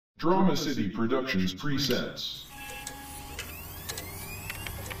Drama City Productions presents.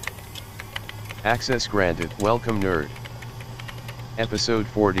 Access granted. Welcome, nerd. Episode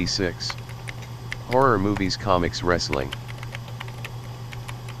 46. Horror movies, comics, wrestling.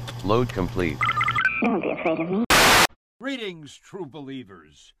 Load complete. Don't be afraid of me. Greetings, true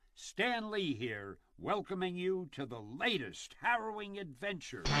believers. Stan Lee here, welcoming you to the latest harrowing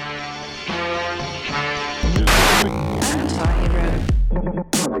adventure. Anti-hero.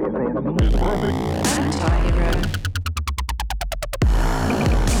 Anti-hero.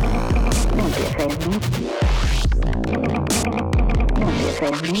 Don't be afraid of me. Don't be afraid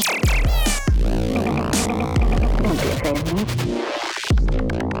of me. Don't be afraid of me.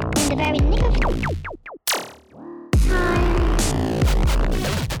 In the very nick of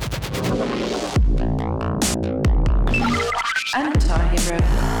Anti-hero.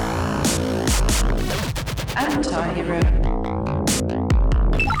 Anti-hero.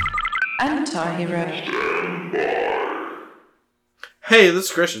 Anti-hero. Hey, this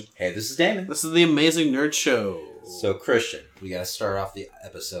is Christian. Hey, this is Damon. This is the Amazing Nerd Show. So, Christian, we got to start off the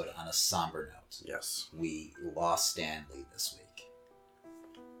episode on a somber note. Yes. We lost Stan Lee this week.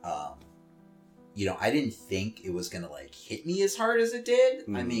 I didn't think it was going to, hit me as hard as it did.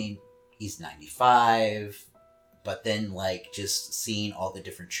 I mean, he's 95, but then, just seeing all the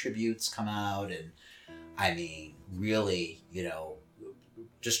different tributes come out, and, I mean, really,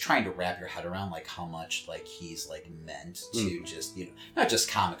 just trying to wrap your head around, how much, he's, meant to just, not just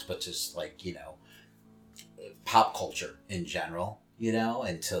comics, but just, pop culture in general,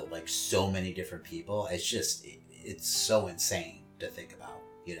 and to, so many different people. It's just, it's so insane to think about,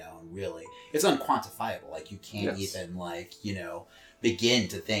 and really, it's unquantifiable. You can't even, begin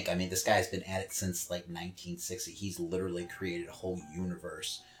to think. I mean, this guy's been at it since, 1960. He's literally created a whole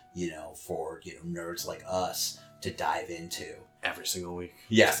universe, for, nerds like us to dive into. Every single week.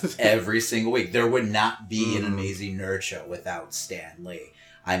 Yes, every single week. There would not be an Amazing Nerd Show without Stan Lee.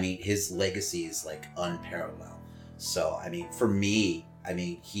 I mean, his legacy is, unparalleled. So, I mean, for me,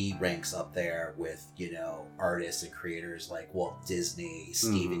 he ranks up there with, artists and creators like Walt Disney,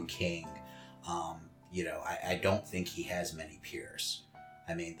 Stephen King. I don't think he has many peers.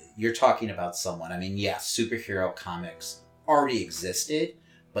 I mean, you're talking about someone, superhero comics already existed,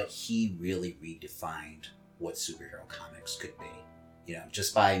 but he really redefined what superhero comics could be,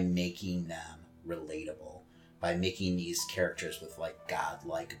 just by making them relatable, by making these characters with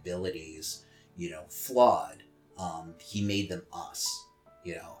godlike abilities, flawed. He made them us,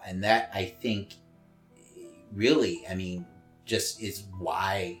 and that I think really, just is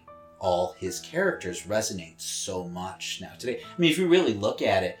why all his characters resonate so much now today. If you really look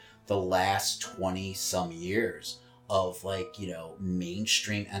at it, the last 20 some years of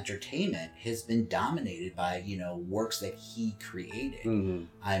mainstream entertainment has been dominated by works that he created.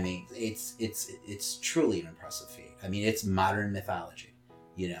 It's truly an impressive feat. It's modern mythology.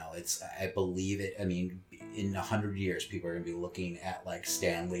 I believe it. In 100 years, people are going to be looking at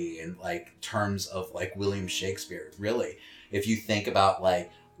Stan Lee in terms of William Shakespeare. Really, if you think about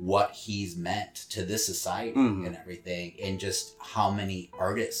what he's meant to this society and everything, and just how many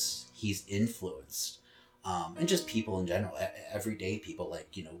artists he's influenced. And just people in general, everyday people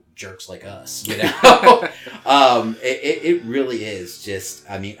jerks like us, it really is just,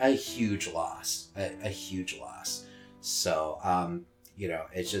 a huge loss, a huge loss. So,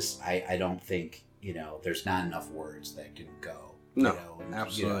 it's just, I don't think, there's not enough words that can go, no,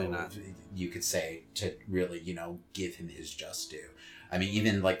 absolutely not. You could say to really, give him his just due.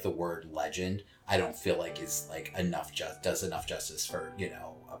 Even the word legend, I don't feel like is does enough justice for,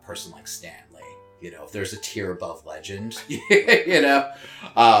 a person like Stan Lee. If there's a tier above legend, it's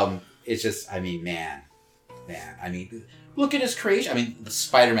just, man, look at his creation. The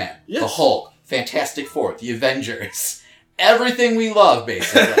Spider-Man, the Hulk, Fantastic Four, the Avengers, everything we love,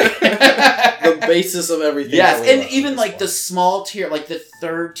 basically. The basis of everything. Yes, and even the small tier, the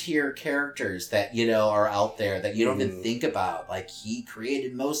third tier characters that, are out there that you don't even think about. He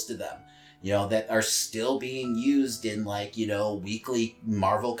created most of them, that are still being used in weekly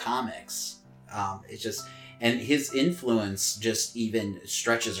Marvel comics. It's just, and his influence just even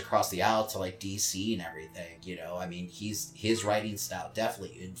stretches across the aisle to DC and everything, his writing style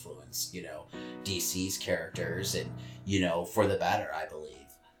definitely influenced, DC's characters and, for the better, I believe.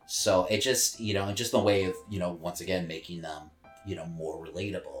 So it just, just the way of, once again, making them, more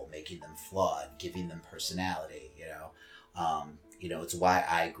relatable, making them flawed, giving them personality, it's why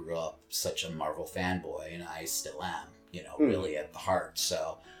I grew up such a Marvel fanboy, and I still am, really at the heart.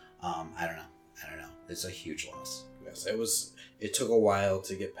 So, I don't know. It's a huge loss. Yes, it took a while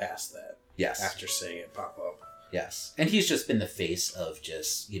to get past that. Yes. After seeing it pop up. Yes. And he's just been the face of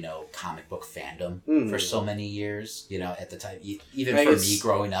just, comic book fandom for so many years. At the time, even for me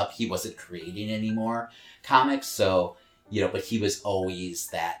growing up, he wasn't creating any more comics. So, but he was always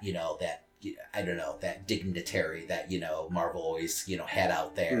that, that dignitary that, Marvel always, had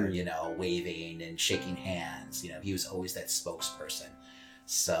out there, waving and shaking hands. He was always that spokesperson.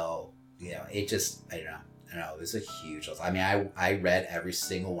 So, it just, I don't know. There's a huge... I mean, I read every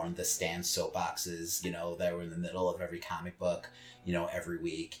single one of the Stan soapboxes, that were in the middle of every comic book, every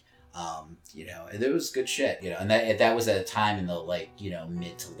week. And it was good shit, and that was at a time in the,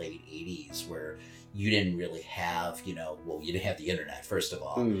 mid to late 80s where you didn't really have, you didn't have the internet, first of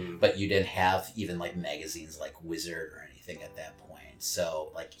all, but you didn't have even, magazines like Wizard or anything at that point.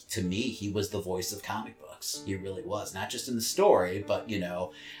 So, to me, he was the voice of comic books. He really was. Not just in the story, but,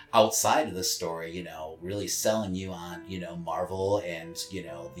 outside of the story, really selling you on, Marvel and,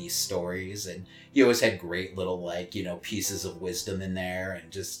 these stories. And he always had great little, pieces of wisdom in there,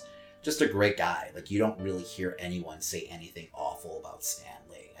 and just a great guy. You don't really hear anyone say anything awful about Stan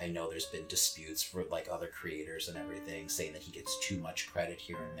Lee. I know there's been disputes for, other creators and everything, saying that he gets too much credit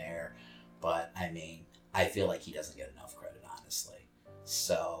here and there. But, I mean, I feel like he doesn't get enough credit, honestly.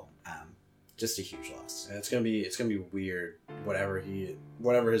 So, just a huge loss. And it's gonna be weird. Whatever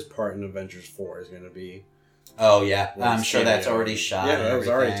his part in Avengers 4 is gonna be. Oh yeah, I'm sure that's already shot. Yeah, that was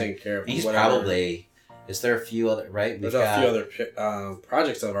already taken care of. He's probably. Is there a few other right? There's a few other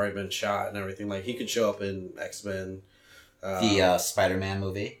projects that have already been shot and everything. He could show up in X-Men. The Spider-Man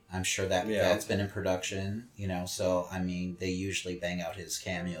movie. I'm sure that's been in production. So I mean, they usually bang out his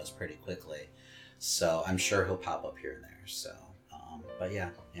cameos pretty quickly. So I'm sure he'll pop up here and there. So. But yeah.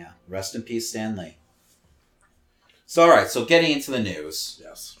 Rest in peace, Stan Lee. So, all right. So, getting into the news.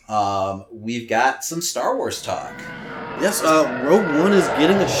 Yes. We've got some Star Wars talk. Yes. Rogue One is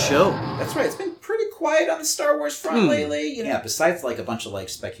getting a show. That's right. It's been pretty quiet on the Star Wars front lately. Besides a bunch of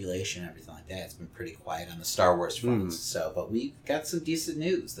speculation and everything like that, it's been pretty quiet on the Star Wars front. So, but we've got some decent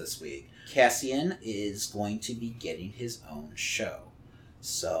news this week. Cassian is going to be getting his own show.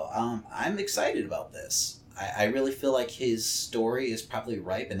 So, I'm excited about this. I really feel like his story is probably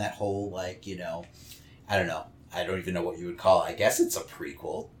ripe, and that whole, I don't know. I don't even know what you would call it. I guess it's a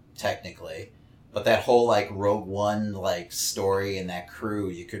prequel, technically. But that whole, Rogue One, story and that crew,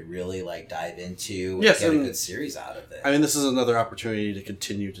 you could really, dive into and get a good series out of it. I mean, this is another opportunity to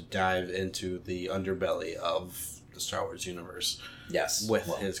continue to dive into the underbelly of the Star Wars universe. Yes. With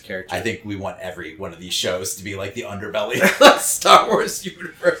his character. I think we want every one of these shows to be the underbelly of the Star Wars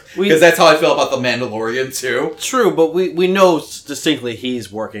universe. Because that's how I feel about The Mandalorian, too. True, but we know distinctly he's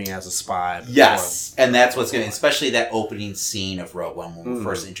working as a spy. Yes. And that's what's going to... Especially that opening scene of Rogue One when we're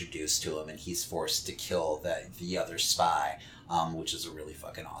first introduced to him and he's forced to kill the other spy, which is a really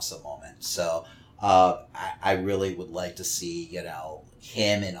fucking awesome moment. So... I really would like to see,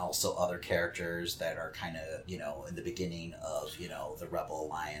 him and also other characters that are kind of, in the beginning of, the Rebel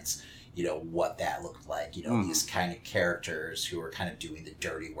Alliance, what that looked like, these kind of characters who are kind of doing the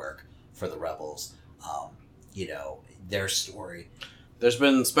dirty work for the Rebels, their story. There's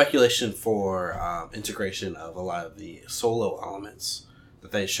been speculation for integration of a lot of the Solo elements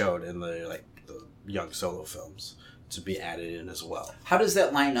that they showed in the young Solo films to be added in as well. How does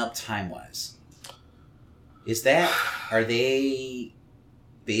that line up time-wise? Are they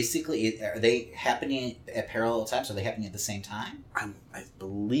happening at parallel times? Are they happening at the same time? I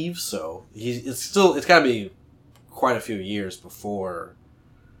believe so. It's got to be quite a few years before.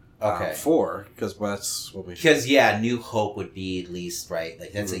 Okay. 4, because that's what we. Because New Hope would be at least right.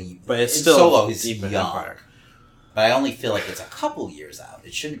 That's but it's still Solo. He's deep in young, Empire. but I only feel like it's a couple years out.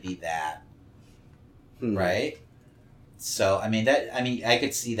 It shouldn't be that, right? So, I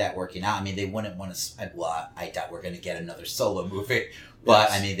could see that working out. They wouldn't want to... Well, I doubt we're going to get another Solo movie. But,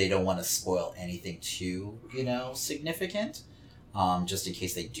 yes. They don't want to spoil anything too, significant. Just in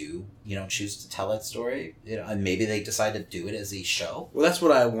case they do, choose to tell that story. And maybe they decide to do it as a show. Well, that's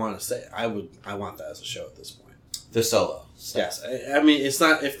what I want to say. I want that as a show at this point. The Solo stuff. Yes. It's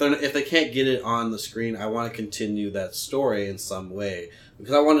not... If they can't get it on the screen, I want to continue that story in some way.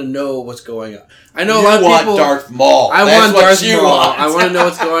 Because I want to know what's going on. I know a lot of people... Darth Maul. I want Darth Maul. I want to know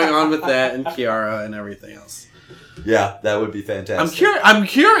what's going on with that and Kiara and everything else. Yeah, that would be fantastic. I'm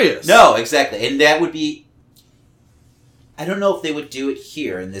curious. No, exactly. And that would be... I don't know if they would do it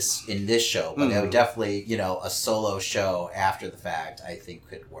here in this show, but it would definitely, a Solo show after the fact, I think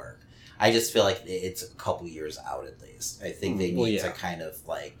could work. I just feel like it's a couple years out at least. I think they need to kind of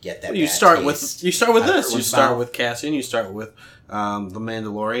get that. Well, you start with this. You start with Cassian. You start with the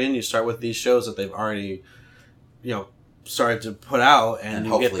Mandalorian. You start with these shows that they've already, started to put out, and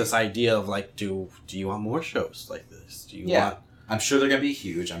you get hopefully- this idea of like, do you want more shows like this? Do you want? I'm sure they're going to be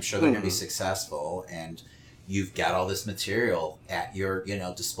huge. I'm sure they're going to be successful, and you've got all this material at your,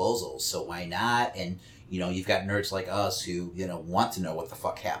 disposal. So why not? And you've got nerds like us who, want to know what the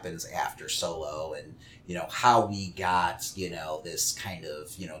fuck happens after Solo, and how we got, this kind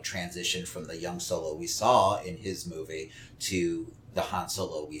of, transition from the young Solo we saw in his movie to the Han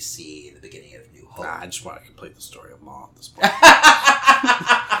Solo we see in the beginning of New Hope. I just want to complete the story of Maul at this point.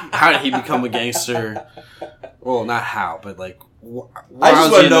 How did he become a gangster? Well, not how, but like. I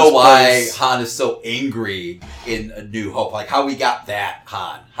just want to know why Han is so angry in A New Hope. Like, how we got that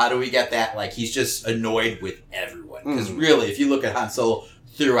Han. How do we get that? Like, he's just annoyed with everyone. Because really, if you look at Han Solo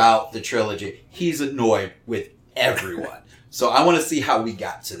throughout the trilogy, he's annoyed with everyone. So I want to see how we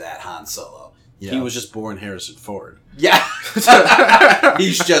got to that Han Solo. He was just born Harrison Ford. Yeah.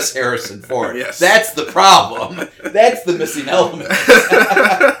 He's just Harrison Ford. Yes. That's the problem. That's the missing element.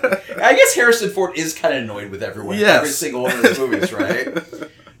 I guess Harrison Ford is kind of annoyed with everyone in every single one of his movies, right?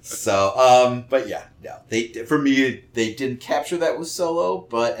 So, but yeah, no. For me, they didn't capture that with Solo,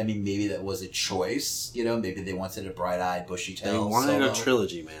 but I mean, maybe that was a choice. Maybe they wanted a bright-eyed, bushy-tailed They wanted Solo. a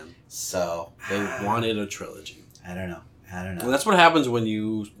trilogy, man. So They wanted a trilogy. I don't know. Well, that's what happens when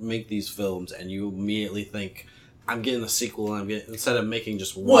you make these films and you immediately think, I'm getting a sequel, and instead of making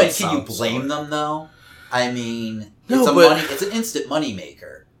just one. What, can you blame them though? I mean, it's an instant money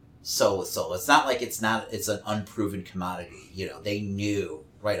maker. So it's not like it's an unproven commodity. They knew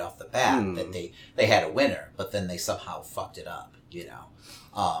right off the bat that they had a winner, but then they somehow fucked it up.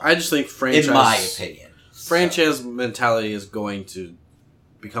 I just think franchise, in my opinion, franchise mentality is going to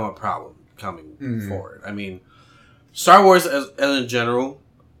become a problem coming forward. I mean, Star Wars as in general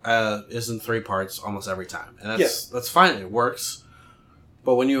is in 3 parts almost every time, and that's fine. It works.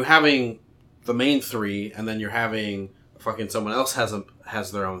 But when you're having the main 3, and then you're having fucking someone else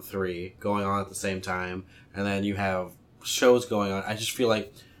has their own 3 going on at the same time, and then you have shows going on, I just feel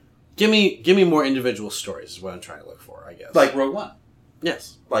like give me more individual stories is what I'm trying to look for, I guess. Like Rogue One.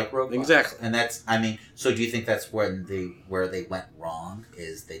 Yes. Like Rogue One. Exactly. And so do you think that's where they went wrong,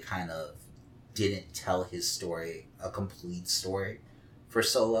 is they kind of didn't tell his story, a complete story for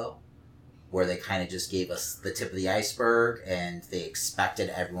Solo, where they kind of just gave us the tip of the iceberg, and they expected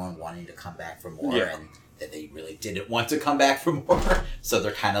everyone wanting to come back for more, and that they really didn't want to come back for more, so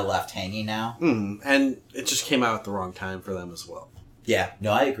they're kind of left hanging now. And it just came out at the wrong time for them as well. Yeah,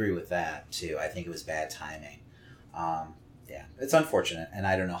 no, I agree with that too. I think it was bad timing. Yeah, it's unfortunate, and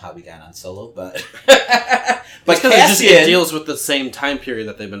I don't know how we got on Solo, but but Cassian, it deals with the same time period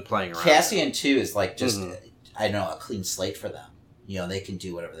that they've been playing around. Cassian too is like just I don't know, a clean slate for them. They can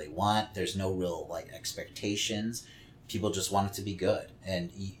do whatever they want. There's no real like expectations. People just want it to be good, and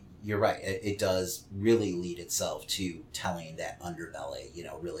you're right. It does really lead itself to telling that underbelly.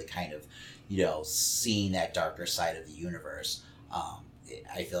 Really kind of seeing that darker side of the universe.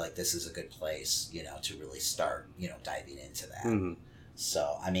 I feel like this is a good place, to really start, diving into that.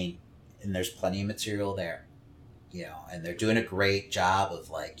 So, I mean, and there's plenty of material there, and they're doing a great job of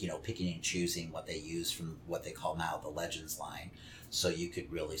like, picking and choosing what they use from what they call now the Legends line. So you could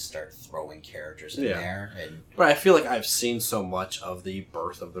really start throwing characters in there. But I feel like I've seen so much of the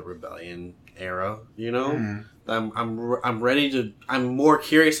birth of the Rebellion era, I'm ready to. I'm more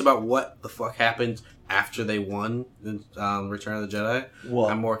curious about what the fuck happened after they won in Return of the Jedi. Well,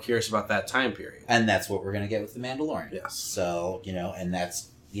 I'm more curious about that time period. And that's what we're going to get with The Mandalorian. Yes. So, and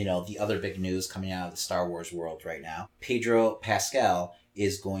that's, the other big news coming out of the Star Wars world right now. Pedro Pascal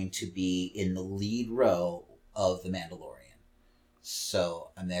is going to be in the lead role of The Mandalorian.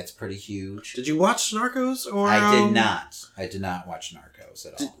 So, and that's pretty huge. Did you watch Narcos? Or I did not. I did not watch Narcos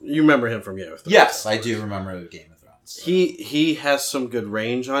at all. You remember him from Game of Thrones? Yes, I do remember Game of Thrones. So. He has some good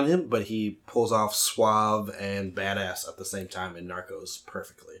range on him, but he pulls off suave and badass at the same time in Narcos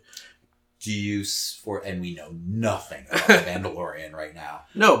perfectly. And we know nothing about the Mandalorian right now.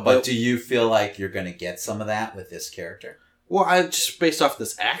 No, but do you feel like you're going to get some of that with this character? Well, I just based off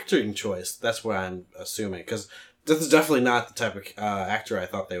this acting choice, that's what I'm assuming, because this is definitely not the type of actor I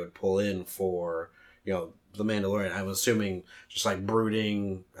thought they would pull in for, The Mandalorian. I was assuming just like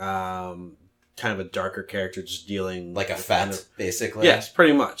brooding, kind of a darker character, just dealing like a Fett, basically. Yes,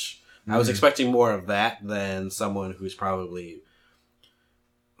 pretty much. I was expecting more of that than someone who's probably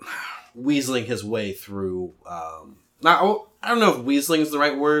weaseling his way through. Now, I don't know if weaseling is the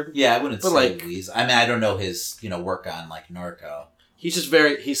right word. Yeah, I wouldn't say weasel. I mean, I don't know his work on like Narco. He's just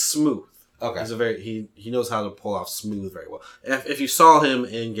he's smooth. Okay. He knows how to pull off smooth very well. If you saw him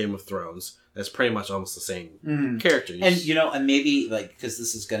in Game of Thrones, that's pretty much almost the same character. And and maybe because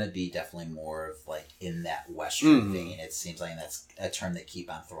this is going to be definitely more of in that Western vein. It seems like that's a term they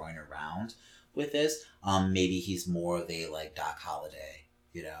keep on throwing around with this. Maybe he's more of a Doc Holliday,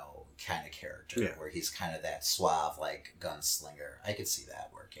 kind of character where he's kind of that suave gunslinger. I could see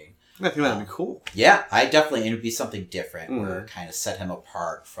that working. I think that'd be cool. Yeah, and it'd be something different or kind of set him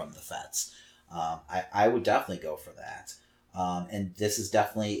apart from the Fets. I would definitely go for that. And this is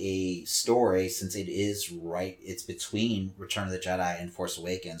definitely a story, since it's between Return of the Jedi and Force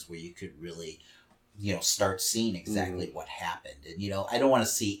Awakens, where you could really, start seeing exactly what happened. And, I don't want to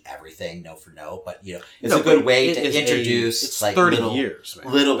see everything no for no, but, it's a good way to introduce 30 years,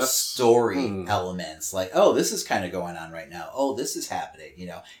 man. Little story elements. This is kind of going on right now. Oh, this is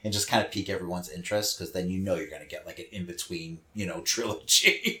happening, and just kind of pique everyone's interest, because then you're going to get an in-between,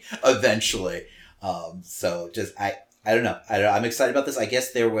 trilogy eventually. So just, I don't know. I'm excited about this. I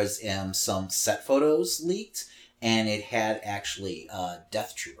guess there was some set photos leaked, and it had actually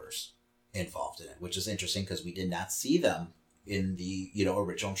Death Troopers involved in it, which is interesting because we did not see them in the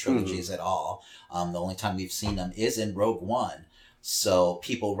original trilogies at all. The only time we've seen them is in Rogue One. So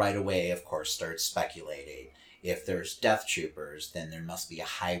people right away, of course, start speculating. If there's Death Troopers, then there must be a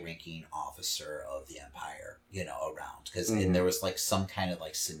high-ranking officer of the Empire, around. Because there was some kind of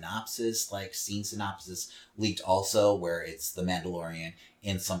synopsis, scene synopsis leaked also, where it's the Mandalorian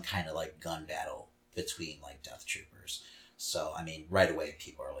in some kind of gun battle between Death Troopers. So I mean, right away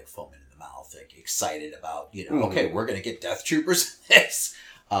people are foaming in the mouth, excited about okay, we're gonna get Death Troopers in this.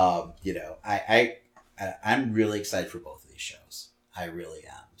 I'm really excited for both of these shows. I really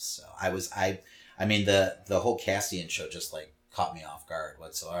am. So I mean, the whole Cassian show just caught me off guard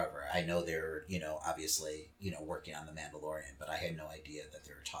whatsoever. I know they're, obviously, working on The Mandalorian, but I had no idea that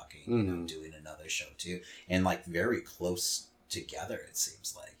they were talking, doing another show too. And very close together, it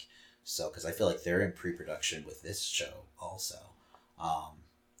seems like. So, because I feel like they're in pre-production with this show also.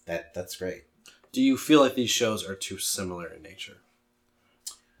 That's great. Do you feel like these shows are too similar in nature?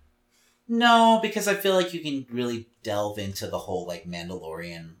 No, because I feel like you can really delve into the whole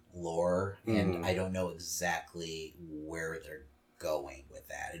Mandalorian lore, and I don't know exactly where they're going with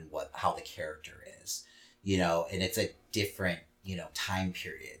that and how the character is, and it's a different, time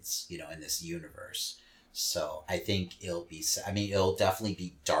periods, in this universe. So I think it'll definitely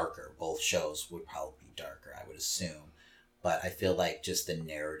be darker. Both shows would probably be darker, I would assume. But I feel like just the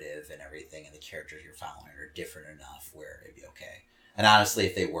narrative and everything and the characters you're following are different enough where it'd be okay. And honestly,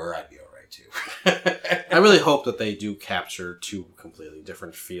 if they were, I'd be all right too. I really hope that they do capture two completely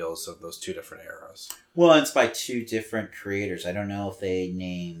different feels of those two different eras. Well, it's by two different creators. I don't know if they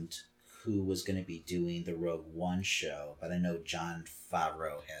named who was going to be doing the Rogue One show, but I know Jon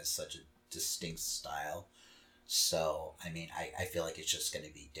Favreau has such a distinct style. So, I mean, I feel like it's just going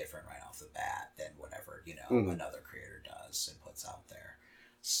to be different right off the bat than whatever, another creator does and puts out there.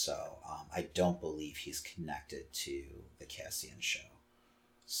 So, I don't believe he's connected to the Cassian show.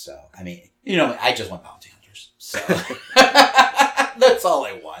 So, I mean, I just want bounty hunters. So, that's all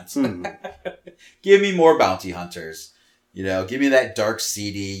I want. Give me more bounty hunters. Give me that dark,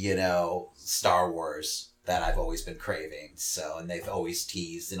 seedy, Star Wars that I've always been craving. So, and they've always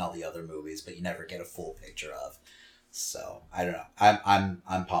teased in all the other movies, but you never get a full picture of. So, I don't know.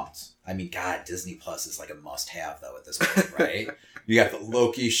 I'm pumped. I mean, God, Disney Plus is a must-have though at this point, right? You got the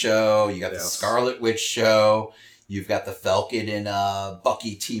Loki show, you got the Scarlet Witch show, you've got the Falcon and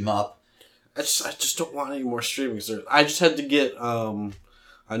Bucky team up. I just don't want any more streaming service. I just had to get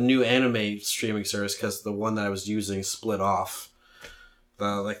a new anime streaming service because the one that I was using split off.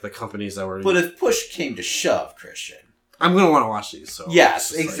 The companies that were... But if push came to shove, Christian... I'm going to want to watch these. So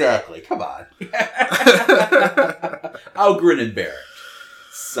yes, exactly. Come on. I'll grin and bear it.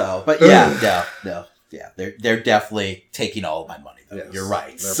 So, but yeah, no. Yeah, they're definitely taking all of my money, though. Yes, you're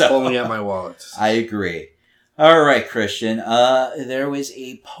right. They're pulling at my wallet. I agree. All right, Christian. There was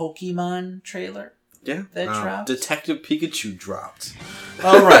a Pokemon trailer that dropped. Detective Pikachu dropped.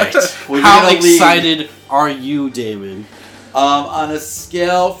 All right. How excited are you, Damon? On a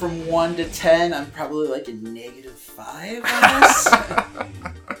scale from 1 to 10, I'm probably a -5 on this.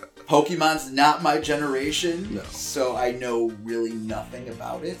 Pokemon's not my generation, so I know really nothing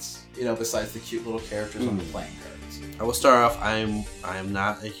about it, besides the cute little characters on the playing cards. I will start off, I am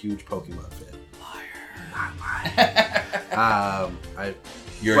not a huge Pokemon fan. Liar.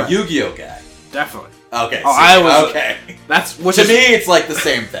 You're a Yu-Gi-Oh guy. Definitely. Okay. Okay. To me, it's the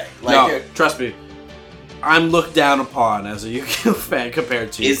same thing. No, trust me. I'm looked down upon as a Yu-Gi-Oh fan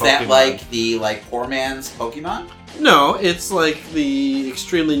compared to Is Pokemon. that the poor man's Pokemon? No, it's like the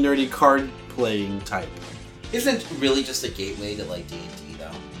extremely nerdy card playing type. Isn't really just a gateway to like D&D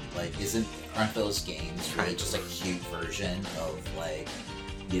though? Like, aren't those games really just like a huge version of like,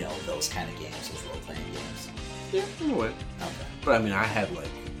 you know, those kind of games, those role playing games? Yeah, in a way. Okay. But I mean, I had like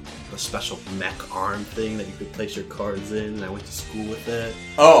a special mech arm thing that you could place your cards in, and I went to school with it.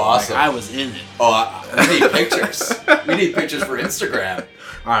 Oh, awesome! Like, I was in it. Oh, we need pictures. We need pictures for Instagram.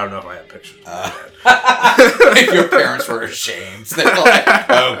 I don't know if I have pictures. If your parents were ashamed, they're like,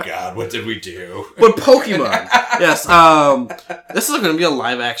 "Oh God, what did we do?" But Pokemon, yes. This is going to be a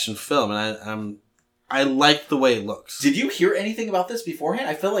live action film, and I like the way it looks. Did you hear anything about this beforehand?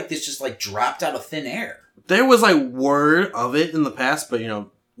 I feel like this just like dropped out of thin air. There was like word of it in the past, but you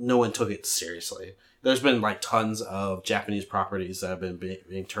know, no one took it seriously. There's been like tons of Japanese properties that have been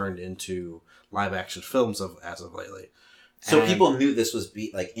being turned into live action films as of lately. So people knew this was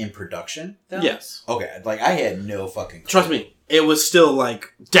like in production then? Yes. Okay, like I had no fucking clue. Trust me, it was still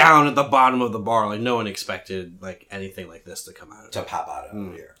like down at the bottom of the bar. Like no one expected like anything like this to come out. To pop out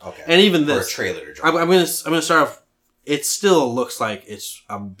of here. Okay. And even this or a trailer to drop. I'm gonna start off. It still looks like it's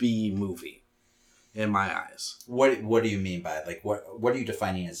a B movie in my eyes. What do you mean by it? Like what are you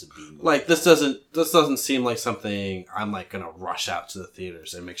defining as a B movie? Like this doesn't seem like something I'm like gonna rush out to the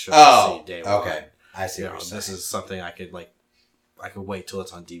theaters and make sure I see day one. Okay. I see what you're saying. This is something I could wait till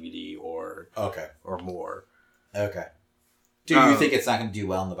it's on DVD or more. Okay. Do you think it's not going to do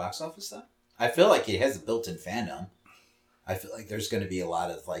well in the box office though? I feel like it has a built-in fandom. I feel like there's going to be a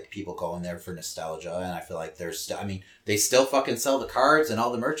lot of like people going there for nostalgia, and I feel like they still fucking sell the cards and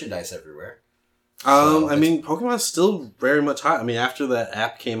all the merchandise everywhere. I mean, Pokemon's still very much hot. I mean, after that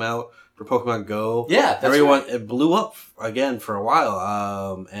app came out for Pokemon Go, it blew up again for a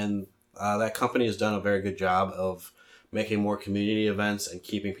while. And that company has done a very good job of making more community events and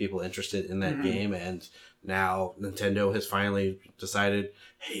keeping people interested in that game. And now Nintendo has finally decided,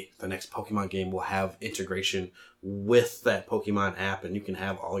 hey, the next Pokemon game will have integration with that Pokemon app, and you can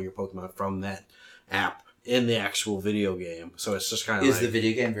have all your Pokemon from that app in the actual video game. So it's just kind of Is the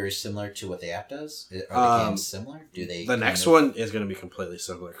video game very similar to what the app does? Are the games similar? Do they? The next one is going to be completely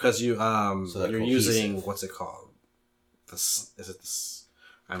similar because you're using, what's it called?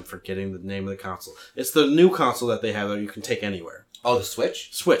 I'm forgetting the name of the console. It's the new console that they have that you can take anywhere. Oh, the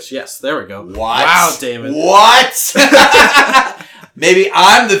Switch? Switch, yes. There we go. What? Wow, Damon. What? Maybe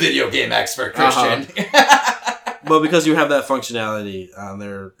I'm the video game expert, Christian. But because you have that functionality,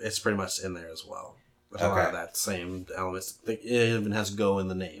 it's pretty much in there as well. With a lot of that same elements. It even has Go in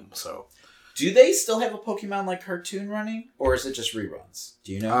the name, so... Do they still have a Pokemon like cartoon running, or is it just reruns?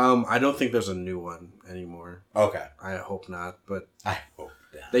 Do you know? I don't think there's a new one anymore. Okay. I hope not, but I hope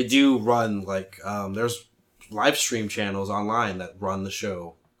not. They do run there's live stream channels online that run the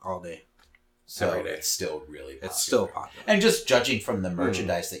show all day. So it's still really popular. It's still popular. And just judging from the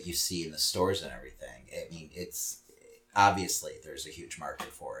merchandise that you see in the stores and everything, I mean, it's obviously there's a huge market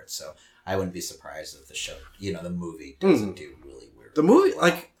for it. So I wouldn't be surprised if the show, the movie doesn't do really weird. The movie,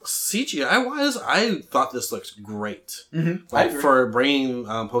 CGI wise, I thought this looks great. Mm-hmm. For bringing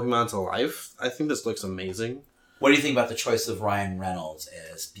Pokemon to life, I think this looks amazing. What do you think about the choice of Ryan Reynolds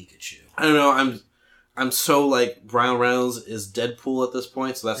as Pikachu? I don't know. I'm so Ryan Reynolds is Deadpool at this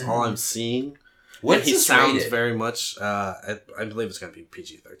point, so that's all I'm seeing. What's he this sounds rated? very much. I believe it's going to be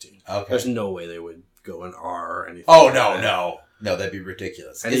PG-13. Okay. There's no way they would go in R or anything. Oh no, that'd be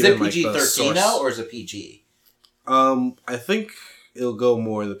ridiculous. And is it PG-13 now, or is it PG? I think it'll go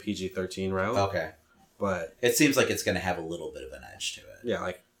more the PG-13 route. Okay, but it seems like it's going to have a little bit of an edge to it.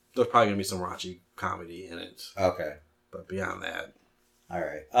 Yeah, there's probably going to be some raunchy comedy in it. Okay, but beyond that, all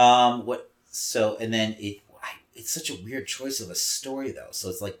right. What? So and then it's such a weird choice of a story though. So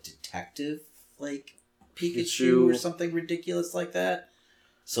it's detective. Pikachu or something ridiculous like that.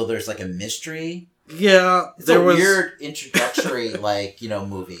 So there's a mystery. Yeah, it's a weird introductory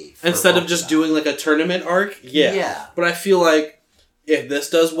movie. Instead of just doing a tournament arc. Yeah. But I feel like if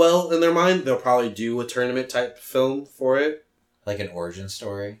this does well in their mind, they'll probably do a tournament type film for it, like an origin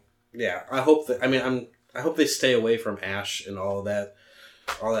story. Yeah, I hope that. I mean, I hope they stay away from Ash and all that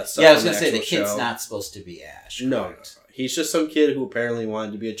stuff. Yeah, I was gonna say the kid's not supposed to be Ash. No. He's just some kid who apparently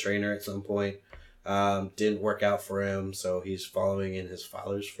wanted to be a trainer at some point. Didn't work out for him, so he's following in his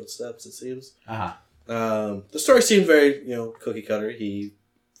father's footsteps, it seems. The story seems very, cookie cutter. He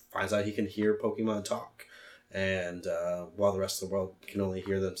finds out he can hear Pokemon talk, and while the rest of the world can only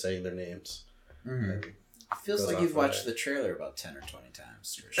hear them saying their names. Mm-hmm. It feels like you've watched the trailer about 10 or 20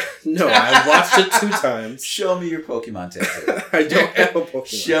 times. No, I've watched it 2 times. Show me your Pokemon tattoo. I don't have a Pokemon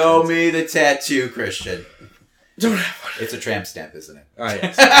Show me the tattoo, Christian. Don't have one. It's a tramp stamp, isn't it? Oh,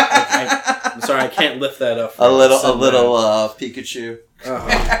 yes. I'm sorry, I can't lift that up. A little Pikachu.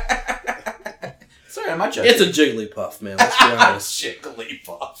 Uh-huh. Sorry, I'm not joking. It's a Jigglypuff, man. Let's be honest.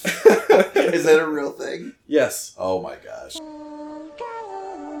 Jigglypuff. Is that a real thing? Yes. Oh my gosh.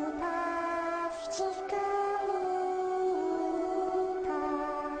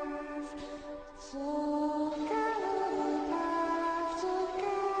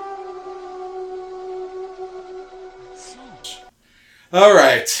 All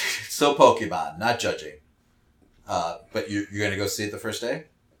right. So Pokemon, not judging. But you're going to go see it the first day?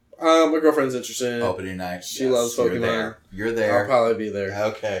 My girlfriend's interested. Opening night. She loves Pokemon. You're there. I'll probably be there.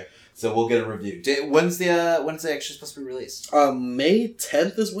 Okay. So we'll get a review. When's the actually supposed to be released? May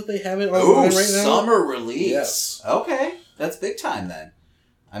 10th is what they have it online right now. Summer release. Yes. Okay. That's big time then.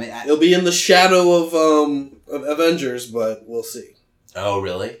 I mean, it'll be in the shadow of Avengers, but we'll see. Oh,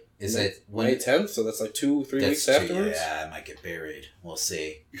 really? Is it May 10th? So that's like 2-3 weeks afterwards? Yeah, I might get buried. We'll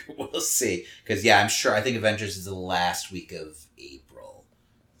see. We'll see. Because, yeah, I think Avengers is the last week of April.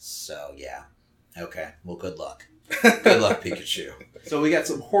 So, yeah. Okay. Well, good luck. Good luck, Pikachu. So, we got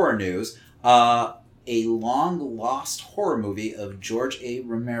some horror news. A long-lost horror movie of George A.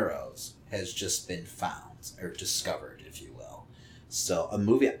 Romero's has just been found, or discovered, if you will. So, a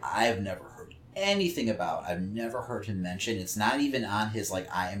movie I've never heard anything about. I've never heard him mention. It's not even on his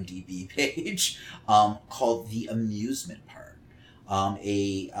IMDb page. Called The Amusement Park.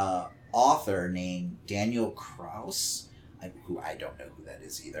 A author named Daniel Kraus, who I don't know who that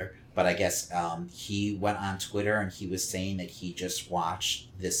is either, but I guess he went on Twitter and he was saying that he just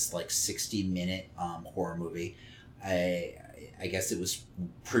watched this 60-minute horror movie. I guess it was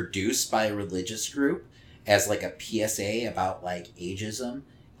produced by a religious group as a PSA about ageism.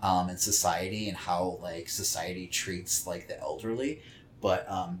 In society and how society treats the elderly, but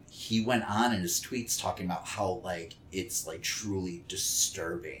he went on in his tweets talking about how it's truly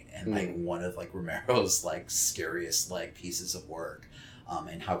disturbing and one of Romero's scariest pieces of work,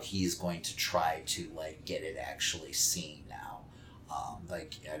 and how he's going to try to get it actually seen now. I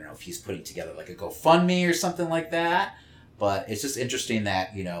don't know if he's putting together a GoFundMe or something like that, but it's just interesting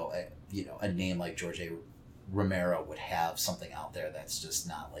that a name like George A. Romero would have something out there that's just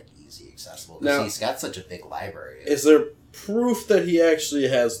not easy accessible because he's got such a big library. Is there proof that he actually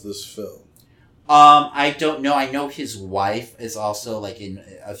has this film? I don't know. I know his wife is also in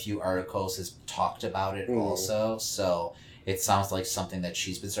a few articles has talked about it also. So it sounds like something that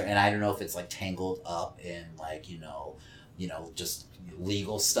she's been starting. And I don't know if it's tangled up in just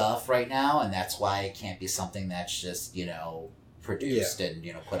legal stuff right now, and that's why it can't be something that's just produced and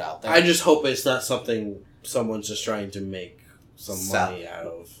put out there. I just hope it's not something someone's just trying to make some money out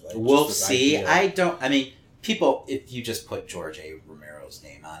of. We'll see. Idea. People, if you just put George A. Romero's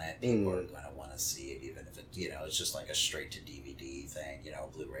name on it, people are going to want to see it, even if it, it's just a straight to DVD thing,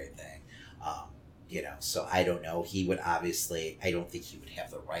 Blu-ray thing. So I don't know. He would obviously, I don't think he would have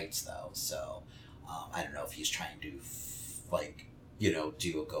the rights though. So I don't know if he's trying to do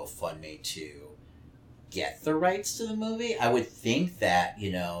a GoFundMe to get the rights to the movie. I would think that,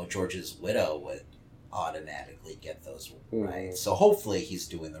 George's widow would automatically get those rights. So hopefully he's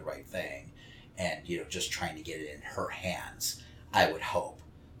doing the right thing and, just trying to get it in her hands, I would hope.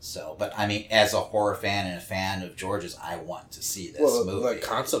 So, but as a horror fan and a fan of George's, I want to see this movie. The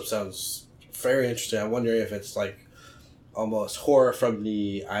concept sounds very interesting. I'm wondering if it's almost horror from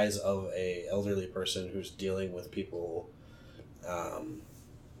the eyes of a elderly person who's dealing with people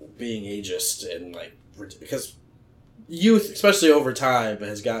being ageist and because youth, especially over time,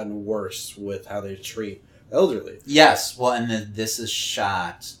 has gotten worse with how they treat elderly. Yes, well, and this is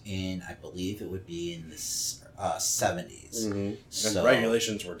shot in, I believe it would be in the 70s. Mm-hmm. So, and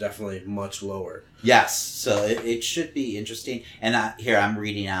regulations were definitely much lower. Yes, so it should be interesting. And here, I'm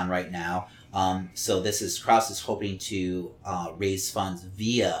reading on right now. So Krauss is hoping to raise funds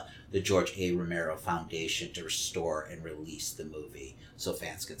via the George A. Romero Foundation to restore and release the movie so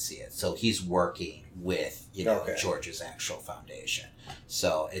fans can see it. So he's working with, George's actual foundation.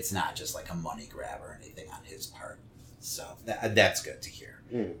 So it's not just a money grab or anything on his part. So that's good to hear.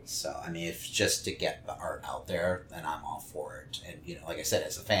 So, if just to get the art out there, then I'm all for it. And, like I said,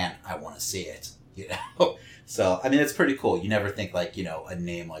 as a fan, I want to see it, So, it's pretty cool. You never think, a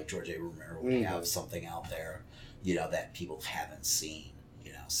name like George A. Romero would have something out there, that people haven't seen.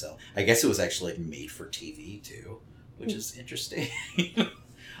 So I guess it was actually made for TV too, which is interesting.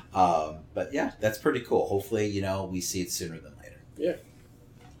 But yeah, that's pretty cool. Hopefully, we see it sooner than later. Yeah.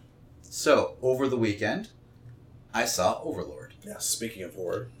 So over the weekend, I saw Overlord. Yeah. Speaking of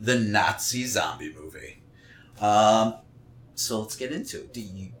horror, the Nazi zombie movie. So let's get into it.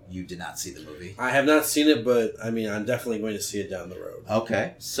 You did not see the movie? I have not seen it, but I mean, I'm definitely going to see it down the road.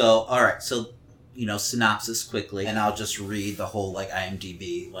 Okay. So, all right. So, synopsis quickly, and I'll just read the whole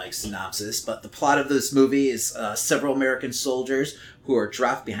IMDb synopsis. But the plot of this movie is several American soldiers who are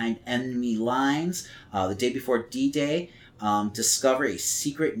dropped behind enemy lines the day before D-Day discover a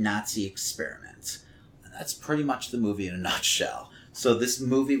secret Nazi experiment. And that's pretty much the movie in a nutshell. So this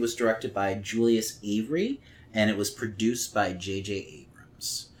movie was directed by Julius Avery, and it was produced by J.J.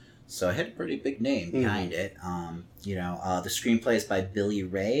 Abrams. So it had a pretty big name behind it. The screenplay is by Billy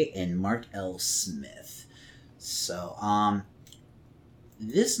Ray and Mark L. Smith. So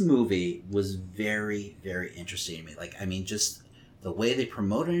this movie was very, very interesting to me. Just the way they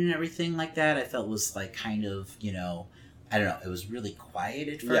promoted it and everything like that, I felt was kind of, I don't know, it was really quiet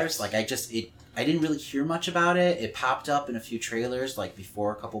at first. Yes. I didn't really hear much about it. It popped up in a few trailers,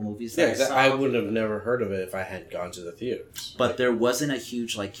 before a couple movies that I saw. I would have never heard of it if I hadn't gone to the theaters. But there wasn't a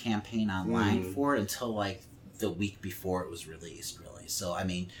huge, campaign online for it until, the week before it was released, really. So,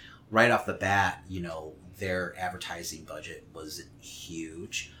 right off the bat, their advertising budget wasn't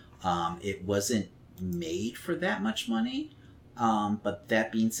huge. It wasn't made for that much money. But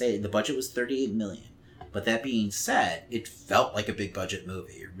that being said, the budget was $38 million. But that being said, it felt like a big budget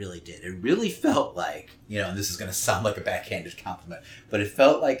movie. It really did. It really felt like, and this is going to sound like a backhanded compliment, but it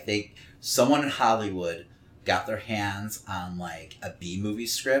felt like someone in Hollywood got their hands on a B-movie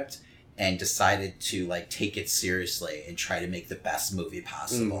script and decided to take it seriously and try to make the best movie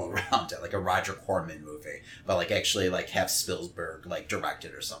possible around it, like a Roger Corman movie, but actually have Spielberg direct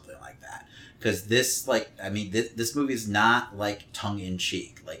it or something like that. Because this, this movie is not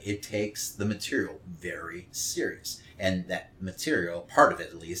tongue-in-cheek. It takes the material very serious. And that material, part of it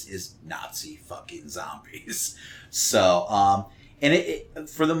at least, is Nazi fucking zombies. So, and it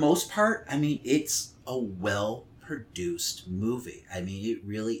for the most part, it's a well-produced movie. It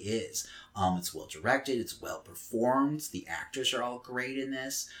really is. It's well-directed, it's well-performed, the actors are all great in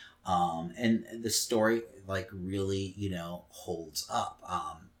this. And the story, really, holds up.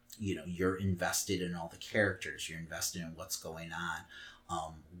 You're invested in all the characters. You're invested in what's going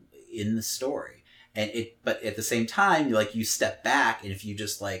on in the story. But at the same time, you step back, and if you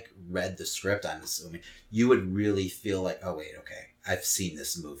just read the script, I'm assuming, you would really feel oh wait, okay, I've seen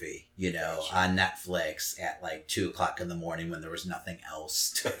this movie, on Netflix at 2:00 in the morning when there was nothing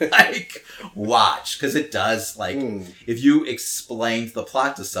else to watch. Because it does if you explained the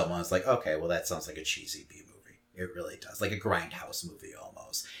plot to someone, it's okay, well that sounds like a cheesy B movie. It really does, like a grindhouse movie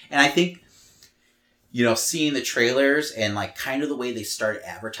almost. And I think, seeing the trailers and kind of the way they started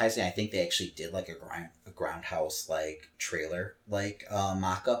advertising, I think they actually did a grindhouse trailer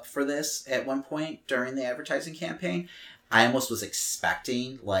mock-up for this at one point during the advertising campaign. I almost was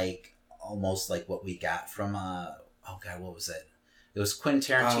expecting almost what we got from what was it? It was Quentin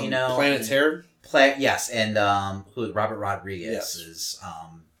Tarantino. Planet Terror? Yes, and Robert Rodriguez is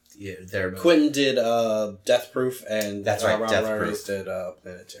Quentin did Death Proof, and that's right, Robert Death Rodriguez Proof did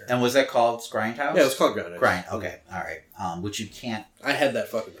Planet Terror. And was that called Grindhouse? Yeah, it was called Grindhouse. Grind. Okay, all right. Which you can't. I had that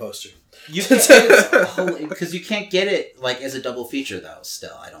fucking poster. You can't because you can't get it as a double feature though.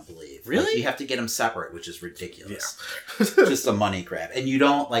 Still, I don't believe. Really, you have to get them separate, which is ridiculous. Yeah. Just a money grab, and you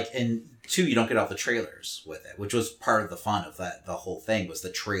don't and two, you don't get all the trailers with it, which was part of the fun of that. The whole thing was the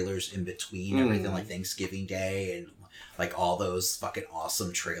trailers in between everything, Thanksgiving Day and. All those fucking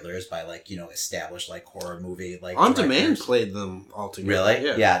awesome trailers by established horror movie On Demand played them all together.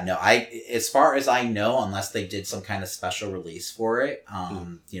 Really? Yeah. No. As far as I know, unless they did some kind of special release for it,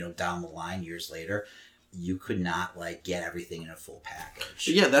 down the line years later, you could not get everything in a full package.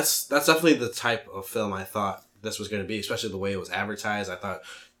 But yeah, that's definitely the type of film I thought this was going to be, especially the way it was advertised. I thought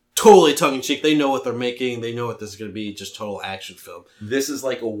totally tongue in cheek. They know what they're making. They know what this is going to be. Just total action film. This is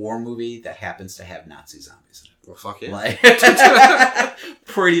a war movie that happens to have Nazi zombies in it. Well, fuck yeah.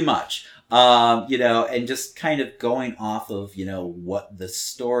 Pretty much. And just kind of going off of, what the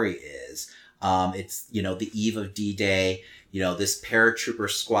story is. It's, the eve of D-Day. This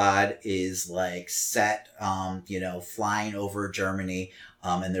paratrooper squad is set, flying over Germany.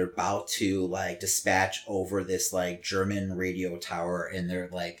 And they're about to dispatch over this German radio tower. And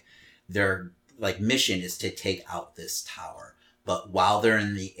their mission is to take out this tower. But while they're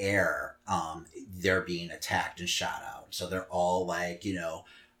in the air, they're being attacked and shot out. So they're all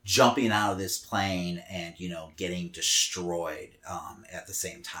jumping out of this plane and, getting destroyed at the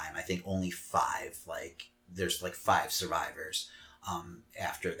same time. I think only 5, there's 5 survivors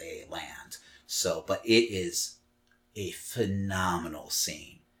after they land. So, but it is a phenomenal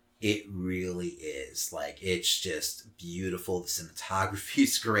scene. It really is. It's just beautiful. The cinematography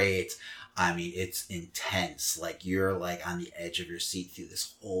is great. I mean, it's intense. Like, you're like on the edge of your seat through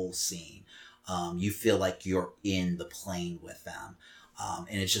this whole scene. You feel like you're in the plane with them.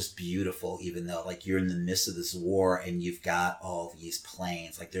 And it's just beautiful, even though like you're in the midst of this war and you've got all these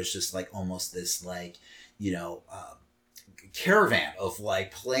planes. Like, there's just like almost this like, caravan of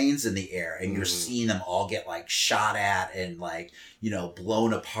like planes in the air, and you're seeing them all get like shot at and like,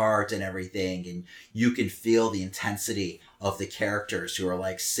 blown apart and everything. And you can feel the intensity of the characters who are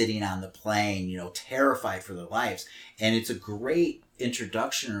like sitting on the plane, terrified for their lives. And it's a great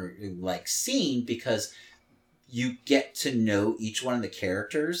introduction like scene, because you get to know each one of the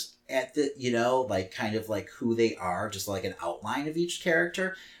characters at the, like kind of like who they are, just like an outline of each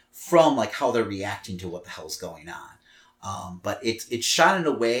character from like how they're reacting to what the hell's going on. But it's shot in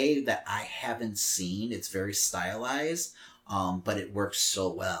a way that I haven't seen. It's very stylized, but it works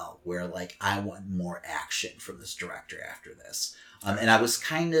so well where like I want more action from this director after this. And I was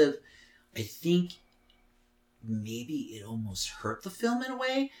kind of, I think maybe it almost hurt the film in a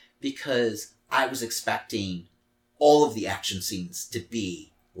way, because I was expecting all of the action scenes to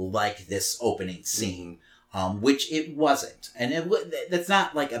be like this opening scene, which it wasn't. And that's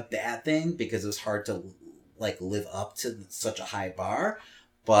not like a bad thing, because it was hard to like live up to such a high bar.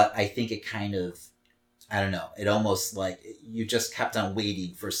 But I think it kind of, I don't know, it almost like you just kept on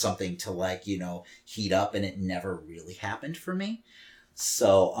waiting for something to like, heat up, and it never really happened for me.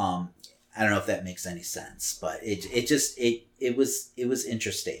 So, I don't know if that makes any sense, but it was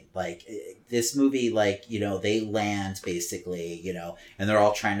interesting. Like this movie, like, they land basically, and they're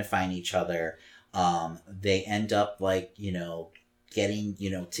all trying to find each other. They end up like, getting,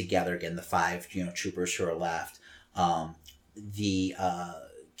 together again, the 5, troopers who are left. The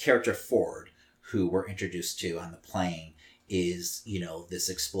character Ford, who we're introduced to on the plane, is, this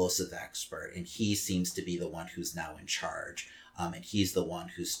explosive expert, and he seems to be the one who's now in charge. And he's the one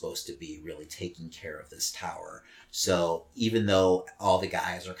who's supposed to be really taking care of this tower. So even though all the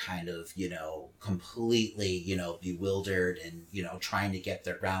guys are kind of, completely, bewildered and, trying to get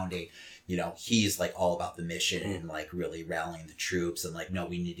their grounding, he's like all about the mission and like really rallying the troops and like, no,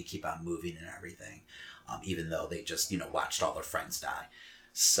 we need to keep on moving and everything. Even though they just, watched all their friends die.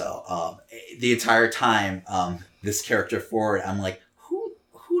 So the entire time, this character Ford, I'm like,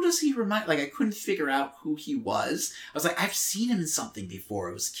 who does he remind? Like, I couldn't figure out who he was. I was like, I've seen him in something before.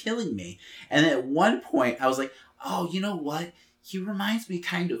 It was killing me. And at one point, I was like, oh, you know what? He reminds me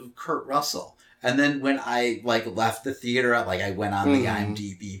kind of Kurt Russell. And then when I like left the theater, like I went on the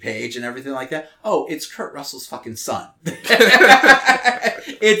IMDb page and everything like that. Oh, it's Kurt Russell's fucking son.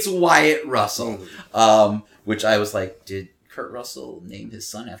 It's Wyatt Russell. Which I was like, did Kurt Russell name his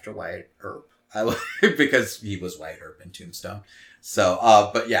son after Wyatt Earp? Because he was Wyatt Earp in Tombstone. So,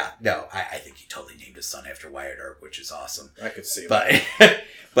 but yeah, no, I think he totally named his son after Wyatt Earp, which is awesome. I could see that.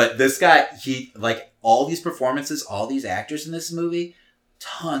 But this guy, he, like, all these performances, all these actors in this movie,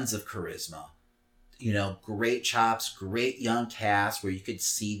 tons of charisma. Great chops, great young cast where you could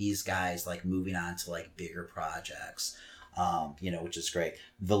see these guys, like, moving on to, like, bigger projects, which is great.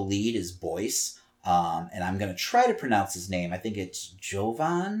 The lead is Boyce, and I'm going to try to pronounce his name. I think it's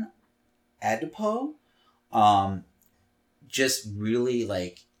Jovan Adepo. Just really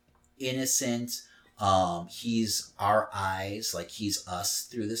like innocent. He's our eyes, like he's us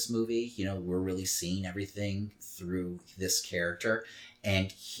through this movie. We're really seeing everything through this character,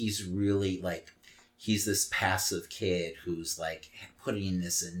 and he's really like, he's this passive kid who's like put in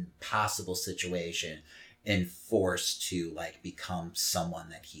this impossible situation and forced to like become someone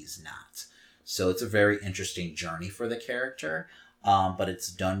that he's not. So it's a very interesting journey for the character. But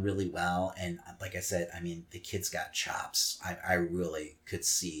it's done really well. And like I said, I mean, the kid's got chops. I really could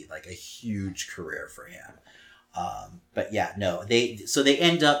see like a huge career for him. But yeah, no, they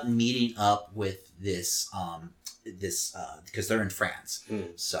end up meeting up with this because they're in France.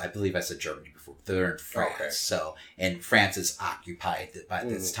 So I believe I said Germany before. They're in France. Okay. So, and France is occupied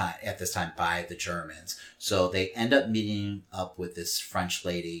at this time by the Germans. So they end up meeting up with this French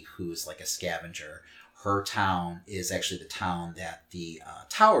lady who's like a scavenger. Her town is actually the town that the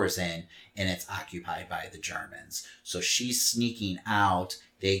tower is in, and it's occupied by the Germans. So she's sneaking out.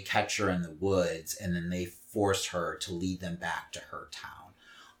 They catch her in the woods, and then they force her to lead them back to her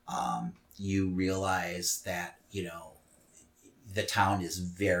town. You realize that, the town is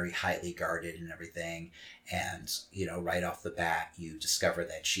very highly guarded and everything. And, right off the bat, you discover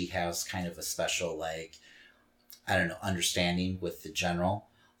that she has kind of a special, like, I don't know, understanding with the general.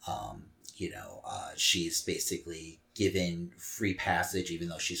 She's basically given free passage, even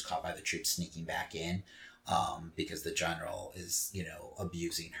though she's caught by the troops sneaking back in, because the general is,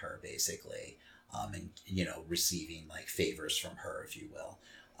 abusing her basically, and, receiving like favors from her, if you will.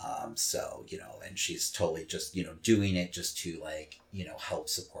 So, and she's totally just, doing it just to like, help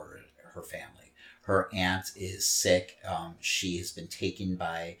support her family. Her aunt is sick. She has been taken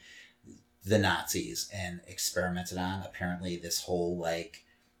by the Nazis and experimented on. Apparently this whole like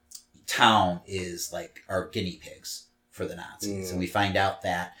town is like our guinea pigs for the Nazis. And we find out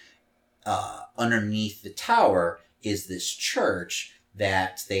that underneath the tower is this church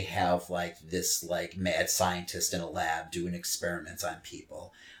that they have like this like mad scientist in a lab doing experiments on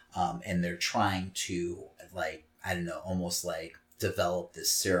people. And they're trying to like, I don't know, almost like develop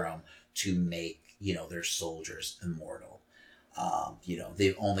this serum to make, their soldiers immortal.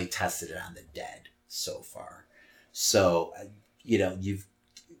 They've only tested it on the dead so far. So,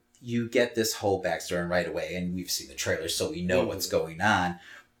 you get this whole backstory right away, and we've seen the trailer, so we know what's going on.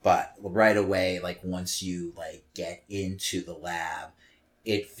 But right away, like once you like get into the lab,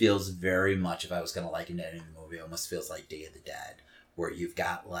 it feels very much, if I was going to liken it in the movie, it almost feels like Day of the Dead, where you've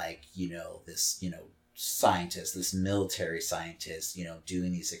got like, this, scientist, this military scientist,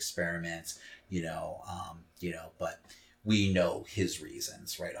 doing these experiments, but we know his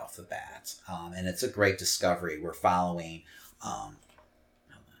reasons right off the bat. And it's a great discovery. We're following, hold on.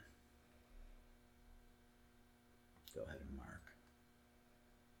 Go ahead and mark.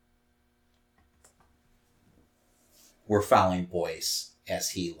 We're following Boyce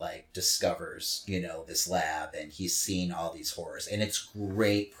as he like discovers, this lab, and he's seeing all these horrors, and it's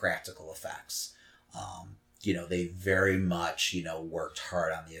great practical effects. They very much, worked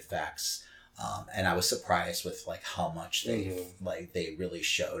hard on the effects. And I was surprised with like how much they really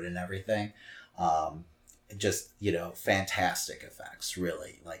showed and everything. Just, fantastic effects,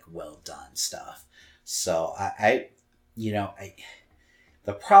 really like well done stuff. So I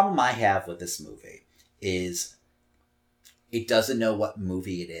the problem I have with this movie is it doesn't know what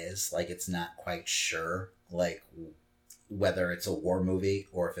movie it is. Like, it's not quite sure, like, whether it's a war movie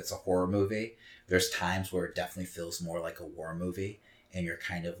or if it's a horror movie. There's times where it definitely feels more like a war movie, and you're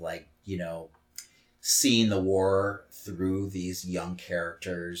kind of like, seeing the war through these young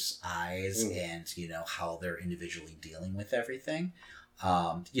characters' eyes and, how they're individually dealing with everything,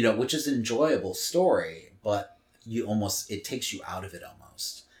 which is an enjoyable story, but it takes you out of it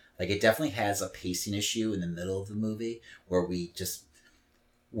almost. Like, it definitely has a pacing issue in the middle of the movie where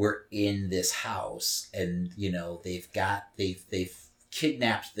we're in this house, and, they've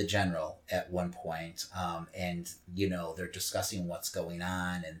kidnapped the general at one point, and, they're discussing what's going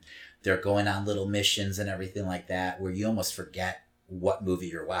on, and they're going on little missions and everything like that, where you almost forget what movie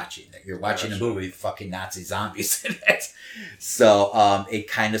you're watching. That you're watching a movie with fucking Nazi zombies in it. So it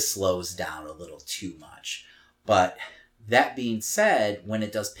kind of slows down a little too much. But that being said, when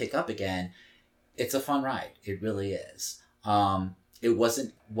it does pick up again, it's a fun ride. It really is. It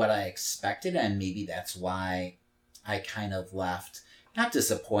wasn't what I expected, and maybe that's why I kind of left, not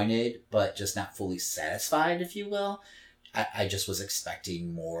disappointed, but just not fully satisfied, if you will. I just was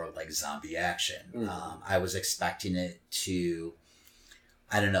expecting more like zombie action. I was expecting it to,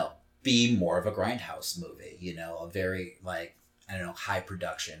 I don't know, be more of a grindhouse movie, a very like, I don't know, high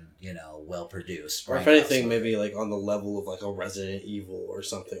production, well produced. Or if anything, maybe like on the level of like a Resident Evil or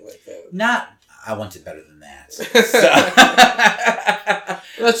something like that. I wanted better than that. So.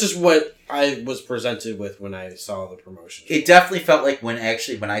 That's just what I was presented with when I saw the promotion. It definitely felt like when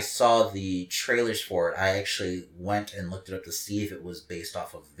I saw the trailers for it, I actually went and looked it up to see if it was based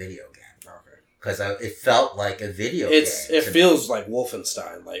off of a video game. Okay. Because it felt like a video game. It feels like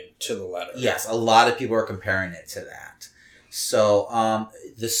Wolfenstein, like to the letter. Yes, a lot of people are comparing it to that. So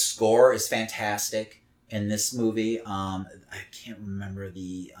the score is fantastic in this movie. I can't remember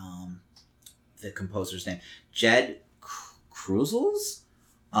the composer's name. Jed Kruzels?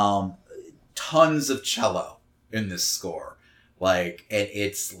 Tons of cello in this score. Like, and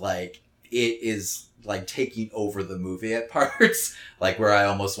it's like, it is like taking over the movie at parts. Like, where I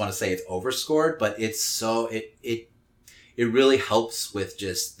almost want to say it's overscored, but it's so, it really helps with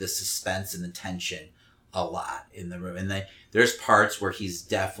just the suspense and the tension a lot in the room. And there's parts where he's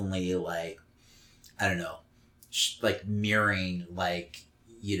definitely like, I don't know, like mirroring like,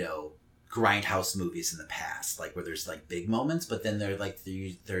 grindhouse movies in the past, like where there's like big moments, but then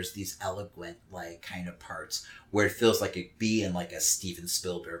there's these eloquent like kind of parts where it feels like it'd be in like a Steven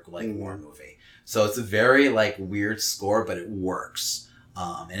Spielberg like war movie. So it's a very like weird score, but it works.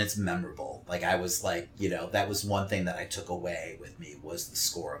 And it's memorable. Like, I was like, that was one thing that I took away with me was the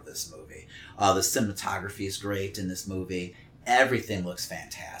score of this movie. The cinematography is great in this movie. Everything looks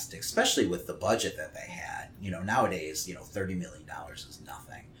fantastic, especially with the budget that they had. Nowadays, $30 million is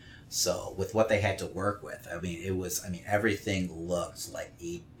nothing. So with what they had to work with, everything looked like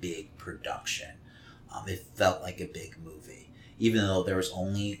a big production. It felt like a big movie. even though there was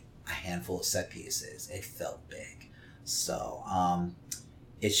only a handful of set pieces, it felt big. So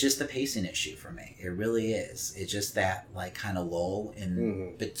it's just the pacing issue for me. It really is. It's just that like kind of lull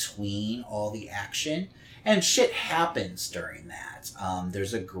in between all the action, and shit happens during that.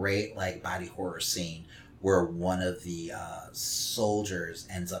 There's a great like body horror scene where one of the soldiers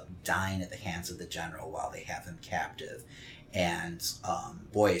ends up dying at the hands of the general while they have him captive, and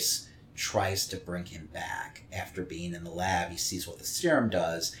Boyce tries to bring him back after being in the lab. He sees what the serum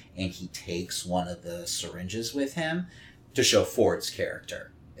does, and he takes one of the syringes with him to show Ford's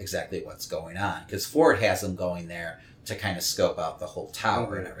character exactly what's going on, because Ford has him going there to kind of scope out the whole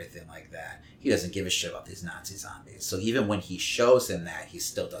tower and everything like that. He doesn't give a shit about these Nazi zombies. So even when he shows him that, he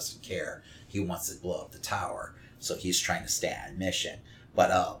still doesn't care. He wants to blow up the tower. So he's trying to stay on mission.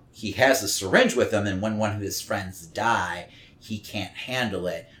 But he has a syringe with him, and when one of his friends die, he can't handle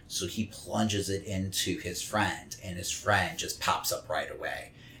it. So he plunges it into his friend, and his friend just pops up right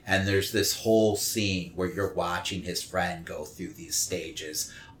away. And there's this whole scene where you're watching his friend go through these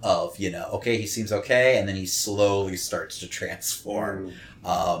stages of, you know, okay, he seems okay, and then he slowly starts to transform.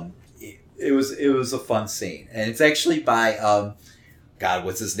 It was a fun scene. And it's actually by, God,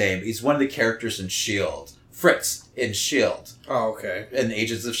 what's his name? He's one of the characters in S.H.I.E.L.D. Fritz in S.H.I.E.L.D. Oh, okay. In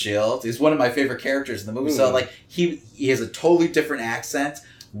Agents of S.H.I.E.L.D. He's one of my favorite characters in the movie. So, like, he has a totally different accent,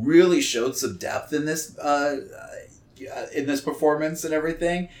 really showed some depth in this performance and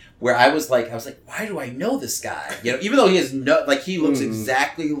everything, where I was like, why do I know this guy? You know, even though he is he looks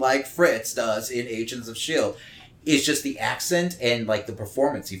exactly like Fritz does in Agents of S.H.I.E.L.D. It's just the accent and like the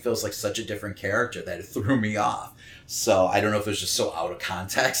performance. He feels like such a different character that it threw me off. So I don't know if it was just so out of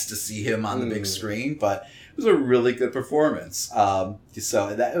context to see him on the big screen, but it was a really good performance. So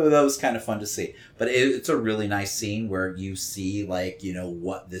that was kind of fun to see. But it's a really nice scene where you see like, you know,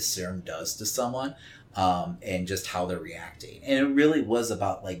 what this serum does to someone. And just how they're reacting. And it really was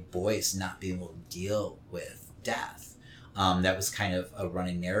about like Boyce not being able to deal with death. That was kind of a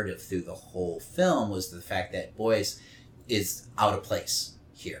running narrative through the whole film, was the fact that Boyce is out of place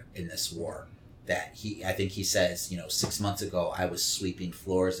here in this war. That I think he says, you know, 6 months ago I was sweeping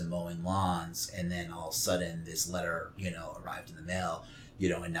floors and mowing lawns, and then all of a sudden this letter, you know, arrived in the mail, you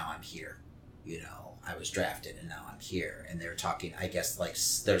know, and now I'm here, you know. I was drafted and now I'm here. And they're talking, I guess, like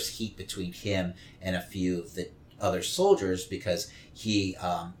there's heat between him and a few of the other soldiers because he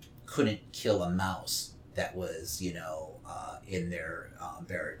couldn't kill a mouse that was, you know, in their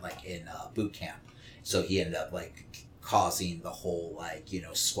boot camp. So he ended up like causing the whole like, you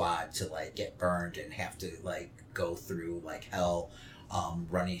know, squad to like get burned and have to like go through like hell,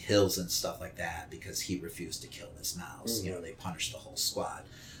 running hills and stuff like that because he refused to kill this mouse. You know, they punished the whole squad.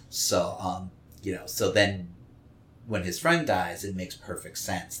 So, you know, so then when his friend dies, it makes perfect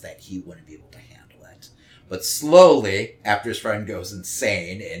sense that he wouldn't be able to handle it. But slowly, after his friend goes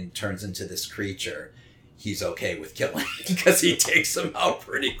insane and turns into this creature, he's okay with killing because he takes him out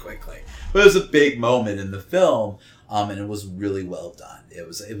pretty quickly. But it was a big moment in the film, and it was really well done. It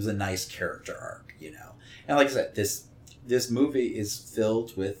was a nice character arc, you know. And like I said, this movie is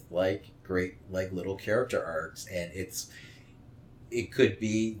filled with like great like little character arcs, and it could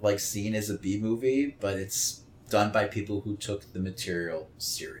be like seen as a B movie, but it's done by people who took the material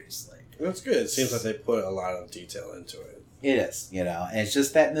seriously. That's good. It seems like they put a lot of detail into it. It is, you know, and it's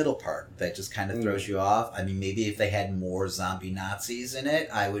just that middle part that just kind of throws you off. I mean, maybe if they had more zombie Nazis in it,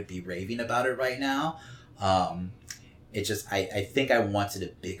 I would be raving about it right now. It just, I think I wanted a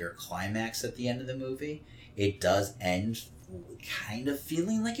bigger climax at the end of the movie. It does end kind of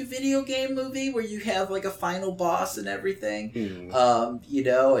feeling like a video game movie where you have like a final boss and everything, you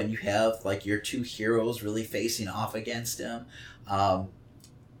know, and you have like your two heroes really facing off against him.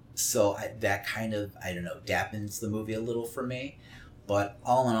 So that kind of, I don't know, dampens the movie a little for me. But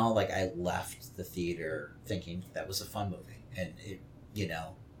all in all, like I left the theater thinking that was a fun movie. And it, you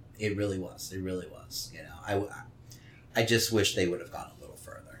know, it really was. It really was. You know, I just wish they would have gone a little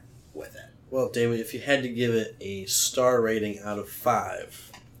further with it. Well, Damon, if you had to give it a star rating out of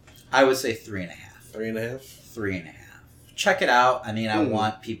 5, I would say 3.5. 3.5? 3.5. Check it out. I mean, I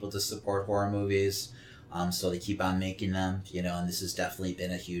want people to support horror movies, so they keep on making them, you know, and this has definitely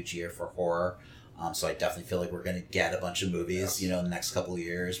been a huge year for horror. So I definitely feel like we're going to get a bunch of movies, you know, in the next couple of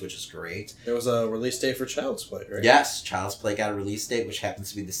years, which is great. There was a release date for Child's Play, right? Yes, Child's Play got a release date, which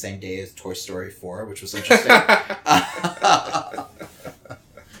happens to be the same day as Toy Story 4, which was interesting.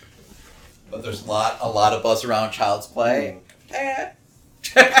 But there's a lot of buzz around Child's Play. I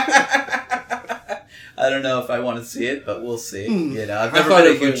don't know if I want to see it, but we'll see. You know, I've never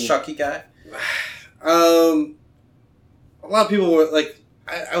been a huge Chucky guy. A lot of people were like,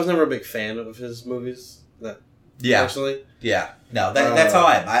 I was never a big fan of his movies. Yeah. Personally. Yeah. No, that's how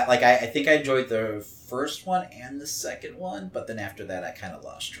I am. I think I enjoyed the first one and the second one, but then after that, I kind of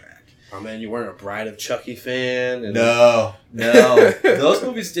lost track. Oh man, you weren't a Bride of Chucky fan? And No. Those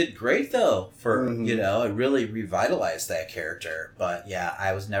movies did great though. For it really revitalized that character. But yeah,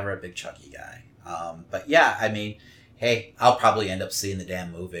 I was never a big Chucky guy. But yeah, I mean, hey, I'll probably end up seeing the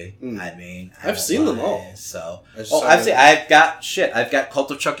damn movie. I mean, I've seen them all. So, I've got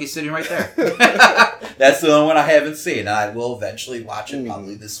Cult of Chucky sitting right there. That's the only one I haven't seen, and I will eventually watch it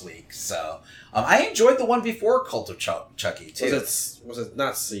probably this week. So, I enjoyed the one before Cult of Chucky too. Was it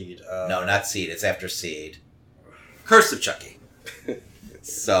not Seed? No, not Seed. It's after Seed. Curse of Chucky.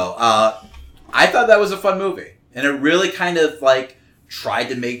 So, I thought that was a fun movie, and it really kind of like tried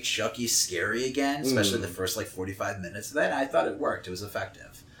to make Chucky scary again, especially the first 45 minutes of that. I thought it worked. It was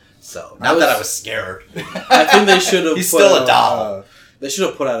effective. So, not that I was scared. I think they should have. He's still a doll. They should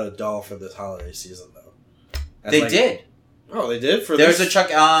have put out a doll for this holiday season, though. They did. Oh, they did? There's a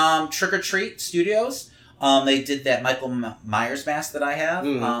Trick or Treat Studios. They did that Michael Myers mask that I have.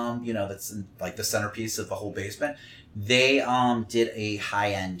 That's in, the centerpiece of the whole basement. They did a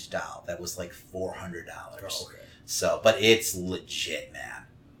high end doll that was $400. Oh, okay. So, but it's legit, man.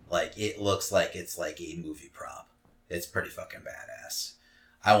 It looks like it's a movie prop. It's pretty fucking badass.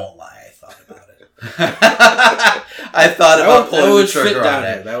 I won't lie, I thought about it. I thought about pulling the trigger on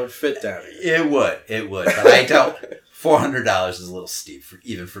it. That would fit down here. It would, but I don't. $400 is a little steep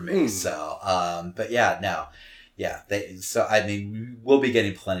even for me. So, but yeah, no. Yeah, we'll be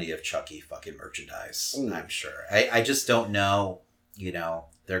getting plenty of Chucky fucking merchandise, I'm sure. I just don't know,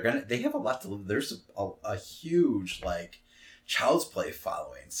 they have a lot to, there's a huge, Child's Play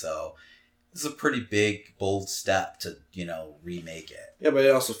following, so this is a pretty big, bold step to, remake it. Yeah, but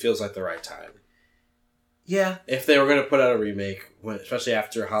it also feels like the right time. Yeah. If they were going to put out a remake, especially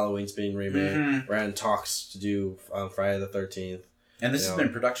after Halloween's being remade, we're in talks to do Friday the 13th. And this has been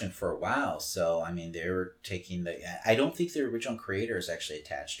in production for a while, so, they were taking I don't think the original creator is actually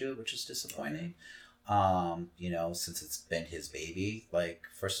attached to it, which is disappointing. Since it's been his baby,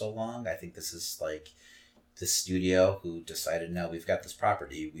 for so long. I think this is, the studio who decided, no, we've got this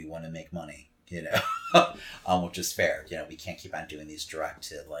property, we want to make money, which is fair. We can't keep on doing these direct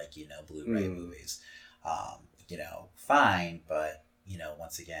to, Blu-ray movies. Fine, but,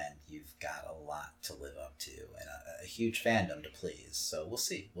 once again, you've got a lot to live up to and a huge fandom to please. So we'll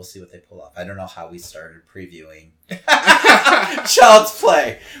see. We'll see what they pull off. I don't know how we started previewing Child's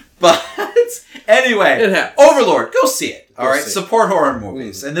Play, but anyway, Overlord, go see it. All right, support horror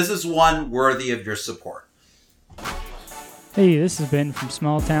movies, and this is one worthy of your support. Hey, this is Ben from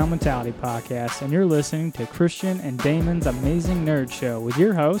Small Town Mentality Podcast, and you're listening to Christian and Damon's Amazing Nerd Show with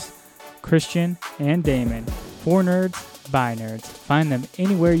your hosts, Christian and Damon. For nerds, by nerds. Find them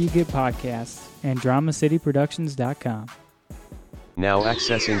anywhere you get podcasts and DramaCityProductions.com. Now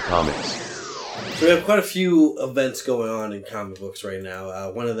accessing comics. So we have quite a few events going on in comic books right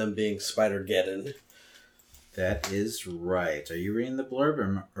now. One of them being Spider-Geddon. That is right. Are you reading the blurb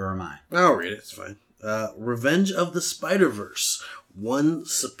or am I? I'll read it. It's fine. Revenge of the Spider-Verse. One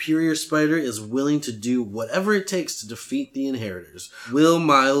superior spider is willing to do whatever it takes to defeat the Inheritors. Will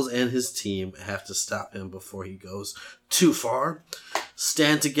Miles and his team have to stop him before he goes too far?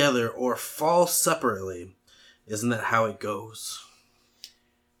 Stand together or fall separately. Isn't that how it goes?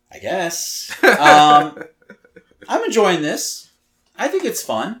 I guess. I'm enjoying this. I think it's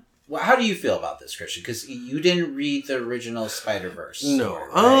fun. Well, how do you feel about this, Christian? Because you didn't read the original Spider-Verse. No.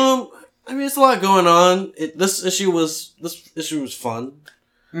 Story, right? It's a lot going on. This issue was fun,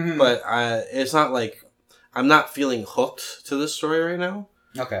 but it's not I'm not feeling hooked to this story right now.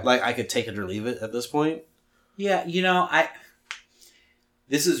 Okay, I could take it or leave it at this point. Yeah,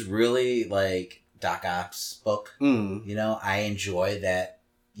 this is really Doc Ock's book. I enjoy that.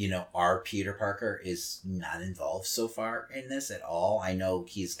 Our Peter Parker is not involved so far in this at all. I know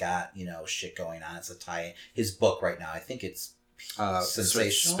he's got shit going on. It's a tie-in. His book right now, I think it's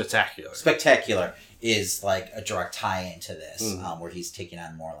sensational. Spectacular is a direct tie-in to this, where he's taking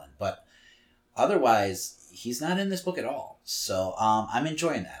on Moreland. But otherwise, he's not in this book at all. So I'm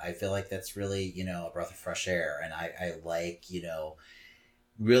enjoying that. I feel like that's really, a breath of fresh air. And I like,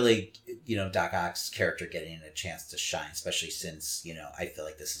 really, Doc Ock's character getting a chance to shine, especially since, I feel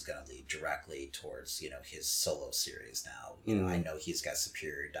like this is going to lead directly towards, his solo series now. I know he's got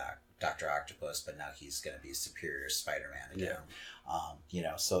Superior Dr. Octopus, but now he's going to be Superior Spider-Man again.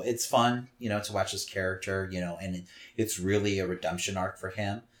 Yeah. So it's fun, to watch this character, and it's really a redemption arc for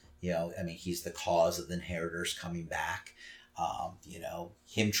him. He's the cause of the Inheritors coming back. You know,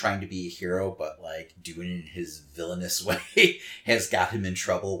 him trying to be a hero, but like doing it in his villainous way has got him in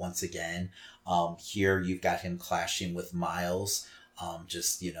trouble once again. Here you've got him clashing with Miles.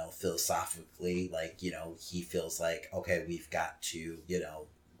 Just, you know, philosophically, like, you know, he feels like, okay, we've got to, you know,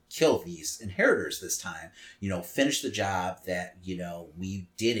 kill these inheritors this time, you know, finish the job that, you know, we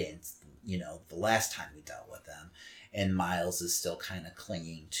didn't, you know, the last time we dealt with them. And Miles is still kind of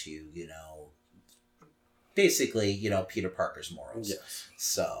clinging to, you know, basically, you know, Peter Parker's morals. Yes.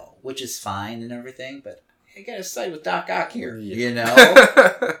 So, which is fine and everything, but I gotta side with Doc Ock here, you know?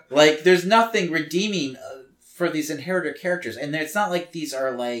 Like, there's nothing redeeming for these inheritor characters. And it's not like these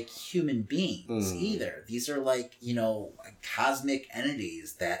are, like, human beings either. These are, like, you know, cosmic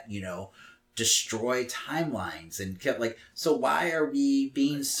entities that, you know, destroy timelines and kept like, so why are we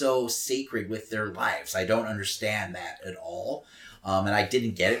being so sacred with their lives? I don't understand that at all. And I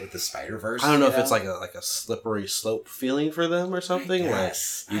didn't get it with the Spider-Verse. I don't know if it's like a slippery slope feeling for them or something. Like,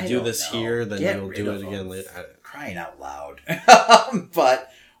 you do this here, then you'll do it again later. Crying out loud.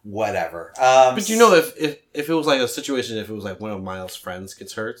 But whatever. But you know, if it was like a situation, if it was like one of Miles' friends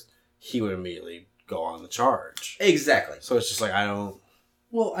gets hurt, he would immediately go on the charge. Exactly. So it's just like, I don't...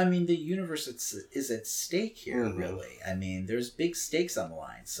 Well, I mean, the universe is at stake here, really. I mean, there's big stakes on the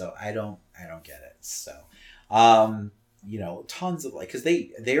line, so I don't get it. So, you know, tons of, like, because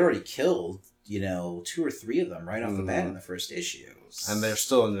they already killed, you know, 2 or 3 of them right off the bat in the first issue. And they're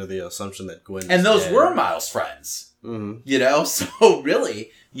still under the assumption that Gwen and those dead. were Miles' friends. You know, so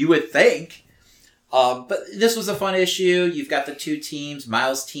really, you would think. But this was a fun issue. You've got the 2 teams.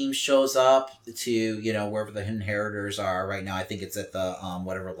 Miles' team shows up to, you know, wherever the inheritors are right now. I think it's at the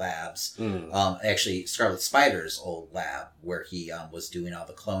whatever labs. Actually, Scarlet Spider's old lab where he was doing all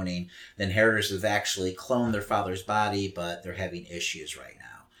the cloning. The inheritors have actually cloned their father's body, but they're having issues right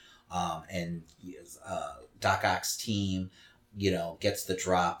now. And Doc Ock's team, you know, gets the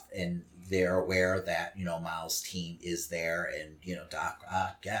drop, and they're aware that, you know, Miles' team is there, and, you know, Doc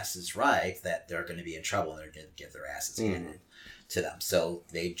Ock guesses right that they're going to be in trouble and they're going to get their asses handed to them. So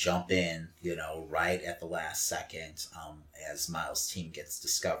they jump in, you know, right at the last second as Miles' team gets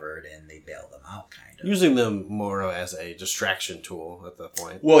discovered, and they bail them out, kind of. Using them more as a distraction tool at that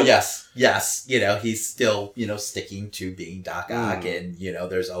point. Well, yes. You know, he's still, you know, sticking to being Doc Ock, and, you know,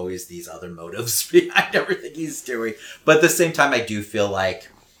 there's always these other motives behind everything he's doing. But at the same time, I do feel like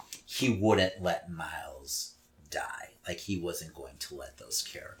he wouldn't let Miles die. Like, he wasn't going to let those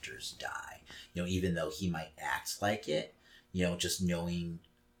characters die. You know, even though he might act like it, you know, just knowing,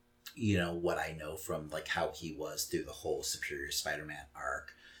 you know, what I know from, like, how he was through the whole Superior Spider-Man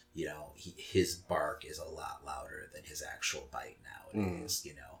arc, you know, his bark is a lot louder than his actual bite nowadays,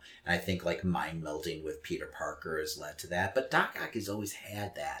 you know. And I think, like, mind melding with Peter Parker has led to that. But Doc Ock has always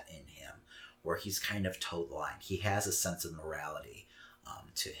had that in him, where he's kind of towed the line. He has a sense of morality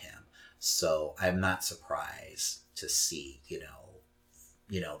to him. So I'm not surprised to see, you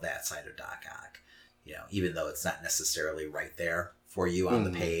know, that side of Doc Ock. You know, even though it's not necessarily right there for you on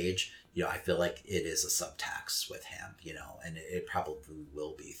the page, you know, I feel like it is a subtext with him, you know, and it probably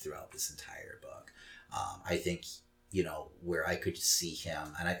will be throughout this entire book. I think, you know, where I could see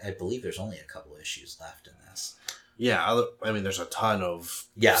him, and I believe there's only a couple issues left in this. Yeah, I mean, there's a ton of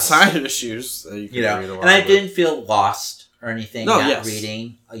side issues that you can read along. And I didn't feel lost or anything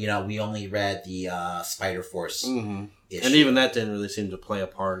reading. You know, we only read the Spider Force issue. And even that didn't really seem to play a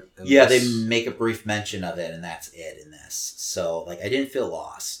part in this. They make a brief mention of it, and that's it in this. So, like, I didn't feel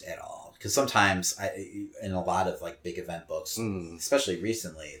lost at all. Because sometimes, in a lot of, like, big event books, especially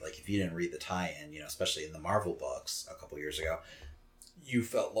recently, like, if you didn't read the tie-in, you know, especially in the Marvel books a couple years ago, you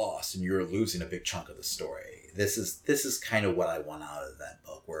felt lost and you were losing a big chunk of the story. This is kind of what I want out of that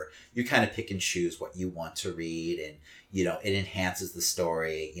book, where you kind of pick and choose what you want to read, and, you know, it enhances the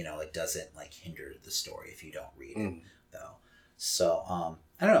story. You know, it doesn't, like, hinder the story if you don't read it, though. So,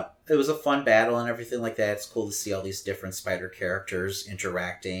 I don't know. It was a fun battle and everything like that. It's cool to see all these different Spider characters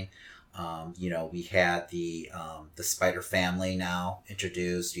interacting. You know, we had the Spider family now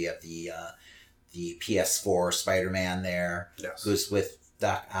introduced. You have the PS4 Spider-Man there, who's with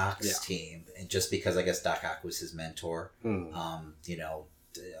Doc Ock's team, and just because I guess Doc Ock was his mentor, you know,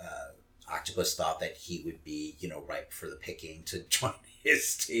 Octopus thought that he would be, you know, ripe for the picking to join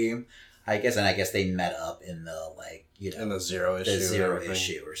his team, I guess, and I guess they met up in the, like, you know, in the zero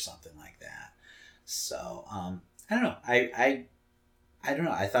issue or something like that. So I don't know. I don't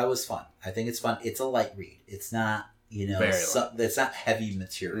know. I thought it was fun. I think it's fun. It's a light read. It's not, you know, it's not heavy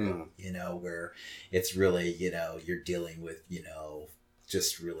material, you know, where it's really, you know, you're dealing with, you know,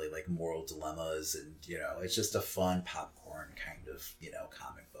 just really like moral dilemmas, and it's just a fun popcorn kind of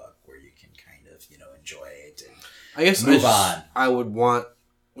comic book where you can kind of enjoy it and I guess move on. I would want,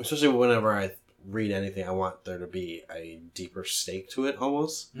 especially whenever I read anything, I want there to be a deeper stake to it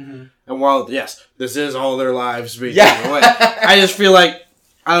almost. Mm-hmm. And while yes, this is all their lives being taken away, I just feel like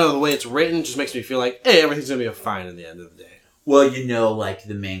I don't know, the way it's written just makes me feel like, hey, everything's gonna be fine at the end of the day. Well, like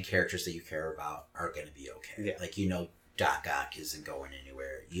the main characters that you care about are gonna be okay. Yeah. Like Doc Ock isn't going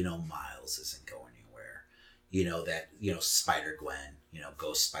anywhere. Miles isn't going anywhere. That Spider-Gwen,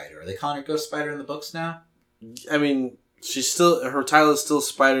 Ghost Spider. Are they calling her Ghost Spider in the books now? I mean, her title is still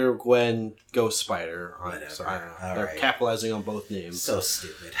Spider-Gwen Ghost Spider. So I don't know. They're capitalizing on both names. So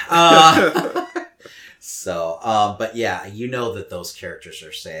stupid. But yeah, that those characters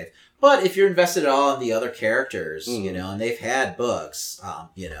are safe. But if you're invested at all in the other characters, and they've had books,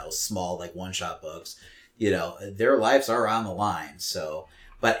 small like one-shot books, their lives are on the line. So,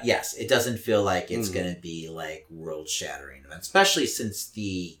 but yes, it doesn't feel like it's going to be like world-shattering, especially since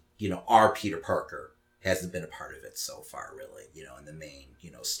the our Peter Parker hasn't been a part of it so far, really, in the main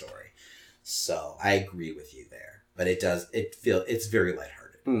story. So I agree with you there, but it's very lighthearted.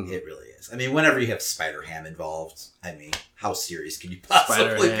 It really is. I mean, whenever you have Spider-Ham involved, I mean, how serious can you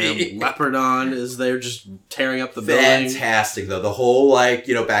possibly be? Leopardon is there just tearing up the building. Fantastic, though. The whole,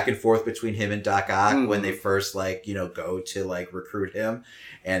 back and forth between him and Doc Ock when they first, go to, recruit him.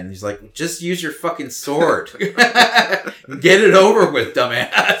 And he's like, just use your fucking sword. Get it over with,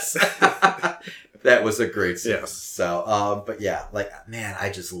 dumbass. That was a great scene. Yes. So, but yeah, man, I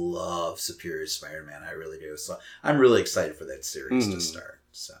just love Superior Spider-Man. I really do. So I'm really excited for that series to start.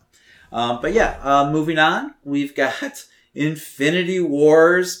 So, but yeah, moving on, we've got Infinity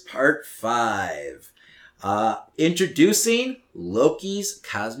Wars Part 5. Introducing Loki's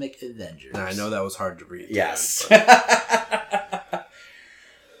Cosmic Avengers. I know that was hard to read. Yes.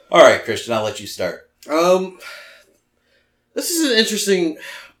 All right, Christian, I'll let you start. This is an interesting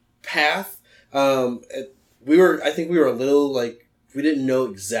path. I think we were a little we didn't know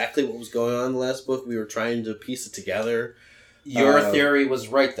exactly what was going on in the last book. We were trying to piece it together. Your theory was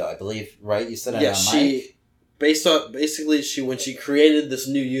right, though. I believe, right? You said it on mic? When she created this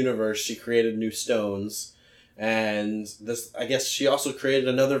new universe, she created new stones. And I guess she also created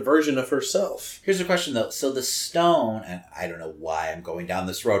another version of herself. Here's a question, though. So the stone, and I don't know why I'm going down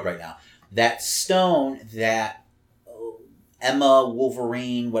this road right now, that stone that Emma,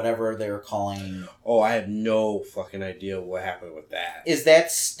 Wolverine, whatever they're calling... Oh, I have no fucking idea what happened with that. Is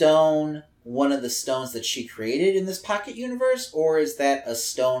that stone one of the stones that she created in this pocket universe, or is that a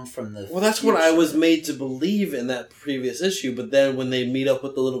stone from the Well, that's future? what I was made to believe in that previous issue, but then when they meet up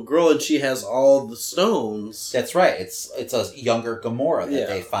with the little girl and she has all the stones... That's right. It's a younger Gamora that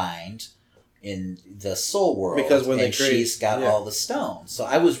they find in the Soul World. Because when she's got all the stones. So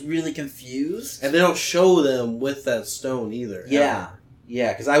I was really confused. And they don't show them with that stone either. Yeah. Ever.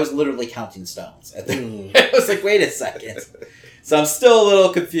 Yeah, because I was literally counting stones. I was like, wait a second. So I'm still a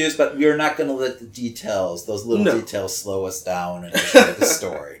little confused, but we're not going to let those little details slow us down and destroy the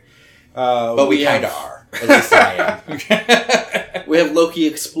story. But we kind of are. At least I am. We have Loki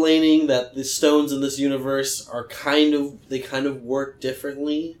explaining that the stones in this universe are kind of work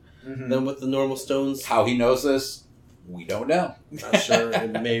differently than with the normal stones. How he knows this, we don't know. Not sure.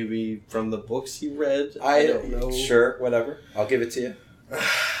 It may be from the books he read. I don't know. Sure, whatever. I'll give it to you.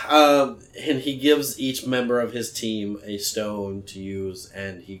 And he gives each member of his team a stone to use,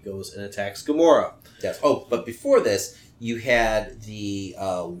 and he goes and attacks Gamora. Yes. Oh, but before this, you had the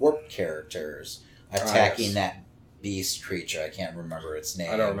warp characters attacking that beast creature. I can't remember its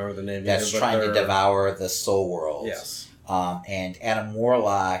name. I don't remember the name. That's trying to devour the Soul World. Yes. And Adam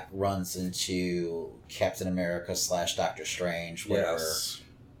Warlock runs into Captain America / Doctor Strange, whatever. Yes.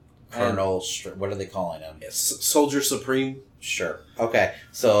 Colonel, what are they calling him? Yes. Soldier Supreme. Sure. Okay.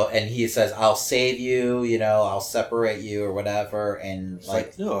 So, and he says, I'll save you, I'll separate you or whatever. And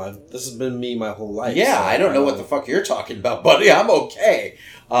no, this has been me my whole life. Yeah, so I don't know what the fuck you're talking about, buddy. I'm okay.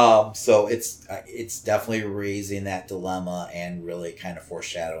 So it's definitely raising that dilemma and really kind of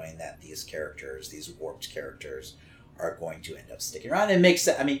foreshadowing that these characters, these warped characters, are going to end up sticking around. It makes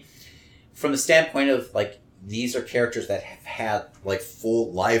sense. I mean, from the standpoint of these are characters that have had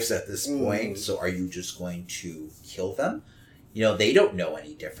full lives at this point. So are you just going to kill them? They don't know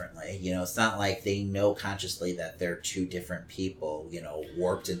any differently. It's not like they know consciously that they're two different people,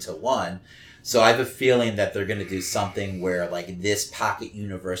 warped into one. So I have a feeling that they're going to do something where this pocket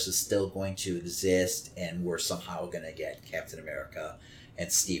universe is still going to exist, and we're somehow going to get Captain America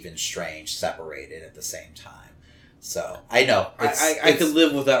and Stephen Strange separated at the same time. So I know I could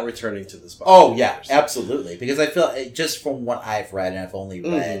live without returning to this box. Oh yeah, absolutely. Because I feel just from what I've read, and I've only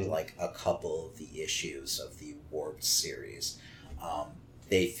read like a couple of the issues of the Warped series,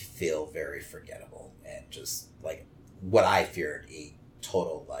 they feel very forgettable and just like what I feared, a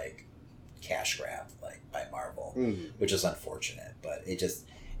total like cash grab like by Marvel, which is unfortunate. But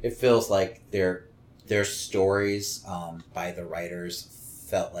it feels like their stories by the writers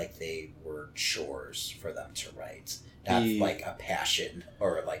felt like they were chores for them to write, not like a passion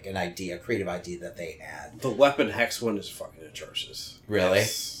or like an idea, a creative idea that they had. The Weapon Hex one is fucking atrocious. Really?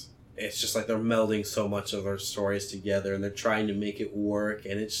 It's just like they're melding so much of their stories together and they're trying to make it work,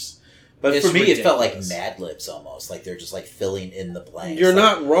 and But it's for me, ridiculous. it felt like Mad Libs almost. Like they're just like filling in the blanks. You're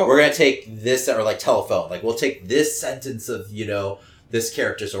like, not wrong. We're going to take this, or like Telephone. Like we'll take this sentence of, this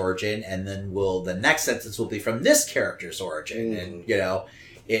character's origin, and then the next sentence will be from this character's origin. And,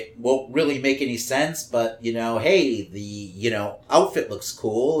 it won't really make any sense, but, hey, the, outfit looks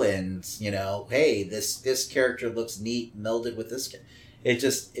cool, and, hey, this character looks neat melded with this.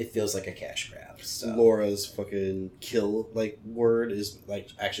 It feels like a cash grab. So. Laura's fucking kill word is like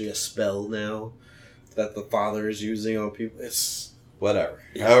actually a spell now that the father is using on people. It's whatever.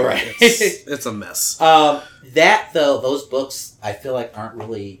 Yeah, all right. It's a mess. Those books I feel like aren't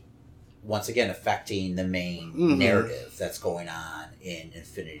really, once again, affecting the main narrative that's going on in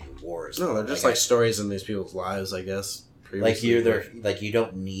Infinity Wars. No, they're just like stories in these people's lives, I guess. Like you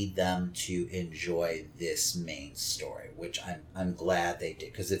don't need them to enjoy this main story, which I'm glad they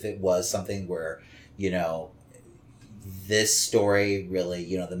did, because if it was something where, this story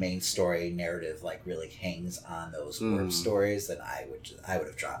really, the main story narrative like really hangs on those Warp stories, then I would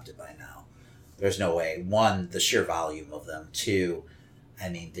have dropped it by now. There's no way. One, the sheer volume of them. Two, I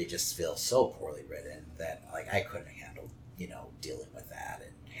mean, they just feel so poorly written that like I couldn't handle, dealing with that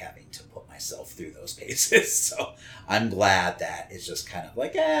and having to put myself through those paces. So I'm glad that it's just kind of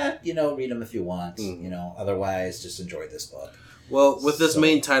like, read them if you want, otherwise just enjoy this book. Well, with this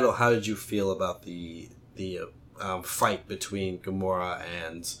main title, how did you feel about the fight between Gamora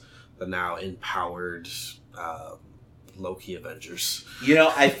and the now empowered Loki Avengers?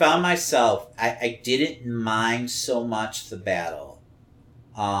 I found myself, I didn't mind so much the battle.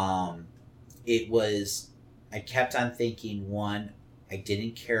 I kept on thinking, one, I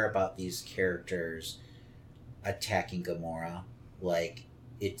didn't care about these characters attacking Gamora. Like,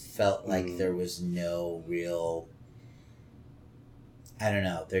 it felt like there was no real, I don't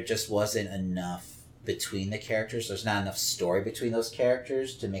know, there just wasn't enough between the characters. There's not enough story between those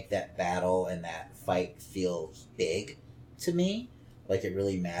characters to make that battle and that fight feel big to me, like it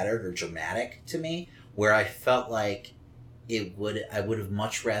really mattered or dramatic to me, where I felt like I would have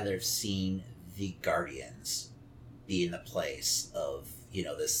much rather have seen the Guardians be in the place of,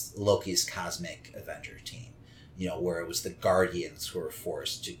 this Loki's cosmic Avenger team, where it was the Guardians who were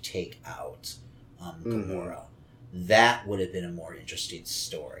forced to take out Gamora. That would have been a more interesting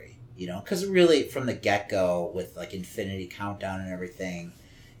story, because really from the get-go with like Infinity Countdown and everything,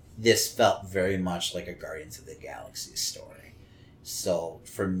 this felt very much like a Guardians of the Galaxy story. So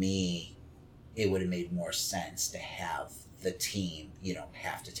for me, it would have made more sense to have the team,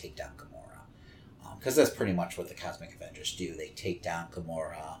 have to take down Gamora. Because that's pretty much what the Cosmic Avengers do. They take down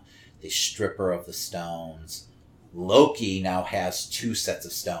Gamora, they strip her of the stones. Loki now has 2 sets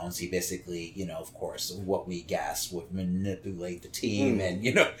of stones. He basically, of course, what we guessed, would manipulate the team and,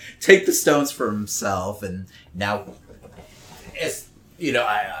 take the stones for himself. And now,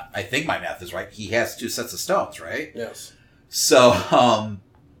 I think my math is right. He has 2 sets of stones, right? Yes. So,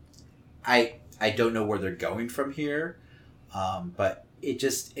 I don't know where they're going from here, but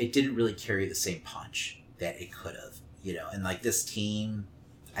it didn't really carry the same punch that it could have, and like this team,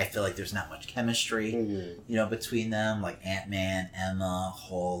 I feel like there's not much chemistry, between them, like Ant-Man, Emma,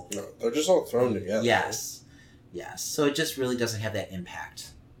 Hulk. No, they're just all thrown together. Yes. So it just really doesn't have that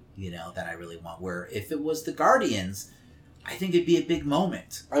impact, that I really want. Where if it was the Guardians, I think it'd be a big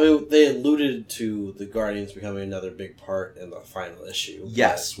moment. I mean, they alluded to the Guardians becoming another big part in the final issue.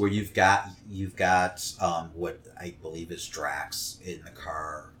 Yes, where you've got what I believe is Drax in the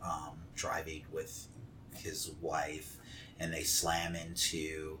car, driving with his wife, and they slam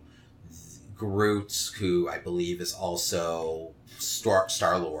into Groot, who I believe is also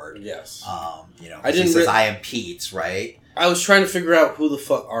Star-Lord. Yes. He says, I am Pete, right? I was trying to figure out who the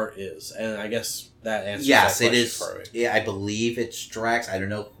fuck Art is, and I guess that answers that question it is. for me. Yeah, I believe it's Drax. I don't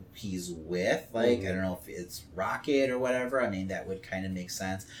know who he's with. Like, I don't know if it's Rocket or whatever. I mean, that would kind of make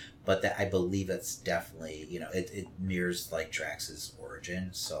sense. But I believe that's definitely, it mirrors, like, Drax's origin.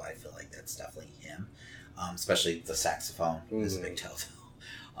 So I feel like that's definitely him. Especially the saxophone is a big telltale.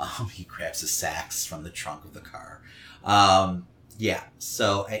 He grabs his sacks from the trunk of the car. Yeah,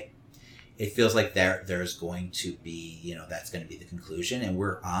 so it feels like there's going to be, that's going to be the conclusion, and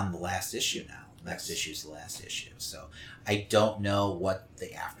we're on the last issue now. Next issue is the last issue. So I don't know what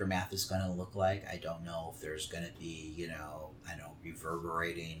the aftermath is going to look like. I don't know if there's going to be,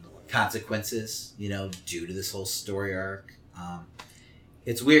 reverberating consequences, due to this whole story arc.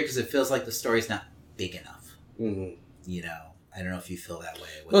 It's weird because it feels like the story's not big enough. Mm-hmm. I don't know if you feel that way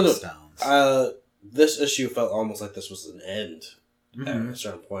with the Stones. This issue felt almost like this was an end. Mm-hmm. At a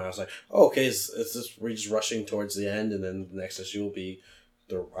certain point, I was like, "Oh, okay, we're just rushing towards the end, and then the next issue will be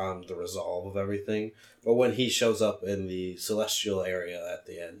the resolve of everything." But when he shows up in the celestial area at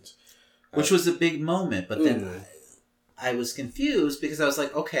the end, which was a big moment, but then I was confused because I was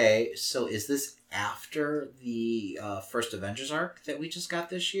like, "Okay, so is this after the first Avengers arc that we just got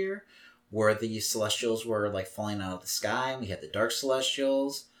this year, where the Celestials were like falling out of the sky and we had the Dark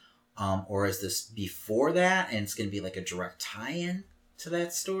Celestials?" Or is this before that, and it's going to be like a direct tie-in to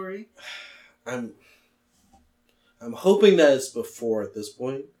that story? I'm hoping that it's before at this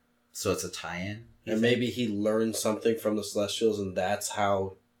point. So it's a tie-in? And maybe he learned something from the Celestials, and that's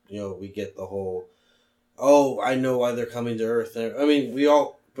how, we get the whole, I know why they're coming to Earth. I mean,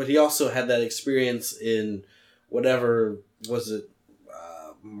 but he also had that experience in whatever, was it,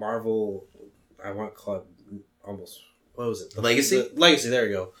 Marvel, I want to call it almost, what was it? Legacy? Legacy, there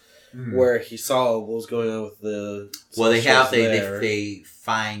you go. Mm-hmm. Where he saw what was going on with the... Well, they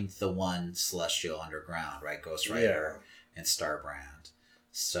find the one Celestial underground, right? Ghost Rider and Starbrand.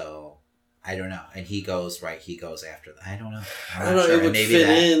 So, I don't know. And he goes after... I don't know. I don't know. Sure. It would maybe fit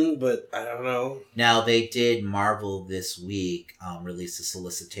in, but I don't know. Now, they did, Marvel this week, release a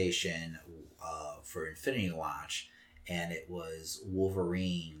solicitation for Infinity Watch, and it was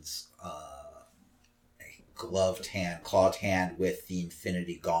Wolverine's... clawed hand with the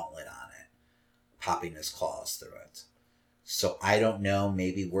Infinity Gauntlet on it, popping his claws through it. So I don't know,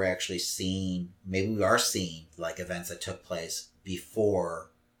 maybe we are seeing like events that took place before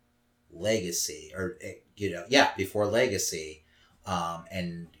Legacy, or before Legacy,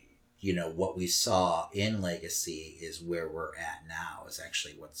 and what we saw in Legacy is where we're at now, is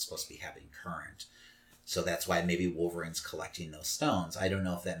actually what's supposed to be happening current. So that's why maybe Wolverine's collecting those stones. I don't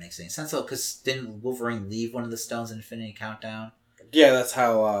know if that makes any sense, though, because didn't Wolverine leave one of the stones in Infinity Countdown? Yeah, that's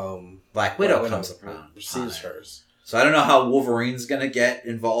how Black Widow comes around. Receives hers. So I don't know how Wolverine's going to get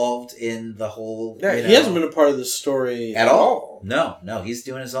involved in the whole... Yeah, he hasn't been a part of the story at all. No, he's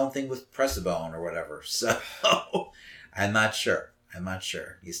doing his own thing with Pressabone or whatever. So I'm not sure.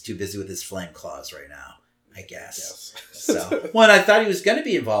 He's too busy with his flame claws right now, I guess. Yes. So, I thought he was going to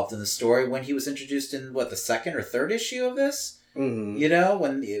be involved in the story when he was introduced in, the second or third issue of this? Mm-hmm.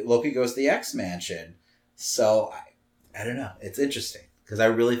 When Loki goes to the X-Mansion. So, I don't know. It's interesting, because I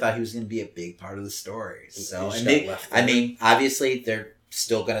really thought he was going to be a big part of the story. So, obviously, they're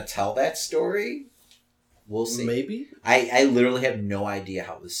still going to tell that story. We'll see. Maybe? I literally have no idea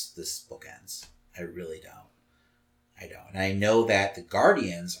how this book ends. I really don't. And I know that the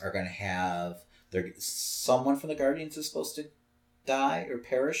Guardians are going to have... someone from the Guardians is supposed to die or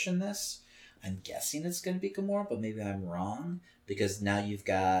perish in this. I'm guessing it's going to be Gamora, but maybe I'm wrong, because now you've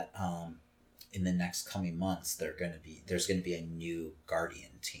got in the next coming months there's going to be a new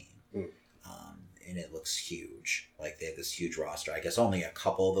Guardian team, and it looks huge. Like, they have this huge roster. I guess only a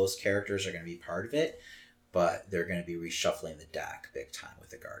couple of those characters are going to be part of it, but they're going to be reshuffling the deck big time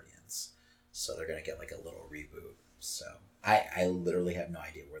with the Guardians. So they're going to get like a little reboot. So I literally have no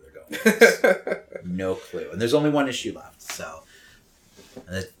idea where they're going with this. No clue. And there's only one issue left, so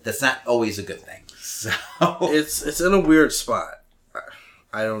that's not always a good thing. So it's in a weird spot.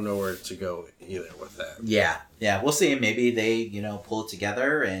 I don't know where to go either with that. Yeah, we'll see. Maybe they, pull it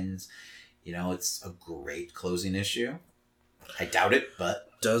together, and it's a great closing issue. I doubt it, but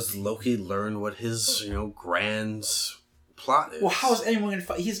does Loki learn what his grand plot is? Well, how is anyone going to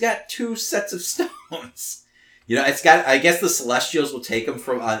fight? He's got 2 sets of stones. It's got... I guess the Celestials will take him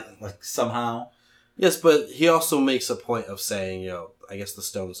from somehow. Yes, but he also makes a point of saying, I guess the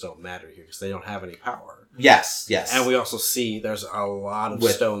stones don't matter here because they don't have any power. Yes. And we also see there's a lot of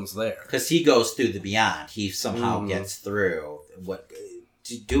stones there. Because he goes through the Beyond. He somehow gets through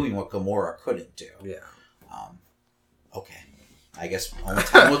doing what Gamora couldn't do. Yeah. Okay. I guess only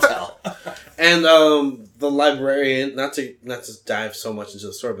time will tell. And the librarian, not to dive so much into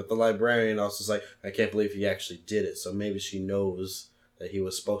the story, but the librarian also is like, I can't believe he actually did it. So maybe she knows that he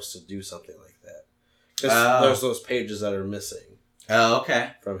was supposed to do something like that. Because there's those pages that are missing. Oh,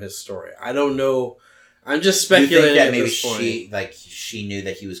 okay. From his story. I don't know. I'm just speculating. You think that maybe she knew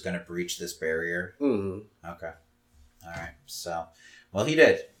that he was going to breach this barrier? Mm-hmm. Okay. All right. So Well, he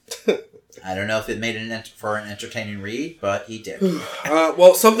did. I don't know if it made for an entertaining read, but he did.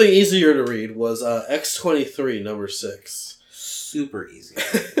 Well, something easier to read was X-23, number 6. Super easy.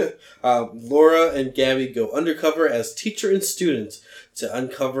 Laura and Gabby go undercover as teacher and student to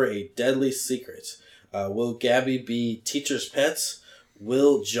uncover a deadly secret. Will Gabby be teacher's pets?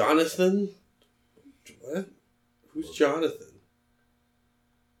 Will Jonathan... What? Who's Jonathan?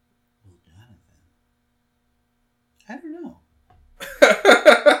 I don't know.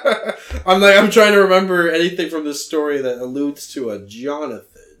 I'm trying to remember anything from this story that alludes to a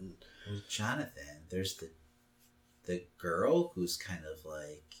Jonathan. Well, Jonathan, there's the girl who's kind of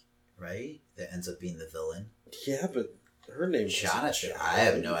like, right? That ends up being the villain. Yeah, but her name is Jonathan. I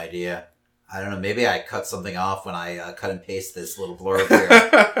have no idea. I don't know. Maybe I cut something off when I cut and paste this little blurb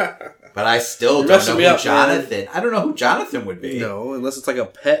here. But I still don't know who Jonathan... I don't know who Jonathan would be. No, unless it's like a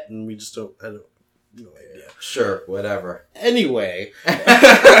pet and we just don't... I don't... No idea. Sure, whatever. Anyway.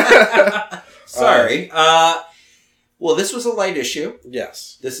 Sorry. Well, this was a light issue.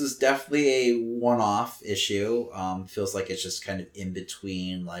 Yes. This is definitely a one-off issue. Feels like it's just kind of in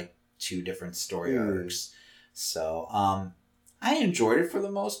between like two different story arcs. So, I enjoyed it for the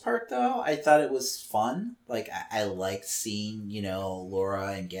most part, though. I thought it was fun. Like, I liked seeing,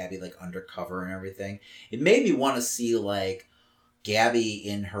 Laura and Gabby, like, undercover and everything. It made me want to see, like, Gabby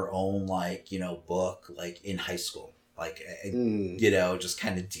in her own, like, book, like, in high school. Like, just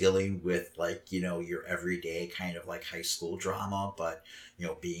kind of dealing with, like, your everyday kind of, like, high school drama, but,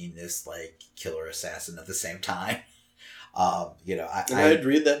 being this, like, killer assassin at the same time. I'd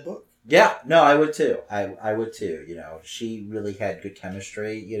read that book. Yeah, no, I would too. I would too. She really had good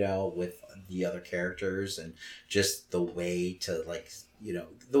chemistry, with the other characters, and just the way to like,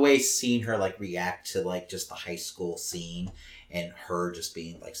 the way seeing her like react to like just the high school scene and her just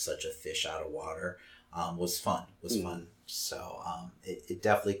being like such a fish out of water, was fun. Fun. So, it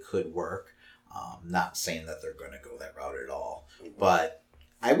definitely could work. Not saying that they're going to go that route at all, but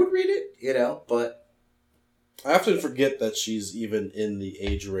I would read it, but. I often forget that she's even in the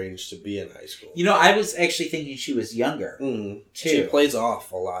age range to be in high school. I was actually thinking she was younger, too. She plays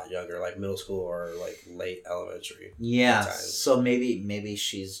off a lot younger, like middle school or like late elementary. Yeah, so maybe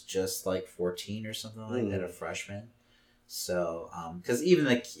she's just like 14 or something like that, a freshman. So, because even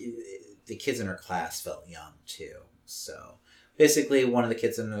the kids in her class felt young, too. So, basically, one of the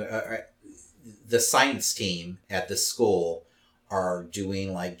kids in the science team at the school are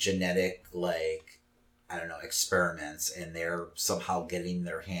doing like genetic, like, I don't know, experiments, and they're somehow getting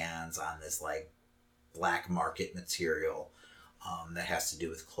their hands on this like black market material that has to do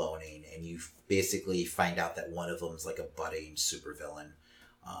with cloning, and you basically find out that one of them is like a budding supervillain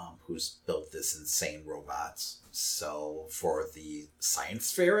who's built this insane robots. So for the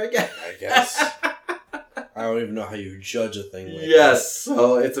science fair, I guess. I don't even know how you judge a thing like that.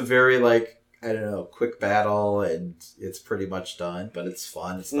 So it's a very like, I don't know, quick battle, and it's pretty much done, but it's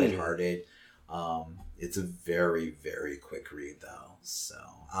fun, it's lighthearted. It's a very, very quick read, though. So,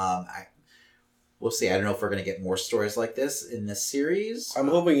 we'll see. I don't know if we're going to get more stories like this in this series. I'm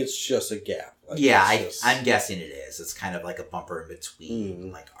hoping it's just a gap. Like I'm guessing it is. It's kind of like a bumper in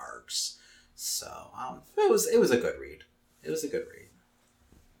between, like, arcs. So, it was a good read. It was a good read.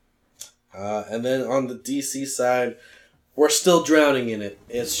 And then on the DC side, we're still drowning in it.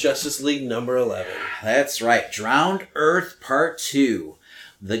 It's Justice League number 11. That's right. Drowned Earth Part 2.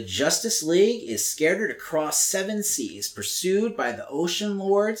 The Justice League is scattered across 7 seas, pursued by the Ocean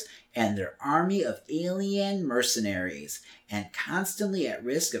Lords and their army of alien mercenaries, and constantly at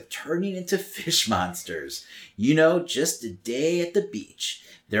risk of turning into fish monsters. Just a day at the beach.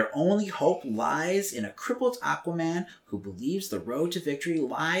 Their only hope lies in a crippled Aquaman who believes the road to victory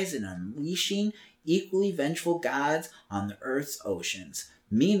lies in unleashing equally vengeful gods on the Earth's oceans.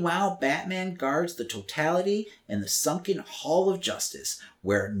 Meanwhile, Batman guards the totality in the sunken Hall of Justice,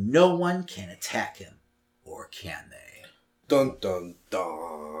 where no one can attack him. Or can they? Dun, dun,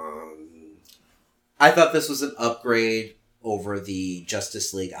 dun. I thought this was an upgrade over the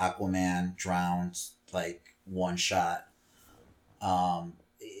Justice League Aquaman Drowned, like, one-shot. Yeah,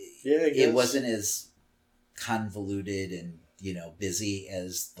 I guess. It wasn't as convoluted and busy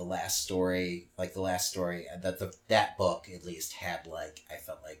as the last story. Like the last story, that book at least had like, I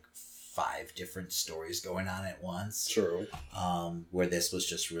felt like 5 different stories going on at once. True. Where this was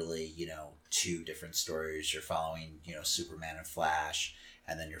just really, 2 different stories. You're following, Superman and Flash,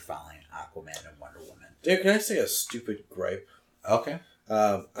 and then you're following Aquaman and Wonder Woman. Dude, can I say a stupid gripe? Okay.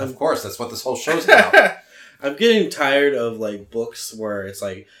 Of course, that's what this whole show's about. I'm getting tired of like books where it's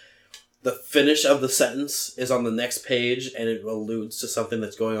like, the finish of the sentence is on the next page, and it alludes to something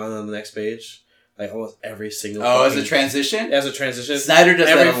that's going on the next page. like almost every single. Oh, page. as a transition. As a transition, Snyder does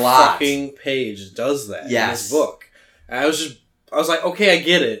every that a lot. fucking page does that. Yes. In his book. And I was like, okay, I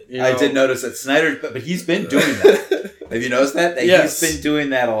get it. You know? I did notice that Snyder, but he's been doing that. Have you noticed that? Yes. He's been doing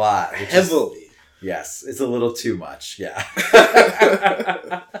that a lot. Heavily. Yes, it's a little too much. Yeah.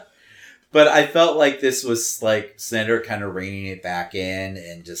 But I felt like this was like Snyder kind of reining it back in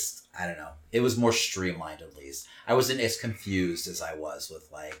and just, I don't know. It was more streamlined at least. I wasn't as confused as I was with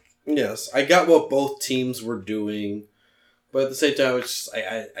like... Yes, I got what both teams were doing, but at the same time, it's just,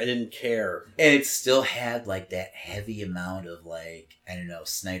 I didn't care. And it still had like that heavy amount of like, I don't know,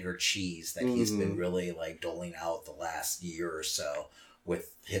 Snyder cheese that he's been really like doling out the last year or so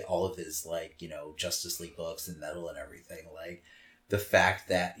with all of his like, you know, Justice League books and Metal and everything. Like the fact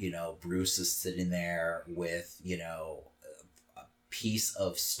that, you know, Bruce is sitting there with, you know, a piece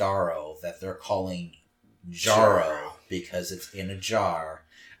of Starro that they're calling Jarro because it's in a jar.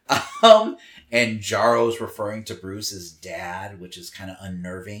 And Jarro's referring to Bruce as dad, which is kind of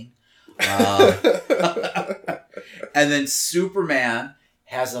unnerving. And then Superman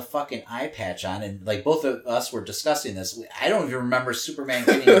has a fucking eye patch on, and like both of us were discussing this. I don't even remember Superman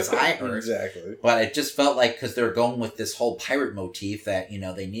getting his eye hurt. Exactly. But it just felt like because they're going with this whole pirate motif that, you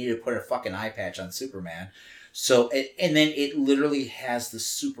know, they needed to put a fucking eye patch on Superman. So, and then it literally has the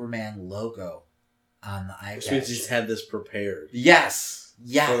Superman logo on the eye patch. Which means he's had this prepared. Yes.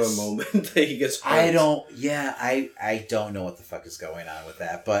 For the moment that he gets hurt. I don't know what the fuck is going on with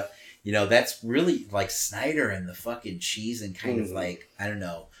that. But, you know, that's really like Snyder and the fucking cheese and kind of like, I don't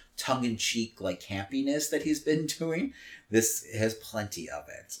know, tongue-in-cheek like campiness that he's been doing. This has plenty of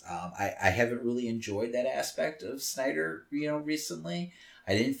it. I haven't really enjoyed that aspect of Snyder, you know, recently.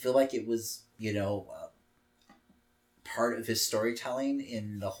 I didn't feel like it was, you know, part of his storytelling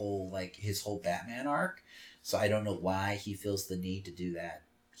in the whole, like, his whole Batman arc. So I don't know why he feels the need to do that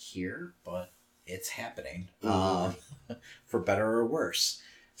here, but it's happening, for better or worse.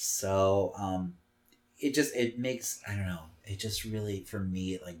 So it makes, I don't know, it just really, for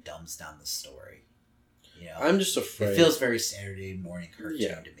me, it like dumbs down the story. You know, I'm just afraid. It feels very Saturday morning cartoon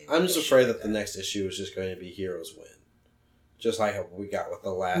to me. I'm just afraid that the next issue is just going to be Heroes Win. Just like we got with the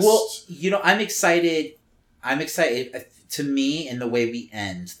last... Well, you know, I'm excited. To me, in the way we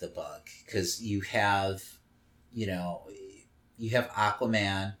end the book, because you have... You know, you have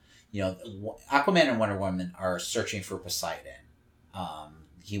Aquaman. You know, Aquaman and Wonder Woman are searching for Poseidon.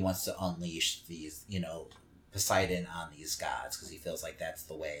 He wants to unleash these, you know, Poseidon on these gods because he feels like that's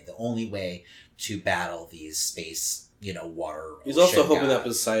the only way to battle these space, you know, water. He's also hoping gods. that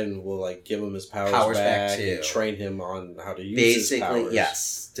Poseidon will like give him his powers back too. and train him on how to use Basically, his powers.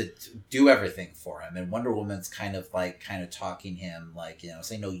 yes, to do everything for him. And Wonder Woman's kind of talking him like, you know,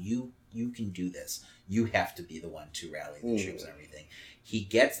 saying, no, you can do this. You have to be the one to rally the troops and everything. He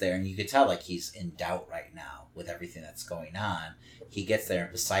gets there, and you can tell like he's in doubt right now with everything that's going on. He gets there,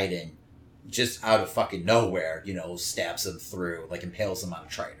 and Poseidon, just out of fucking nowhere, you know, stabs him through, like impales him on a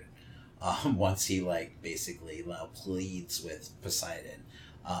trident. Once he like basically pleads with Poseidon,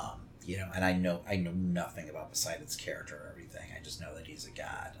 you know, and I know nothing about Poseidon's character or everything. I just know that he's a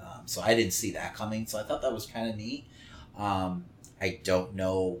god. So I didn't see that coming. So I thought that was kind of neat. I don't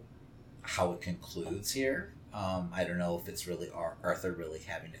know how it concludes here. I don't know if it's really Arthur really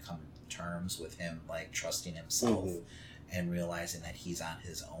having to come to terms with him, like trusting himself and realizing that he's on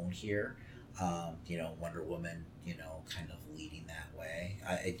his own here. You know, Wonder Woman, you know, kind of leading that way.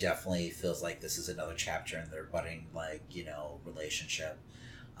 It definitely feels like this is another chapter in their budding, like, you know, relationship,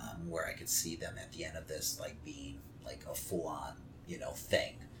 where I could see them at the end of this, like, being like a full-on, you know,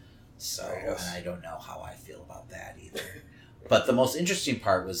 thing. So, and I don't know how I feel about that either. But the most interesting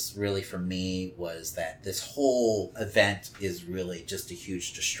part was really for me was that this whole event is really just a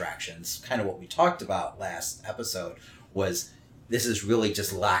huge distraction. It's kind of what we talked about last episode was this is really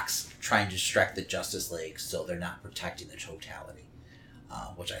just Lex trying to distract the Justice League so they're not protecting the totality,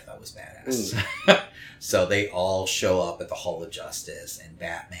 which I thought was badass. So they all show up at the Hall of Justice and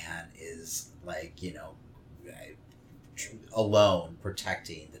Batman is like, you know, alone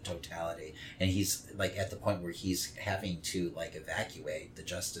protecting the totality, and he's like at the point where he's having to like evacuate the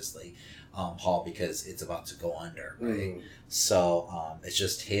Justice League hall because it's about to go under, right? So it's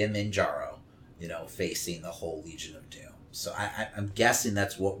just him and Jarro, you know, facing the whole Legion of Doom. So I'm guessing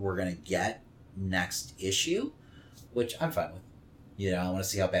that's what we're gonna get next issue, which I'm fine with. You know, I want to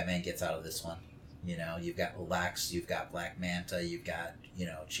see how Batman gets out of this one. You know, you've got Lex, you've got Black Manta, you've got, you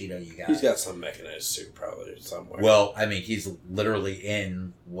know, Cheetah, he's got some mechanized suit probably somewhere. Well, I mean, he's literally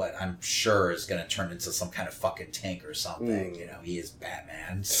in what I'm sure is going to turn into some kind of fucking tank or something. You know, he is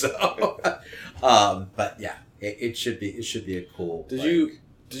Batman. So, but yeah, it should be a cool. Did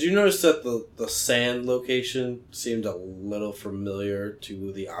Did you notice that the sand location seemed a little familiar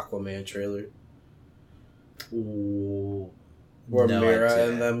to the Aquaman trailer? Ooh. Where No, I Mira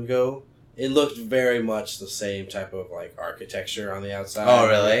didn't. and them go? It looked very much the same type of like architecture on the outside. Oh,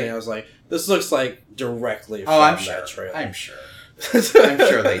 really? And I was like, this looks like directly from I'm that sure. trailer. I'm sure. I'm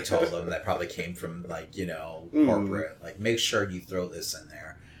sure they told them that probably came from corporate. Like, make sure you throw this in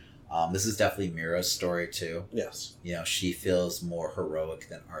there. This is definitely Mira's story too. Yes. She feels more heroic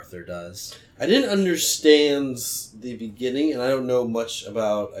than Arthur does. I didn't understand the beginning, and I don't know much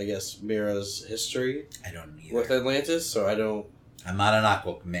about, I guess, Mira's history I don't either. with Atlantis, so I don't... I'm not an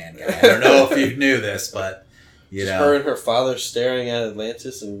Aquaman guy. I don't know if you knew this, but Just her and her father staring at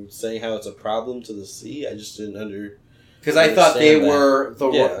Atlantis and saying how it's a problem to the sea. I just didn't because I thought they understand that. were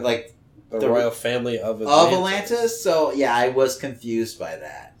the the royal family of Atlantis. So yeah, I was confused by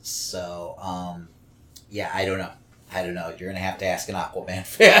that. So I don't know. You're gonna have to ask an Aquaman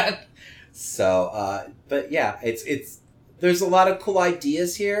fan. So but yeah, it's there's a lot of cool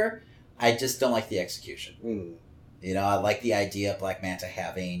ideas here. I just don't like the execution. I like the idea of Black Manta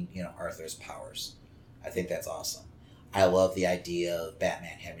having Arthur's powers. I think that's awesome. I love the idea of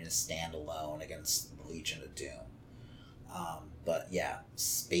Batman having to stand alone against the Legion of Doom. But yeah,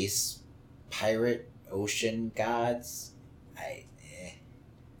 space pirate ocean gods. I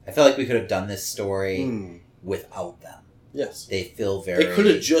feel like we could have done this story without them. Yes. They feel very... It could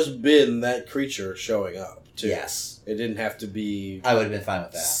have just been that creature showing up, too. Yes. It didn't have to be... I would have been fine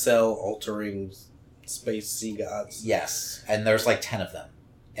with that. Cell-altering space sea gods. Yes. And there's like 10 of them.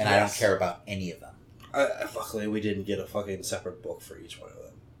 And I don't care about any of them. Luckily, we didn't get a fucking separate book for each one of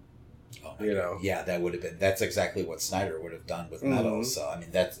them. Oh my God. Yeah, that would have been... That's exactly what Snyder would have done with Metals. So, I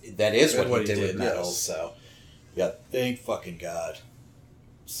mean, that is what he did with Metals. Yes. So, yeah, thank fucking God.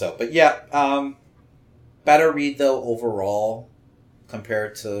 So, but yeah, better read though overall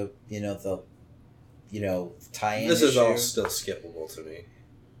compared to the tie-in. This issue. is all still skippable to me.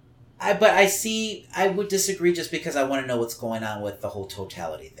 I would disagree just because I want to know what's going on with the whole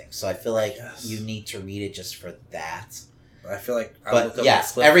totality thing. So I feel like you need to read it just for that. I feel like, but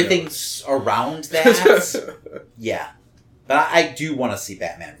yes, everything's around that. Yeah. But I do want to see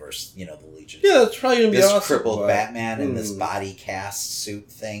Batman versus, the Legion. Yeah, that's probably going to be this awesome. Crippled Batman in this body cast suit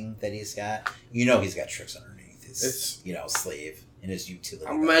thing that he's got. He's got tricks underneath his, sleeve in his utility.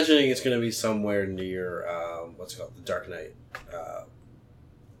 I'm imagining it's going to be somewhere near, what's it called? The Dark Knight.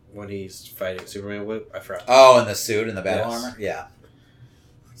 When he's fighting Superman with, I forgot. Oh, in the suit and the battle armor? Yeah.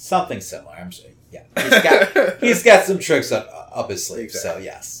 Something similar, I'm sure. Yeah. He's got some tricks up his sleeve. Exactly. So,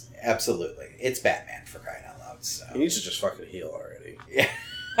 yes, absolutely. It's Batman for crying out loud. So. He needs to just fucking heal already. Yeah.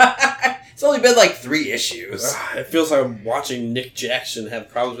 It's only been like 3 issues. It feels like I'm watching Nick Jackson have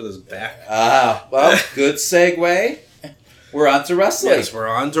problems with his back. Well, good segue. We're on to wrestling. Yes, we're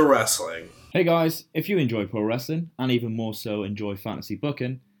on to wrestling. Hey guys, if you enjoy pro wrestling, and even more so enjoy fantasy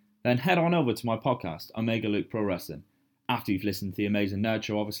booking, then head on over to my podcast, Omega Luke Pro Wrestling, after you've listened to the Amazing Nerd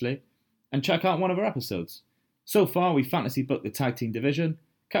Show, obviously, and check out one of our episodes. So far, we fantasy booked the tag team division,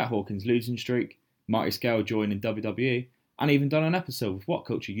 Cat Hawkins' losing streak, Marty Scurll joining WWE, and even done an episode with What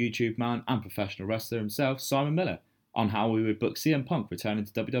Culture YouTube man and professional wrestler himself, Simon Miller, on how we would book CM Punk returning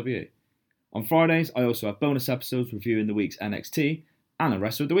to WWE. On Fridays, I also have bonus episodes reviewing the week's NXT and a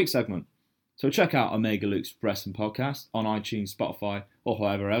Wrestler of the Week segment. So check out Omega Luke's Wrestling Podcast on iTunes, Spotify, or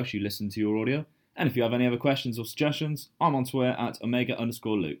however else you listen to your audio. And if you have any other questions or suggestions, I'm on Twitter at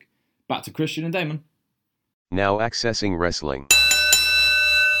Omega_Luke. Back to Christian and Damon. Now accessing wrestling.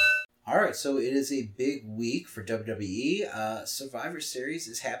 Alright, so it is a big week for WWE. Survivor Series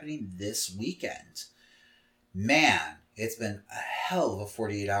is happening this weekend. Man, it's been a hell of a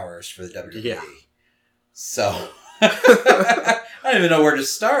 48 hours for the WWE. Yeah. So, I don't even know where to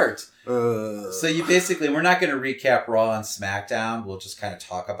start. So we're not going to recap Raw and SmackDown. We'll just kind of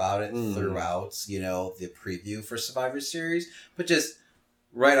talk about it throughout, the preview for Survivor Series. But just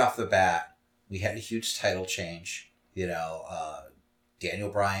right off the bat, we had a huge title change. Daniel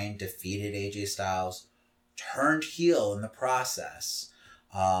Bryan defeated AJ Styles, turned heel in the process.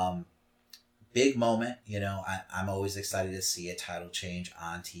 Big moment, I'm always excited to see a title change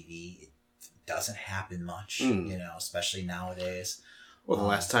on TV. It doesn't happen much, especially nowadays. Well, the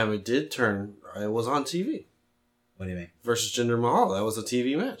last time it did turn, it was on TV. What do you mean? Versus Jinder Mahal. That was a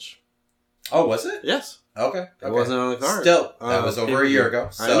TV match. Oh, was it? Yes. Okay. It wasn't on the card. Still, that was over a year ago.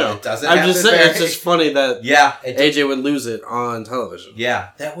 So I know. It doesn't I'm just saying, it's just funny that AJ would lose it on television. Yeah.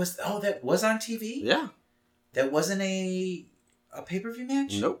 That was on TV? Yeah. That wasn't a pay-per-view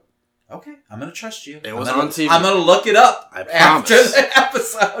match? Nope. Okay. I'm going to trust you. It was on TV. I'm going to look it up after the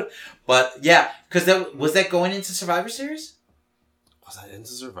episode. But yeah, because was that going into Survivor Series? Was that into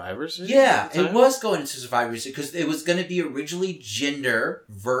Survivor Series? Yeah, it was going into Survivor Series because it was going to be originally Jinder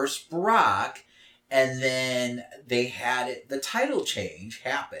versus Brock, and then they had the title change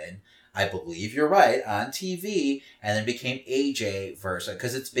happen. I believe you're right, on TV, and then became AJ versus,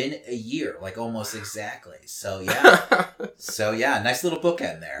 because it's been a year, like almost exactly. So yeah, nice little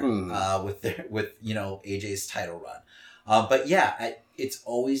bookend there with AJ's title run. But yeah, it's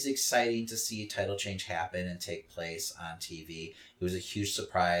always exciting to see a title change happen and take place on TV. It was a huge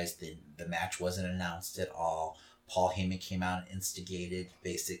surprise. The match wasn't announced at all. Paul Heyman came out and instigated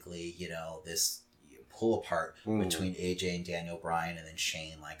basically, this pull apart between AJ and Daniel Bryan, and then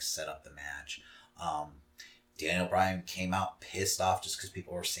Shane set up the match. Daniel Bryan came out pissed off just because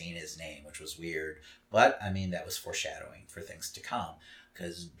people were saying his name, which was weird. But I mean, that was foreshadowing for things to come,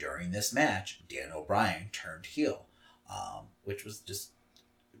 because during this match, Daniel Bryan turned heel, which was just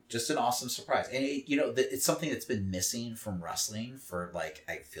an awesome surprise. And it's something that's been missing from wrestling for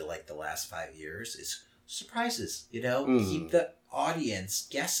I feel like the last 5 years is surprises. Keep the audience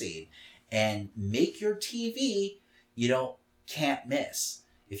guessing. And make your TV, can't miss.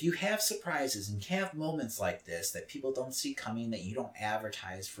 If you have surprises and you have moments like this that people don't see coming, that you don't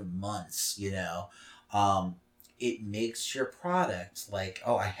advertise for months, it makes your product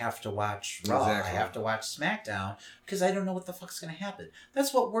I have to watch Raw, exactly. I have to watch SmackDown, because I don't know what the fuck's going to happen.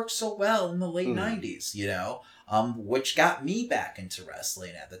 That's what worked so well in the late 90s, which got me back into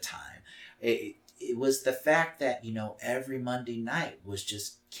wrestling at the time. It was the fact that, every Monday night was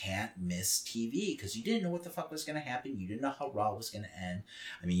just can't miss TV, because you didn't know what the fuck was going to happen. You didn't know how Raw was going to end.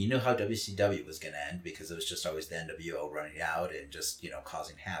 I mean, you knew how WCW was going to end, because it was just always the NWO running out and just,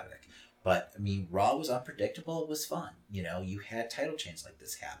 causing havoc. But, I mean, Raw was unpredictable. It was fun. You had title changes like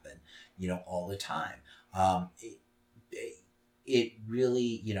this happen, all the time. It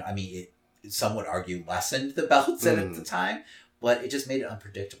really, some would argue lessened the belts at the time, but it just made it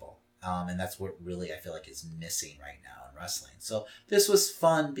unpredictable. And that's what really I feel like is missing right now in wrestling. So this was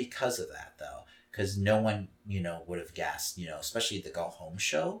fun because of that, though, because no one, would have guessed, especially the Go Home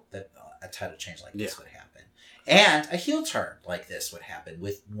show, that a title change like this would happen. And a heel turn like this would happen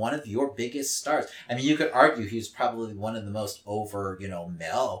with one of your biggest stars. I mean, you could argue he's probably one of the most over,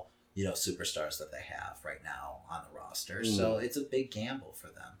 male, superstars that they have right now on the roster. So it's a big gamble for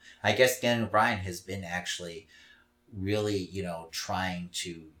them. I guess Daniel Bryan has been actually really, trying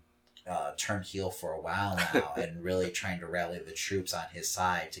to turn heel for a while now and really trying to rally the troops on his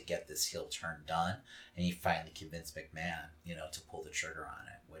side to get this heel turn done. And he finally convinced McMahon, to pull the trigger on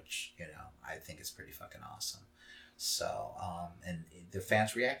it, which, I think is pretty fucking awesome. So, and the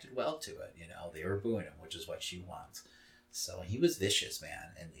fans reacted well to it, they were booing him, which is what you want. So he was vicious,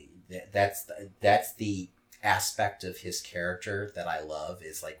 man. And that's the aspect of his character that I love,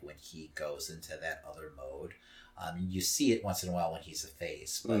 is when he goes into that other mode. You see it once in a while when he's a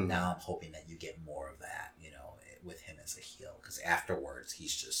face, but now I'm hoping that you get more of that, with him as a heel, because afterwards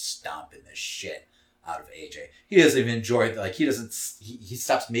he's just stomping the shit out of AJ. He doesn't even enjoy it. He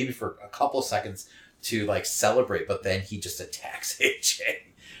stops maybe for a couple seconds to celebrate, but then he just attacks AJ.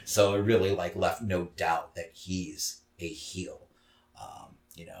 So it really left no doubt that he's a heel,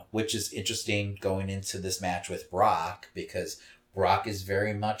 which is interesting going into this match with Brock, because Brock is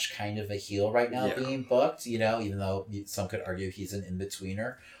very much kind of a heel right now being booked, even though some could argue he's an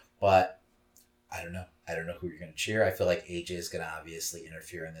in-betweener. But I don't know. I don't know who you're going to cheer. I feel like AJ is going to obviously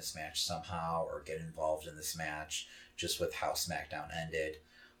interfere in this match somehow, or get involved in this match, just with how SmackDown ended.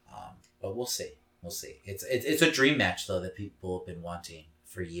 But we'll see. We'll see. It's a dream match, though, that people have been wanting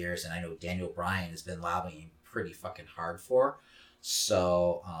for years. And I know Daniel Bryan has been lobbying pretty fucking hard for.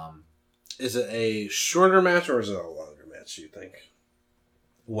 So, is it a shorter match or is it a longer match, do you think?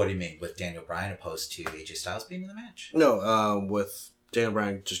 What do you mean, with Daniel Bryan opposed to AJ Styles being in the match? No, with Daniel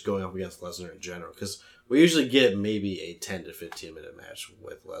Bryan just going up against Lesnar in general. Because we usually get maybe a 10 to 15 minute match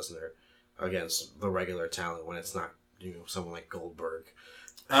with Lesnar against the regular talent when it's not, someone like Goldberg.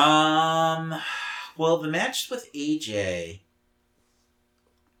 Well, the match with AJ,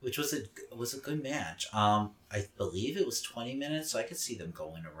 which was a good match. I believe it was 20 minutes, so I could see them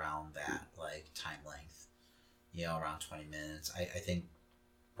going around that time length. Around 20 minutes. I think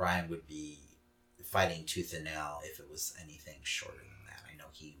Bryan would be fighting tooth and nail if it was anything shorter than that. I know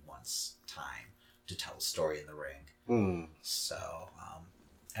he wants time to tell a story in the ring. So,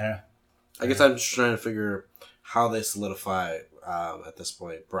 I don't know. I guess I'm just trying to figure how they solidify, at this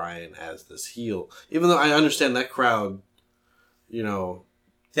point, Bryan as this heel. Even though I understand that crowd,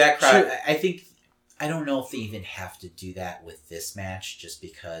 That crowd, I don't know if they even have to do that with this match, just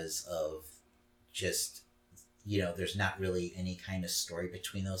because of there's not really any kind of story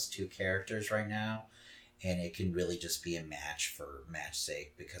between those two characters right now. and it can really just be a match for match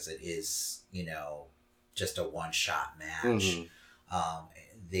sake because it is, you know, just a one-shot match.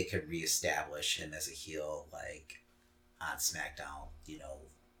 They could reestablish him as a heel, like, on SmackDown, you know,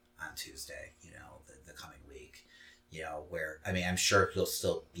 on Tuesday, you know, the coming week, you know, where, I mean, I'm sure he'll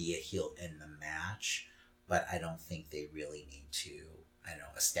still be a heel in the match, but I don't think they really need to, I don't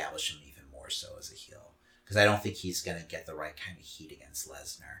know, establish him even more so as a heel, because I don't think he's going to get the right kind of heat against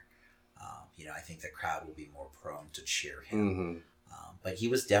Lesnar. You know, I think the crowd will be more prone to cheer him. But he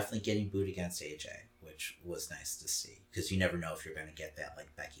was definitely getting booed against AJ, which was nice to see, because you never know if you're going to get that,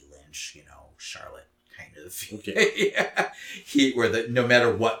 like, Becky Lynch, you know, Charlotte kind of heat where no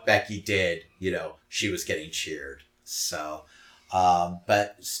matter what Becky did, you know, she was getting cheered. So,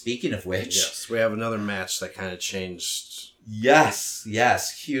 but speaking of which, yes, we have another match that kind of changed. Yes,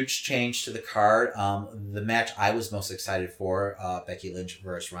 huge change to the card. The match I was most excited for, Becky Lynch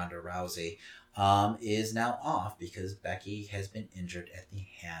versus Ronda Rousey, is now off because Becky has been injured at the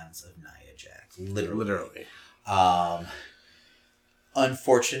hands of Nia Jax. Literally.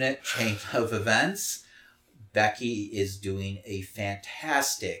 Unfortunate chain of events. Becky is doing a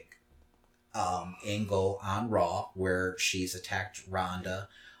fantastic angle on Raw where she's attacked Ronda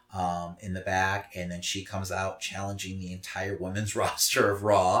in the back, and then she comes out challenging the entire women's roster of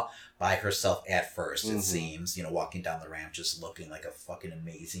Raw by herself at first, it seems, you know, walking down the ramp just looking like a fucking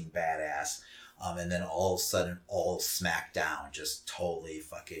amazing badass. And then all of a sudden, all SmackDown just totally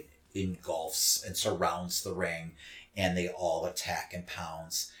fucking engulfs and surrounds the ring, and they all attack and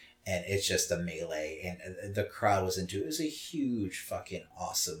pounce, and it's just a melee, and the crowd was into it. It was a huge fucking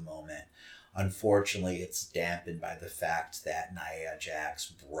awesome moment. Unfortunately, it's dampened by the fact that Nia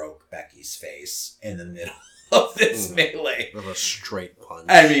Jax broke Becky's face in the middle of this melee. With a straight punch.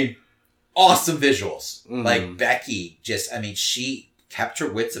 I mean, awesome visuals. Like, Becky just, I mean, she kept her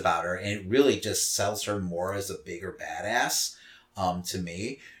wits about her, and it really just sells her more as a bigger badass, to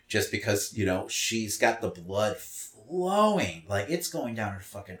me, just because, you know, she's got the blood flowing, like, it's going down her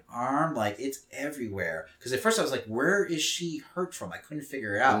fucking arm, like, it's everywhere. Because at first I was like, where is she hurt from? I couldn't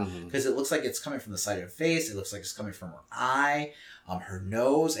figure it out, because it looks like it's coming from the side of her face, it looks like it's coming from her eye, her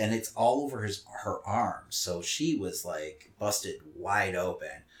nose, and it's all over her arm. So she was, like, busted wide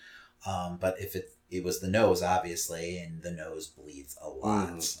open. But if it was the nose, obviously, and the nose bleeds a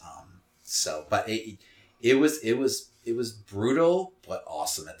lot. So, but it was brutal, but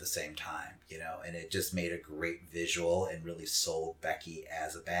awesome at the same time, you know, and it just made a great visual and really sold Becky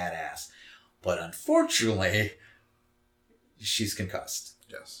as a badass. But unfortunately, she's concussed.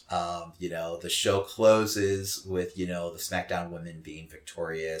 Yes. You know, the show closes with, you know, the SmackDown women being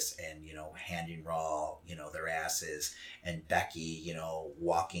victorious and, you know, handing Raw, you know, their asses, and Becky, you know,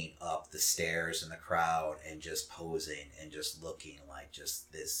 walking up the stairs in the crowd and just posing and just looking like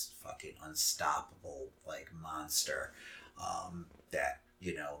just this fucking unstoppable, like, monster, that,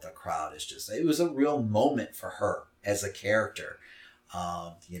 you know, the crowd is just, it was a real moment for her as a character.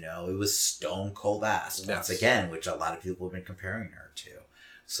 You know, it was stone cold ass once again, which a lot of people have been comparing her to.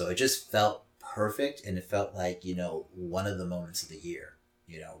 So it just felt perfect, and it felt like, you know, one of the moments of the year,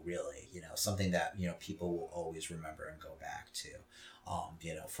 you know, really, you know, something that, you know, people will always remember and go back to.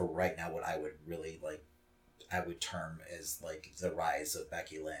 You know, for right now, what I would really like, I would term as like the rise of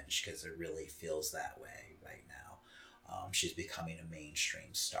Becky Lynch, because it really feels that way right now. She's becoming a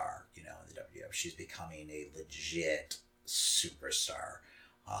mainstream star, you know, in the WWE. She's becoming a legit superstar.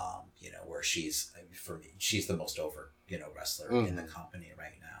 You know, where she's, for me, she's the most over, you know, wrestler in the company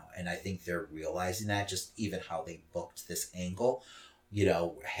right now. And I think they're realizing that, just even how they booked this angle, you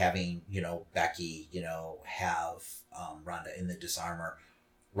know, having, you know, Becky, you know, have Ronda in the disarmor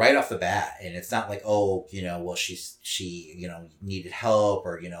right off the bat. And it's not like, oh, you know, well, she, you know, needed help,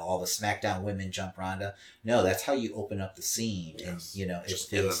 or, you know, all the SmackDown women jump Ronda. No, that's how you open up the scene. And, you know, it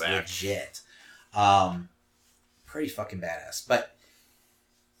feels legit. Pretty fucking badass. But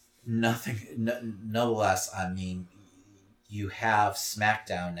nonetheless, I mean, you have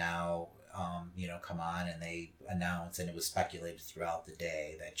SmackDown now, you know, come on, and they announced, and it was speculated throughout the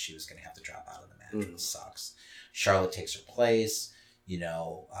day that she was going to have to drop out of the match, which sucks. Charlotte takes her place, you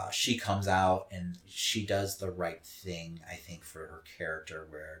know, she comes out, and she does the right thing, I think, for her character,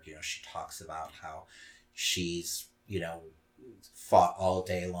 where, you know, she talks about how she's, you know, fought all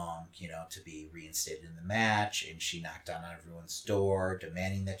day long, you know, to be reinstated in the match, and she knocked on everyone's door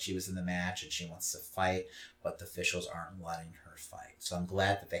demanding that she was in the match, and she wants to fight, but the officials aren't letting her fight. So I'm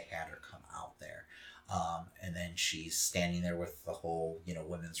glad that they had her come out there. And then she's standing there with the whole, you know,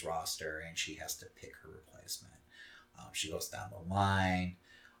 women's roster, and she has to pick her replacement. She goes down the line.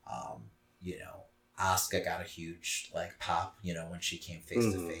 You know, Asuka got a huge like pop, you know, when she came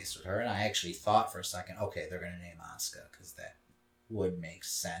face to face with her, and I actually thought for a second, okay, they're gonna name Asuka because that would make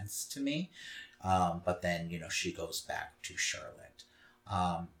sense to me. But then, you know, she goes back to Charlotte.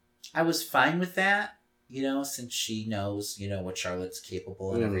 I was fine with that, you know, since she knows, you know, what Charlotte's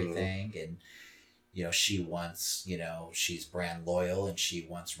capable and everything, and you know, she wants, you know, she's brand loyal and she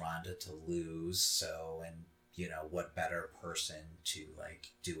wants Ronda to lose. So, and, you know, what better person to,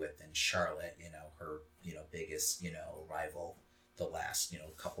 like, do it than Charlotte, you know, her, you know, biggest, you know, rival the last, you know,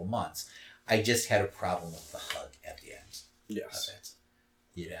 couple months. I just had a problem with the hug at the end. Yes. Of it.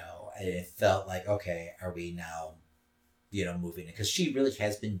 You know, and it felt like, okay, are we now, you know, moving it? Because she really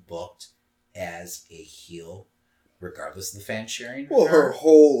has been booked as a heel, regardless of the fan sharing. Well, her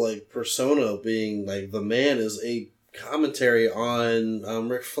whole like persona being like the man is a commentary on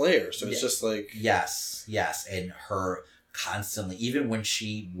Ric Flair, so it's just like yes, and her constantly, even when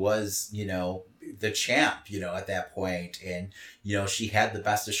she was, you know, the champ, you know, at that point, and you know she had the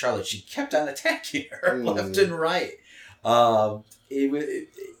best of Charlotte, she kept on attacking her left and right.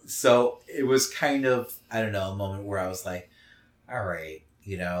 It was kind of, I don't know, a moment where I was like, all right.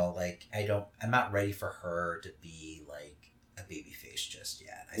 You know, like, I'm not ready for her to be, like, a babyface just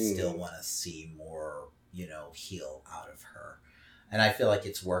yet. I still want to see more, you know, heel out of her. And I feel like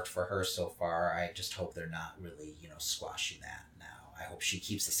it's worked for her so far. I just hope they're not really, you know, squashing that now. I hope she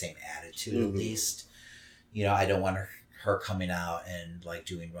keeps the same attitude at least. You know, I don't want her coming out and, like,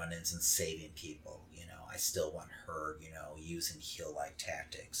 doing run-ins and saving people. You know, I still want her, you know, using heel-like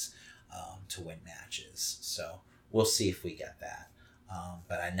tactics to win matches. So we'll see if we get that.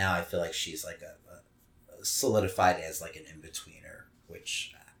 But I feel like she's like a solidified as like an in-betweener,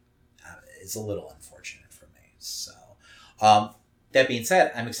 which is a little unfortunate for me. So, that being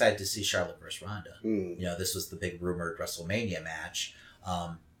said, I'm excited to see Charlotte versus Ronda. You know, this was the big rumored WrestleMania match.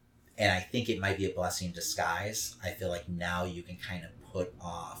 And I think it might be a blessing in disguise. I feel like now you can kind of put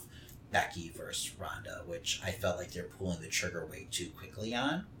off Becky versus Ronda, which I felt like they're pulling the trigger way too quickly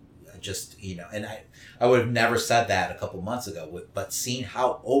on. Just, you know, and I would have never said that a couple months ago, but seeing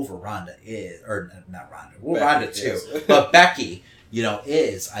how over Ronda is, or not Ronda, well, Ronda too, but Becky, you know,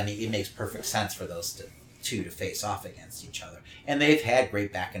 is, I mean, it makes perfect sense for those two to face off against each other. And they've had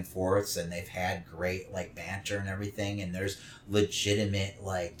great back and forths, and they've had great, like, banter and everything, and there's legitimate,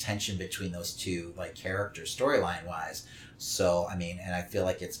 like, tension between those two, like, characters, storyline-wise. So, I mean, and I feel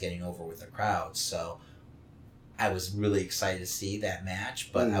like it's getting over with the crowd, so I was really excited to see that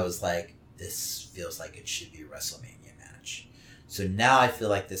match, but I was like, this feels like it should be a WrestleMania match. So now I feel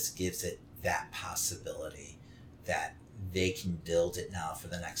like this gives it that possibility that they can build it now for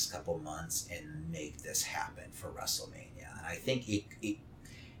the next couple months and make this happen for WrestleMania. And I think it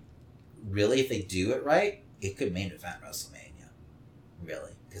really, if they do it right, it could main event WrestleMania.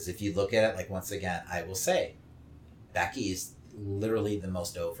 Really. Because if you look at it, like, once again, I will say, Becky is literally the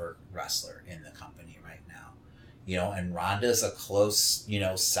most over wrestler in the company right now. You know, and Ronda's a close, you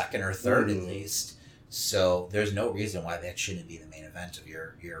know, second or third at least. So there's no reason why that shouldn't be the main event of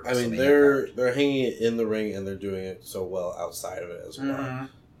your I mean, they're hanging it in the ring and they're doing it so well outside of it as well.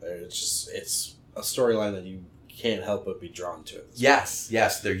 It's a storyline that you can't help but be drawn to. Yes,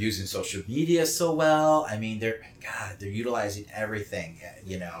 they're using social media so well. I mean, they're utilizing everything,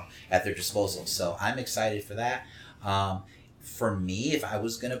 you know, at their disposal. So I'm excited for that. For me, if I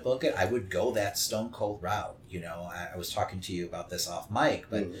was going to book it, I would go that Stone Cold route. You know, I was talking to you about this off mic,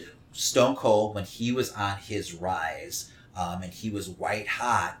 but Stone Cold, when he was on his rise, and he was white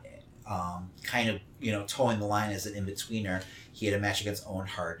hot, kind of, you know, towing the line as an in-betweener, he had a match against Owen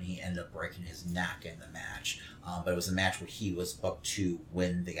Hart, and he ended up breaking his neck in the match. But it was a match where he was booked to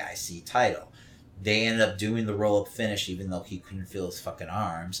win the IC title. They ended up doing the roll-up finish, even though he couldn't feel his fucking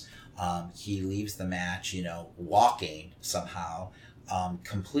arms. He leaves the match, you know, walking somehow,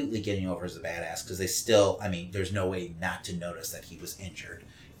 completely getting over as a badass, because they still, I mean, there's no way not to notice that he was injured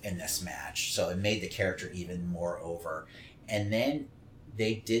in this match. So it made the character even more over. And then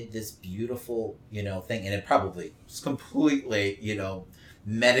they did this beautiful, you know, thing, and it probably was completely, you know,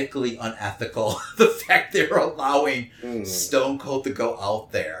 medically unethical, the fact they were allowing Stone Cold to go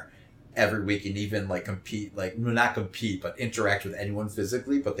out there every week and even like compete, like not compete, but interact with anyone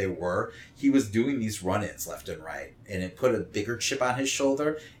physically, but he was doing these run-ins left and right, and it put a bigger chip on his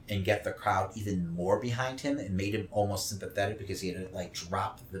shoulder and get the crowd even more behind him and made him almost sympathetic, because he had to like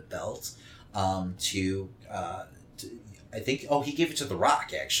drop the belt to I think, he gave it to The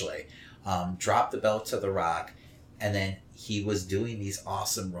Rock actually, dropped the belt to The Rock, and then he was doing these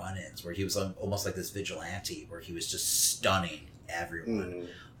awesome run-ins where he was almost like this vigilante where he was just stunning everyone.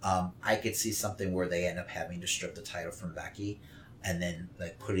 I could see something where they end up having to strip the title from Becky. and then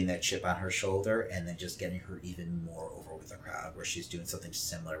like putting that chip on her shoulder and then just getting her even more over with the crowd where she's doing something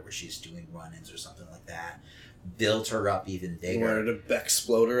similar, where she's doing run-ins or something like that. Build her up even bigger. Wanted to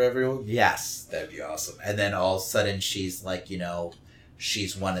Beck-sploder everyone? Yes, that'd be awesome. And then all of a sudden she's like,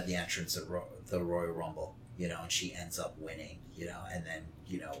 she's one of the entrants of the Royal Rumble, and she ends up winning, and then,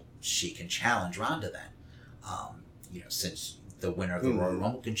 she can challenge Ronda then. Since the winner of the Royal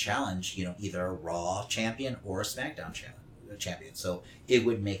Rumble can challenge, either a Raw champion or a SmackDown champion. So it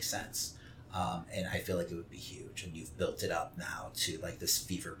would make sense. And I feel like it would be huge. And you've built it up now to like this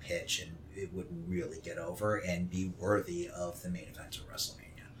fever pitch, and it would really get over and be worthy of the main event of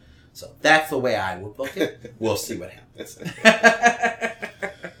WrestleMania. So that's the way I would book it. We'll see what happens.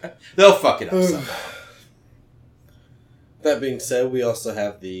 They'll fuck it up somehow. That being said, we also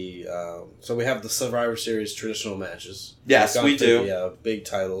have the Survivor Series traditional matches. Yes, we do. The big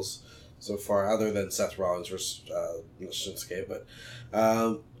titles so far, other than Seth Rollins versus Shinsuke. But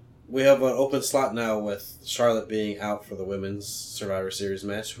we have an open slot now with Charlotte being out for the women's Survivor Series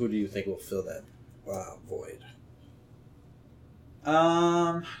match. Who do you think will fill that void?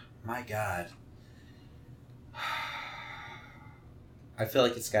 My God. I feel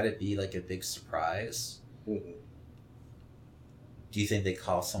like it's got to be like a big surprise. Mm-hmm. Do you think they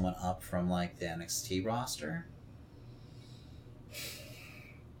call someone up from like the NXT roster?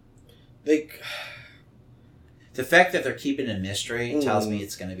 The fact that they're keeping a mystery tells me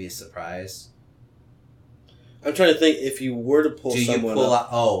it's going to be a surprise. I'm trying to think if you were to pull someone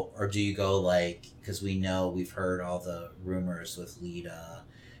up. Or do you go like, because we've heard all the rumors with Lita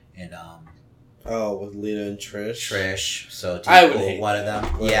and with Lita and Trish. So do you pull one of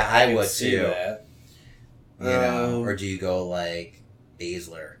them? Yeah, I would see too. That. Or do you go like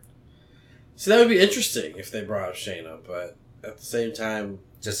Baszler? So that would be interesting if they brought up Shayna, but at the same time,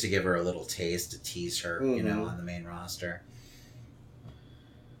 just to give her a little taste, to tease her, on the main roster.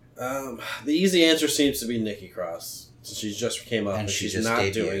 The easy answer seems to be Nikki Cross. So she just came up and she's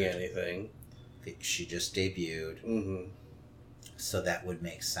not doing anything. She just debuted. Mm-hmm. So that would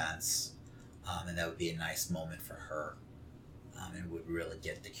make sense. And that would be a nice moment for her. And would really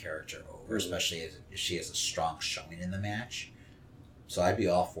get the character over, especially if she has a strong showing in the match. So I'd be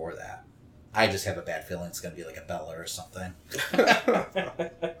all for that. I just have a bad feeling it's going to be like a Bella or something.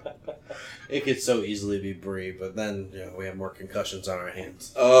 It could so easily be Brie, but then we have more concussions on our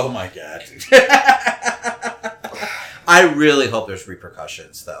hands. Oh my God. I really hope there's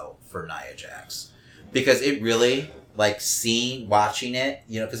repercussions, though, for Nia Jax. Because it really, watching it,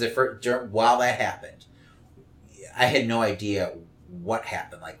 because while that happened, I had no idea what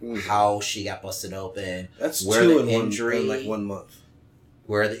happened, how she got busted open. That's where two the injury, in 1 month.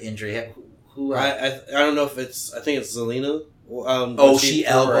 Where the injury happened. Who? I don't know if it's. I think it's Zelina. She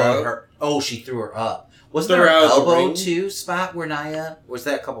elbowed her. Oh, she threw her up. Wasn't there an elbow too spot where Nia? Was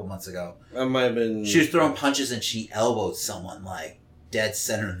that a couple months ago? That might have been. She was throwing punches and she elbowed someone dead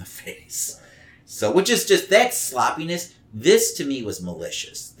center in the face. So, which is just that sloppiness. This to me was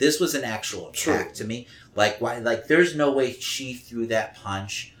malicious. This was an actual attack to me. Why? There's no way she threw that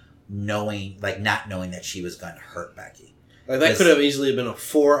punch, not knowing that she was going to hurt Becky. That could have easily been a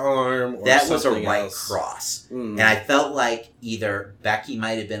forearm or that was a something right else. cross. And I felt like either Becky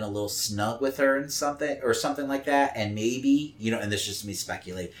might have been a little snug with her and something like that, and maybe, and this is just me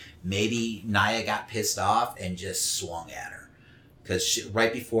speculating, maybe Nia got pissed off and just swung at her. Because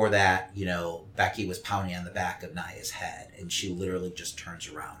right before that, Becky was pounding on the back of Nia's head, and she literally just turns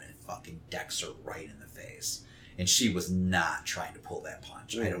around and fucking decks her right in the face. And she was not trying to pull that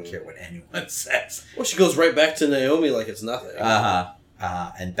punch. I don't care what anyone says. Well, she goes right back to Naomi like it's nothing.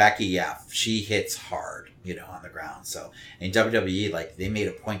 And Becky, she hits hard, on the ground. So in WWE, they made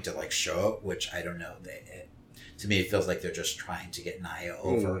a point to show it, which I don't know. To me, it feels like they're just trying to get Nia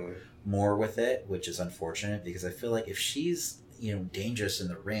over more with it, which is unfortunate because I feel like if she's dangerous in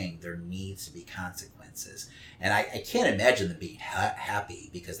the ring, there needs to be consequences. And I can't imagine them being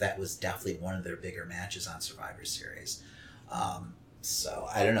happy because that was definitely one of their bigger matches on Survivor Series. So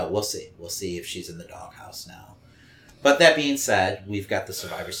I don't know. We'll see. We'll see if she's in the doghouse now. But that being said, we've got the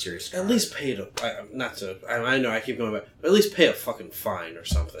Survivor Series card. At least pay I know I keep going back, but at least pay a fucking fine or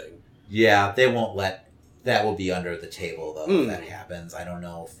something. Yeah, they won't let... That will be under the table, though, if that happens. I don't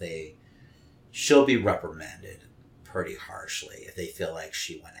know if she'll be reprimanded pretty harshly if they feel like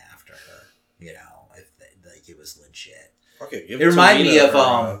she went after her, if it was legit. Okay, it reminded me of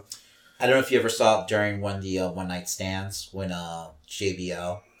I don't know if you ever saw it during one of the one night stands when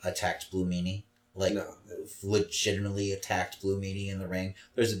JBL attacked Blue Meanie, legitimately attacked Blue Meanie in the ring.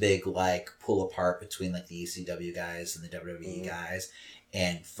 There's a big pull apart between the ECW guys and the WWE guys,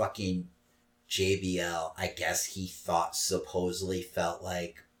 and fucking JBL, I guess he supposedly felt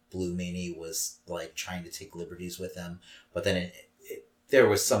like Blue Meanie was like trying to take liberties with him, but then there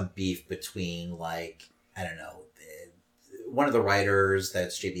was some beef between like, I don't know, one of the writers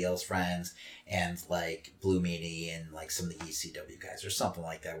that's JBL's friends and like Blue Meanie and like some of the ECW guys or something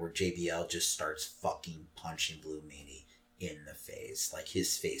like that, where JBL just starts fucking punching Blue Meanie in the face. Like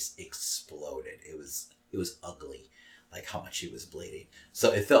his face exploded. It was ugly, like how much he was bleeding.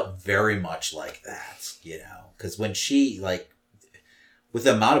 So it felt very much like that, you know, because when she like, with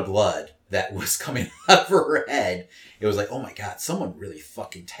the amount of blood that was coming out of her head, it was like, oh my God, someone really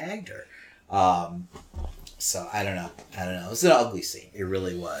fucking tagged her. So I don't know. It was an ugly scene. It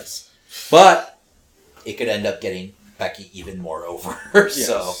really was. But it could end up getting Becky even more over. Yes.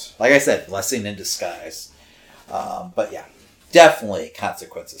 So, like I said, blessing in disguise. But yeah, definitely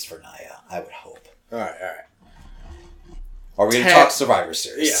consequences for Nia, I would hope. All right. Are we going to talk Survivor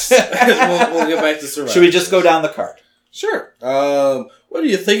Series? Yes. we'll get back to Survivor. Should we just go down the card? Sure. What do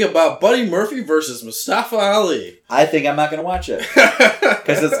you think about Buddy Murphy versus Mustafa Ali? I think I'm not going to watch it.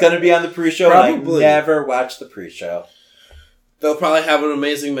 Because it's going to be on the pre-show. Probably. And I never watched the pre-show. They'll probably have an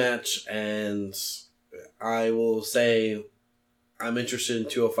amazing match, and I will say I'm interested in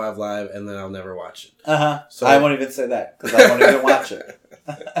 205 Live, and then I'll never watch it. Uh-huh. So I won't even say that, because I won't even watch it.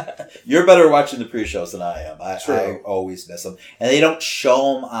 You're better watching the pre-shows than I am. I always miss them. And they don't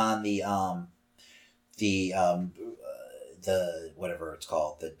show them on the whatever it's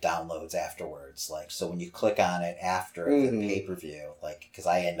called, the downloads afterwards. Like, so when you click on it after the pay-per-view, like, because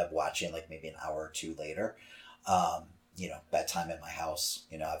I end up watching like maybe an hour or two later, you know, bedtime at my house,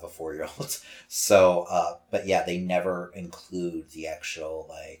 you know, I have a 4-year-old. So, but yeah, they never include the actual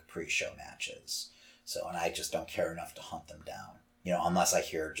like pre-show matches. So, and I just don't care enough to hunt them down, you know, unless I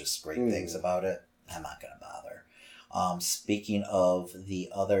hear just great things about it. I'm not going to bother. Speaking of the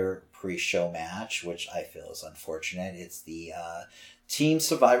other pre-show match, which I feel is unfortunate, it's the Team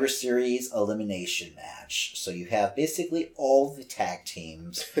Survivor Series elimination match. So you have basically all the tag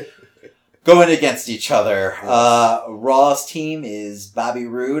teams going against each other. Raw's team is Bobby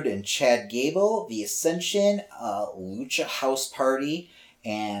Roode and Chad Gable. The Ascension, Lucha House Party,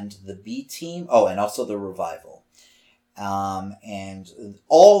 and the B team. Oh, and also the Revival. And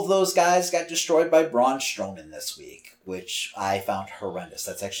all of those guys got destroyed by Braun Strowman this week, which I found horrendous.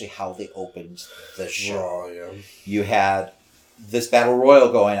 That's actually how they opened the show. Yeah. You had this battle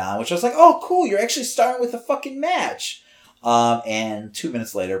royal going on, which I was like, oh, cool, you're actually starting with a fucking match. And 2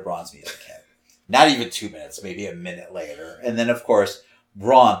 minutes later, Braun's music hit. Not even 2 minutes, maybe a minute later. And then, of course,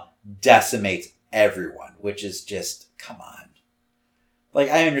 Braun decimates everyone, which is just, come on. Like,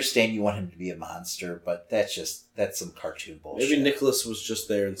 I understand you want him to be a monster, but that's some cartoon bullshit. Maybe Nicholas was just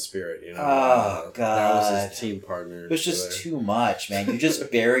there in spirit, you know. Oh, God. That was his team partner. It was just too much, man. You just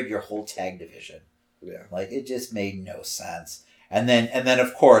buried your whole tag division. Yeah. Like, it just made no sense. And then,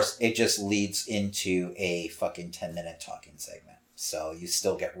 of course, it just leads into a fucking 10-minute talking segment. So you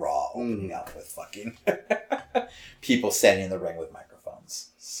still get Raw opening up with fucking people standing in the ring with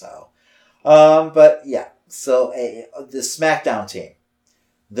microphones. So, but yeah. So the SmackDown team,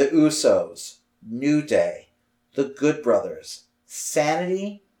 the Usos, New Day, the Good Brothers,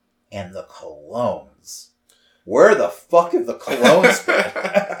 Sanity, and the Colognes. Where the fuck have the Colognes been?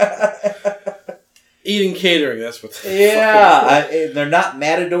 Eating catering, that's what they're not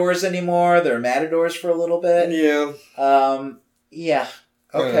Matadors anymore. They're Matadors for a little bit. Yeah. Yeah.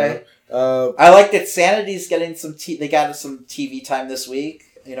 Okay. I like that Sanity's getting they got some TV time this week,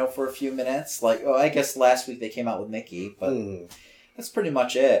 you know, for a few minutes. Like, I guess last week they came out with Nikki, but that's pretty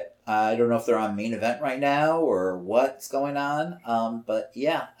much it. I don't know if they're on main event right now or what's going on. But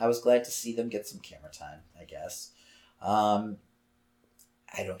yeah, I was glad to see them get some camera time, I guess. I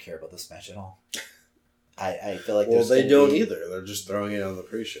don't care about this match at all. I feel like they don't either. They're just throwing it on the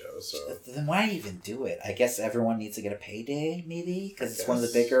pre-show. So then why even do it? I guess everyone needs to get a payday, maybe, because it's one of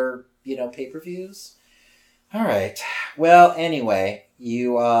the bigger, pay-per-views. All right. Well, anyway,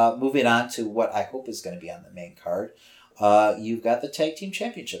 you moving on to what I hope is going to be on the main card. You've got the Tag Team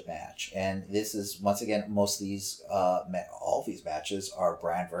Championship match, and this is once again most of these, all of these matches are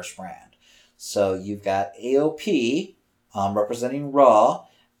brand versus brand. So you've got AOP representing Raw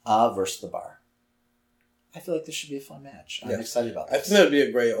versus the Bar. I feel like this should be a fun match. I'm excited about this. I think that would be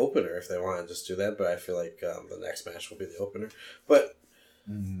a great opener if they want to just do that, but I feel like the next match will be the opener. But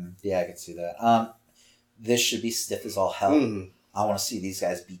yeah, I can see that. This should be stiff as all hell. I want to see these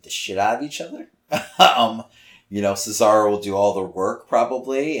guys beat the shit out of each other. Cesaro will do all the work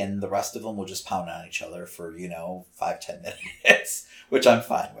probably, and the rest of them will just pound on each other for 5-10 minutes, which I'm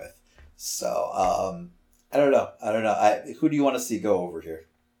fine with. So I don't know. Who do you want to see go over here?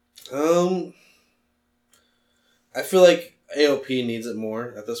 I feel like AOP needs it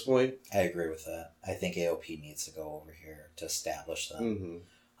more at this point. I agree with that. I think AOP needs to go over here to establish them. Mm-hmm.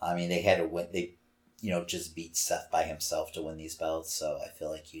 I mean, they had to win. They, just beat Seth by himself to win these belts. So I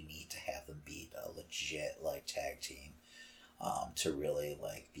feel like you need to have them beat a legit tag team to really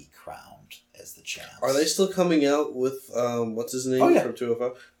be crowned as the champs. Are they still coming out with what's his name from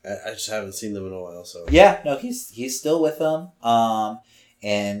 205? I just haven't seen them in a while. So yeah, no, he's still with them.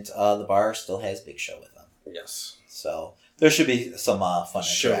 And the bar still has Big Show with them. Yes. So there should be some fun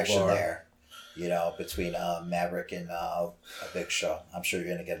interaction bar there, between Maverick and Big Show. I'm sure you're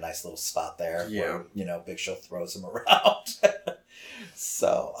going to get a nice little spot there where, Big Show throws him around.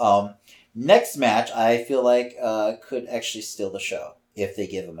 So, next match, I feel like could actually steal the show if they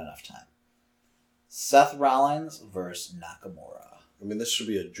give him enough time. Seth Rollins versus Nakamura. I mean, this should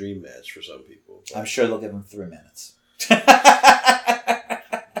be a dream match for some people. I'm sure they'll give him 3 minutes.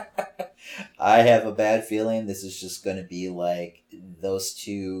 I have a bad feeling this is just going to be those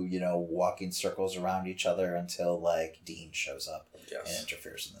two, walking circles around each other until Dean shows up and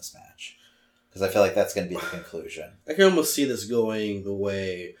interferes in this match. Because I feel like that's going to be the conclusion. I can almost see this going the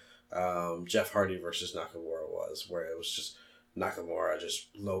way Jeff Hardy versus Nakamura was, where it was just Nakamura just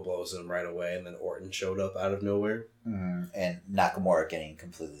low blows him right away, and then Orton showed up out of nowhere. Mm-hmm. And Nakamura getting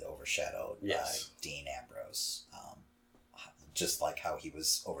completely overshadowed by Dean Ambrose. Just like how he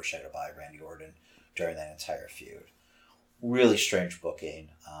was overshadowed by Randy Orton during that entire feud. Really strange booking.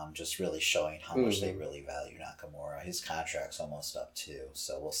 Just really showing how much they really value Nakamura. His contract's almost up too,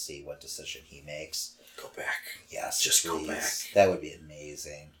 so we'll see what decision he makes. Go back. Yes, just please. go back. That would be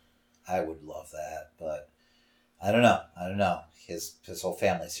amazing. I would love that, but I don't know. His whole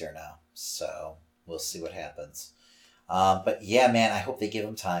family's here now, so we'll see what happens. But yeah, man, I hope they give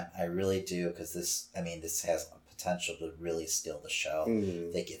him time. I really do, because this has potential to really steal the show.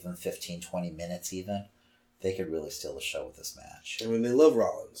 They give him 15, 20 minutes even. They could really steal the show with this match. I mean, they love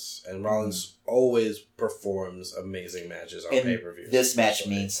Rollins, and Rollins always performs amazing matches on pay-per-views. This match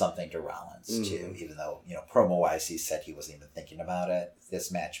means something to Rollins, too, even though, promo-wise, he said he wasn't even thinking about it.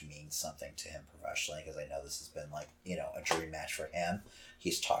 This match means something to him professionally, because I know this has been, a dream match for him.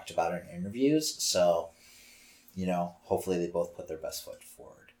 He's talked about it in interviews, so, hopefully they both put their best foot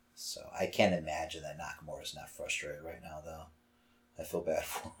forward. So I can't imagine that Nakamura's not frustrated right now, though. I feel bad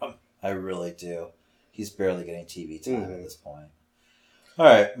for him. I really do. He's barely getting TV time at this point. All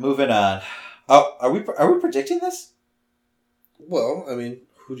right, moving on. Oh, are we predicting this? Well, I mean,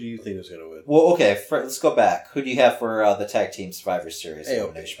 who do you think is going to win? Well, okay, let's go back. Who do you have for the Tag Team Survivor Series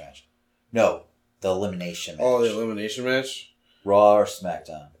elimination match? No, the elimination match. Oh, the elimination match? Raw or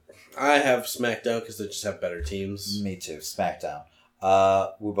SmackDown? I have SmackDown because they just have better teams. Me too, SmackDown.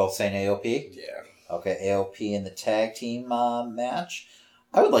 We're both saying AOP? Yeah. Okay, AOP in the tag team match.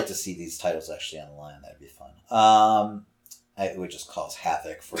 I would like to see these titles actually on the line. That'd be fun. It would just cause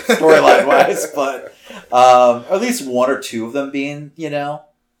havoc for storyline wise, but at least one or two of them being,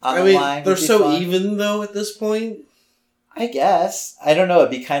 on the line. They're so fun. Even though at this point. I guess. I don't know.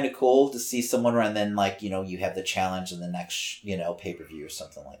 It'd be kind of cool to see someone run, then you have the challenge in the next, pay-per-view or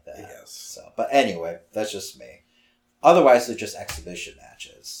something like that. Yes. So, but anyway, that's just me. Otherwise, they're just exhibition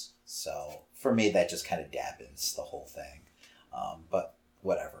matches. So, for me, that just kind of dampens the whole thing. But,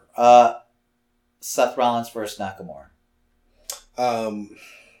 whatever. Seth Rollins versus Nakamura.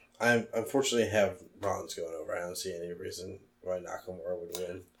 I unfortunately have Rollins going over. I don't see any reason why Nakamura would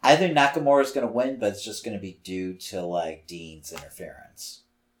win. I think Nakamura is going to win, but it's just going to be due to, Dean's interference.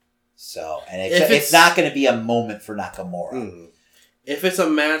 So, and it's not going to be a moment for Nakamura. Mm-hmm. If it's a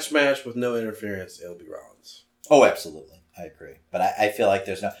match with no interference, it'll be Rollins. Oh, absolutely. I agree. But I feel like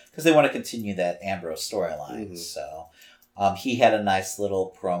there's no... Because they want to continue that Ambrose storyline. Mm-hmm. So, he had a nice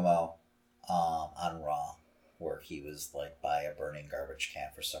little promo on Raw where he was, by a burning garbage can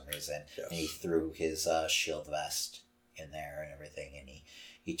for some reason. Yes. And he threw his shield vest in there and everything. And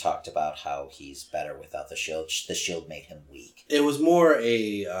he talked about how he's better without the shield. The shield made him weak. It was more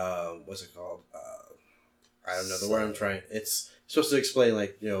a... what's it called? I don't know the word I'm trying... It's supposed to explain,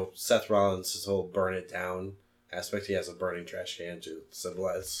 Seth Rollins' his whole burn it down aspect. He has a burning trash can to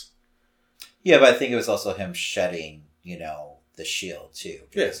symbolize. Yeah, but I think it was also him shedding, the shield, too.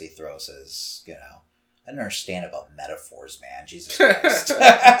 Because he throws his, I don't understand about metaphors, man. Jesus Christ.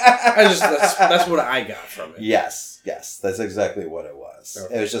 That's what I got from it. Yes. That's exactly what it was.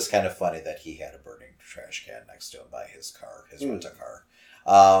 Okay. It was just kind of funny that he had a burning trash can next to him by his car, his rent-a-car.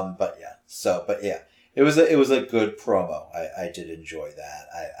 But yeah. It was a good promo. I did enjoy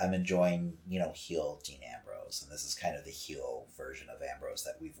that. I'm enjoying, heel Dean Ambrose. Ambrose, and this is kind of the heel version of Ambrose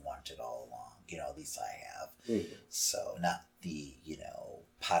that we've wanted all along. You know, at least I have. So not the, you know,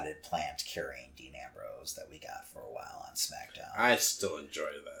 potted plant carrying Dean Ambrose that we got for a while on SmackDown. I still enjoy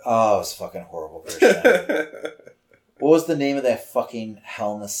that. Oh, it was fucking horrible, Christian. What was the name of that fucking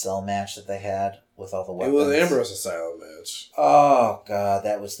Hell in a Cell match that they had with all the weapons? It was Ambrose Asylum match. Oh, God,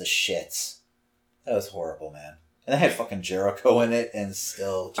 that was the shits. That was horrible, man. And they had fucking Jericho in it, and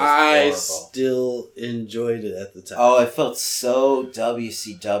still just horrible. Still enjoyed it at the time. Oh, it felt so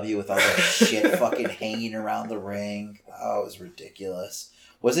WCW with all that shit fucking hanging around the ring. Oh, it was ridiculous.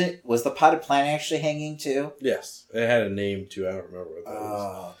 Was the potted plant actually hanging too? Yes. It had a name too. I don't remember what that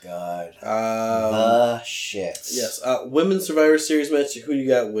Oh, was. God. The shits. Yes. Women's Survivor Series match, who you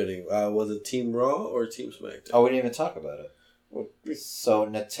got winning? Was it Team Raw or Team SmackDown? Oh, we didn't even talk about it. So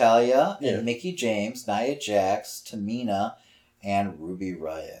Natalia and Mickie James, Nia Jax, Tamina, and Ruby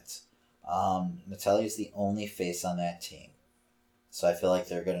Riott. Natalia is the only face on that team. So I feel like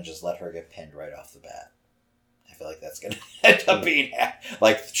they're going to just let her get pinned right off the bat. I feel like that's going to end up being...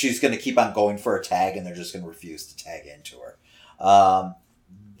 Like, she's going to keep on going for a tag, and they're just going to refuse to tag into her.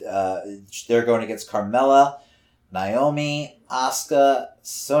 They're going against Carmella, Naomi, Asuka,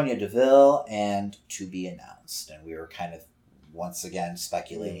 Sonya Deville, and to be announced. And we were kind of, once again,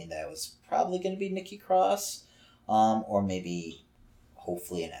 speculating that it was probably going to be Nikki Cross, or maybe,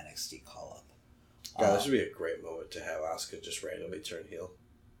 hopefully, an NXT call-up. God, this would be a great moment to have Asuka just randomly turn heel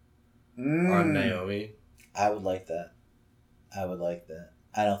on Naomi. I would like that. I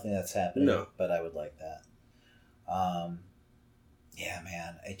don't think that's happening, but I would like that. Yeah,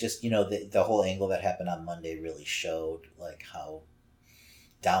 man. It just, the whole angle that happened on Monday really showed, like, how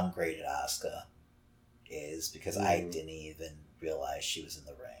downgraded Asuka is, because I didn't even realize she was in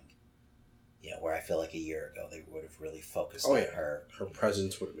the ring. Where I feel like a year ago they would have really focused on her. Her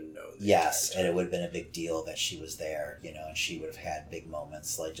presence would have been known. Yes, and it would have been a big deal that she was there, and she would have had big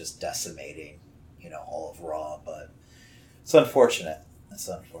moments, like just decimating, all of Raw, but it's unfortunate.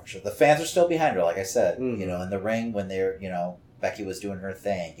 The fans are still behind her, like I said. In the ring when they're, Becky was doing her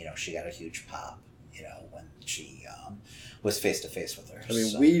thing, she got a huge pop, when she was face to face with her. I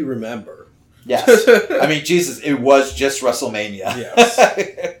mean, we remember. Yes. I mean, Jesus, it was just WrestleMania.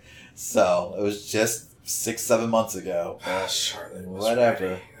 Yes. So, it was just 6-7 months ago. Charlotte was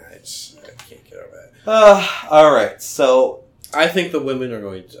whatever. I can't get over that. All right, so... I think the women are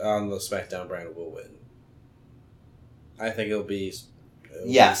going to, on the SmackDown brand, will win. I think it'll be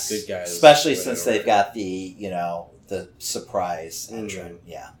good guys. Especially since they've got the, the surprise entrant.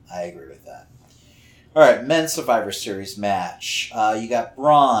 Yeah, I agree with that. All right, men's Survivor Series match. You got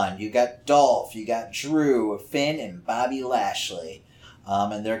Braun, you got Dolph, you got Drew, Finn, and Bobby Lashley.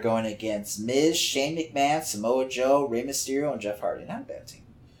 And they're going against Miz, Shane McMahon, Samoa Joe, Rey Mysterio, and Jeff Hardy. Not a bad team.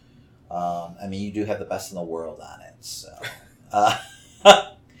 I mean, you do have the best in the world on it. So,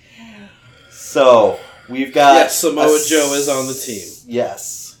 so we've got... Yes, Samoa Joe is on the team.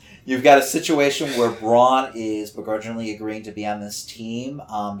 Yes. You've got a situation where Braun is begrudgingly agreeing to be on this team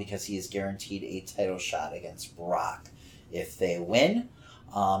because he is guaranteed a title shot against Brock if they win.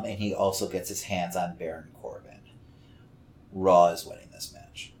 And he also gets his hands on Baron Corbin. Raw is winning this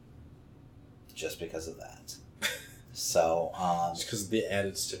match. Just because of that. So, just because of the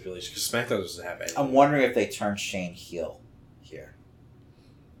added stipulation. Because SmackDown doesn't have any. I'm wondering if they turn Shane heel here.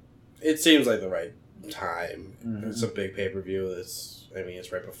 It seems like the right time. Mm-hmm. It's a big pay-per-view. It's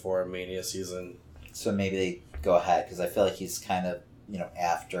right before Mania season. So maybe they go ahead, because I feel like he's kind of,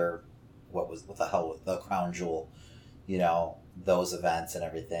 after what the Crown Jewel, those events and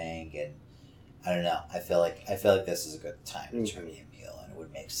everything, and I don't know. I feel like this is a good time to turn him heel, and it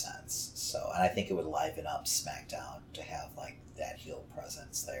would make sense. So, and I think it would liven up SmackDown to have like that heel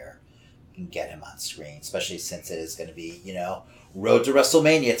presence there and get him on screen, especially since it is going to be, road to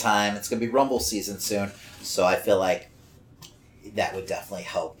WrestleMania time. It's going to be Rumble season soon, so I feel like that would definitely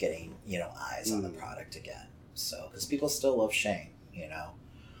help getting eyes on the product again. So, because people still love Shane,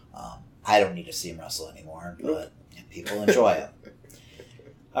 I don't need to see him wrestle anymore, but people enjoy him.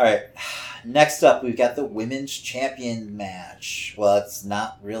 All right, next up, we've got the Women's Champion match. Well, it's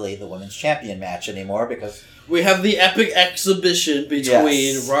not really the Women's Champion match anymore because... We have the epic exhibition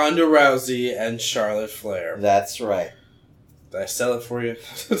between Ronda Rousey and Charlotte Flair. That's right. Did I sell it for you?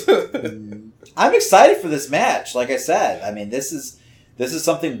 I'm excited for this match, like I said. I mean, this is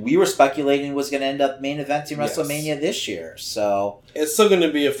something we were speculating was going to end up main eventing WrestleMania this year, so... It's still going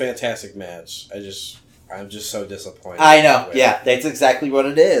to be a fantastic match. I'm just so disappointed. I know. Yeah, that's exactly what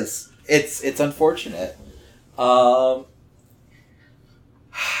it is. It's unfortunate. Does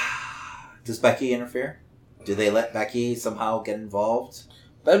Becky interfere? Do they let Becky somehow get involved?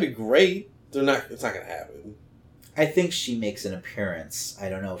 That'd be great. It's not going to happen. I think she makes an appearance. I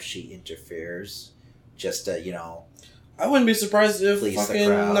don't know if she interferes. Just to, I wouldn't be surprised if please the fucking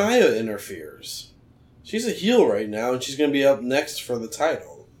crowd. Nia interferes. She's a heel right now, and she's going to be up next for the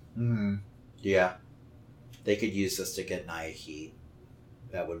title. Mm-hmm. Yeah. They could use this to get Nia heat.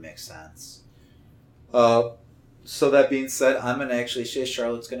 That would make sense. So that being said, I'm going to actually say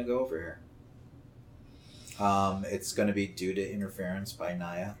Charlotte's going to go over here. It's going to be due to interference by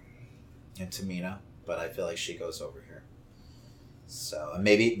Nia and Tamina, but I feel like she goes over here. So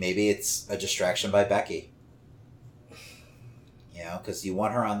maybe it's a distraction by Becky. Because you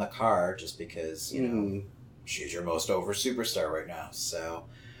want her on the card just because, she's your most over superstar right now. So,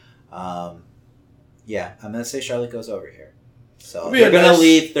 yeah, I'm going to say Charlotte goes over here. So they're going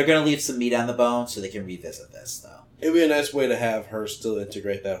to leave some meat on the bone so they can revisit this, though. It'd be a nice way to have her still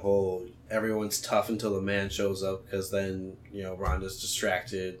integrate that whole everyone's tough until the man shows up, because then, Ronda's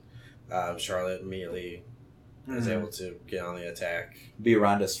distracted. Charlotte immediately is able to get on the attack. Be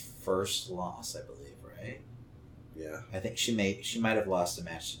Ronda's first loss, I believe, right? Yeah. I think she might have lost a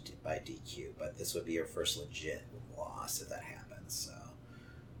match by DQ, but this would be her first legit loss if that happens. So,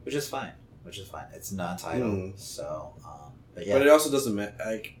 which is fine. It's non-title, so. But yeah. But it also doesn't matter.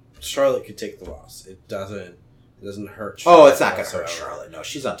 Like, Charlotte could take the loss. It doesn't hurt. Charlotte. Oh, it's not going to hurt Charlotte. No,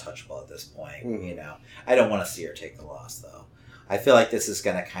 she's untouchable at this point. I don't want to see her take the loss though. I feel like this is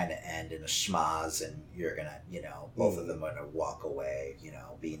going to kind of end in a schmaz, and you're going to, both of them are going to walk away,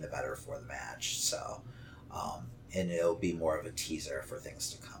 being the better for the match. So, and it'll be more of a teaser for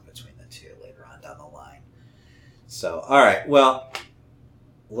things to come between the two later on down the line. So, all right. Well,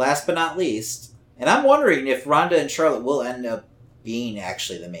 last but not least, and I'm wondering if Ronda and Charlotte will end up being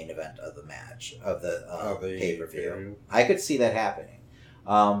actually the main event of the match, of the pay-per-view. I could see that happening.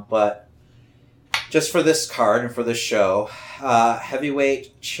 But just for this card and for this show,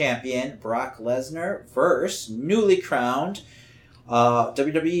 heavyweight champion Brock Lesnar versus newly crowned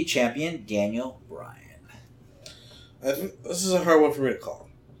WWE champion Daniel Bryan. I think this is a hard one for me to call,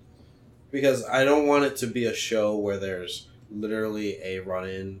 because I don't want it to be a show where there's literally a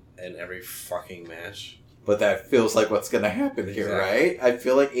run-in in every fucking match. But that feels like what's going to happen here, right? I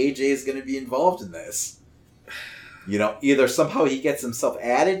feel like AJ is going to be involved in this. Either somehow he gets himself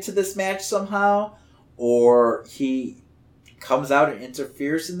added to this match somehow, or he comes out and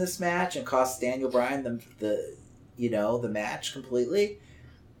interferes in this match and costs Daniel Bryan the match completely.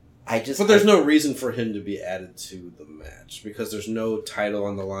 But there's no reason for him to be added to the match, because there's no title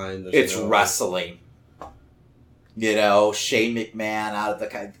on the line. It's wrestling. Shane McMahon out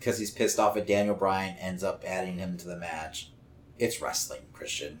of because he's pissed off at Daniel Bryan ends up adding him to the match. It's wrestling,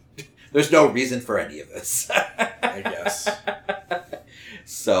 Christian. There's no reason for any of this. I guess.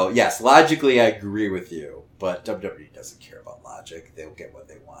 So yes, logically I agree with you, but WWE doesn't care about logic. They'll get what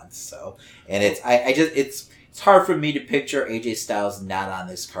they want. So, and it's hard for me to picture AJ Styles not on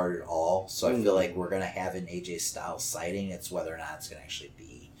this card at all. So I feel like we're gonna have an AJ Styles sighting. It's whether or not it's gonna actually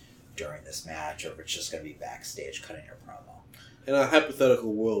be during this match, or if it's just going to be backstage cutting your promo. In a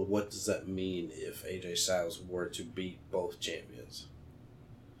hypothetical world, what does that mean if AJ Styles were to beat both champions?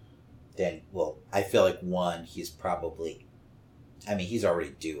 Then, I feel like he's probably, he's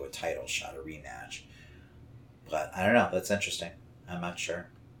already due a title shot, a rematch. But I don't know. That's interesting. I'm not sure.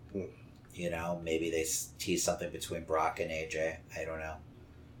 Maybe they tease something between Brock and AJ. I don't know.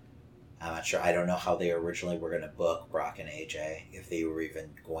 I'm not sure. I don't know how they originally were going to book Brock and AJ, if they were even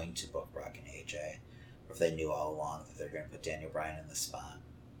going to book Brock and AJ, or if they knew all along that they're going to put Daniel Bryan in the spot.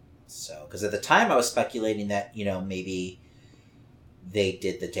 So, because at the time I was speculating that, maybe they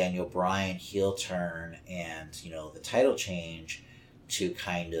did the Daniel Bryan heel turn and, the title change to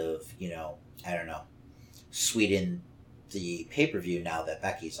kind of, I don't know, sweeten the pay-per-view now that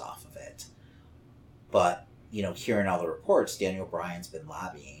Becky's off of it. But, hearing all the reports, Daniel Bryan's been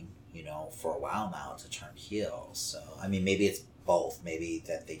lobbying, for a while now to turn heel. So, maybe it's both. Maybe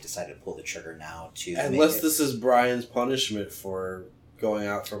that they decided to pull the trigger now to... Unless this is Bryan's punishment for going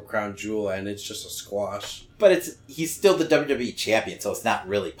out from Crown Jewel and it's just a squash. But he's still the WWE champion, so it's not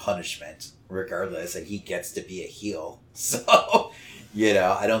really punishment, regardless, and he gets to be a heel. So,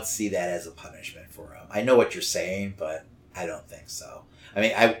 I don't see that as a punishment for him. I know what you're saying, but I don't think so.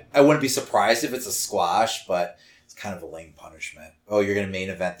 I wouldn't be surprised if it's a squash, but... kind of a lame punishment. Oh, you're going to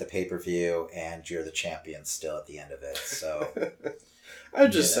main event the pay-per-view and you're the champion still at the end of it. So I'm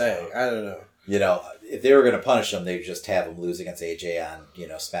just saying, I don't know. If they were going to punish him, they'd just have him lose against AJ on,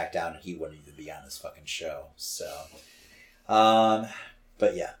 SmackDown, and he wouldn't even be on this fucking show. So,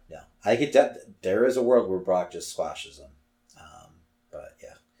 but yeah, no. I get that there is a world where Brock just squashes him. But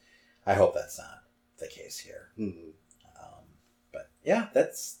yeah, I hope that's not the case here. Mm-hmm. But Yeah,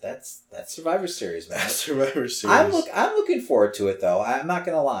 that's Survivor Series, man. That's Survivor Series. I'm looking forward to it, though. I'm not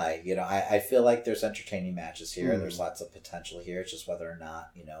gonna lie. You know, I feel like there's entertaining matches here. There's lots of potential here. It's just whether or not,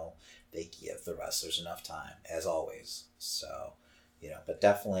 you know, they give the wrestlers enough time, as always. So, you know, but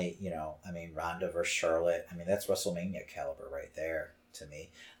definitely, you know, I mean, Ronda versus Charlotte. I mean, that's WrestleMania caliber right there to me.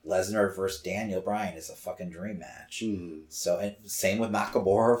 Lesnar versus Daniel Bryan is a fucking dream match. So, and same with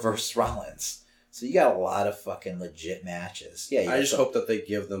Nakamura versus Rollins. So you got a lot of fucking legit matches. Yeah, I just hope that they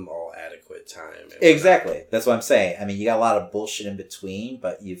give them all adequate time. Exactly. That's what I'm saying. I mean, you got a lot of bullshit in between,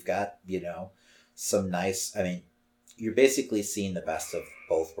 but you've got, you know, some nice... I mean, you're basically seeing the best of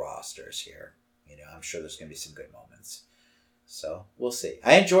both rosters here. You know, I'm sure there's going to be some good moments. So, we'll see.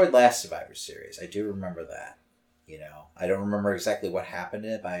 I enjoyed last Survivor Series. I do remember that. You know, I don't remember exactly what happened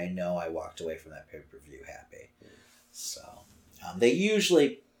in it, but I know I walked away from that pay-per-view happy. So, they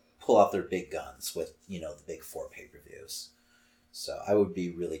usually pull out their big guns with, you know, the big 4 pay-per-views. So I would be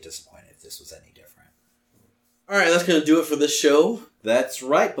really disappointed if this was any different. All right, that's going to do it for this show. That's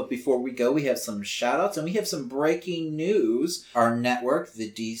right. But before we go, we have some shout-outs and we have some breaking news. Our network,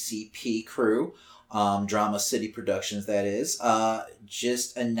 the DCP crew, Drama City Productions, that is,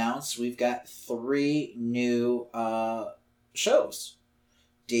 just announced we've got 3 new shows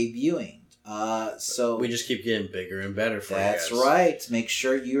debuting. So we just keep getting bigger and better for you guys. That's right. Make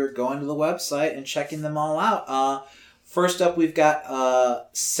sure you're going to the website and checking them all out. First up, we've got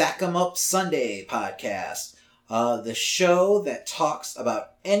Sack 'em Up Sunday podcast. The show that talks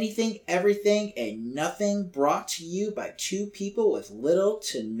about anything, everything, and nothing, brought to you by 2 people with little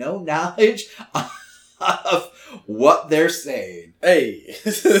to no knowledge of what they're saying. Hey.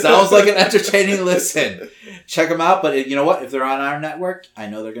 Sounds like an entertaining listen. Check them out, but you know what? If they're on our network, I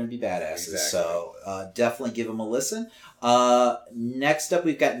know they're going to be badasses. Exactly. So definitely give them a listen. Next up,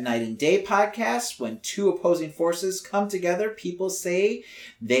 we've got Night and Day podcast. When 2 opposing forces come together, people say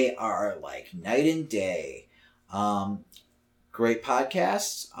they are like night and day. Great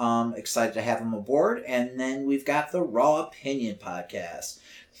podcast. Excited to have them aboard. And then we've got the Raw Opinion podcast.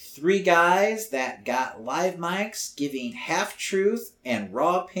 3 guys that got live mics giving half-truth and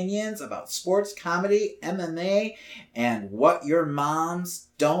raw opinions about sports, comedy, MMA, and what your moms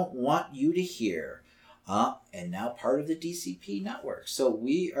don't want you to hear. And now part of the DCP network. So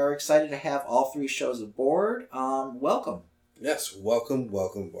we are excited to have all 3 shows aboard. Welcome. Yes, welcome.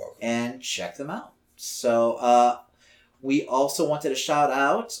 And check them out. So we also wanted to shout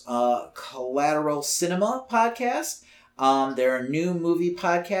out Collateral Cinema podcast. They're a new movie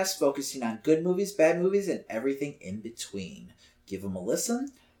podcast focusing on good movies, bad movies, and everything in between. Give them a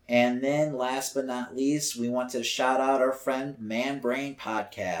listen. And then last but not least, we wanted to shout out our friend Man Brain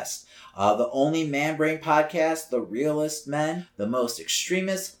Podcast. The only Man Brain podcast, the realest men, the most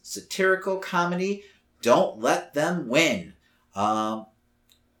extremist, satirical comedy. Don't let them win.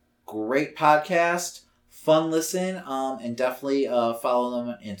 Great podcast. Fun listen, and definitely follow them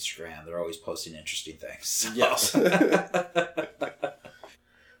on Instagram. They're always posting interesting things. So. Yes.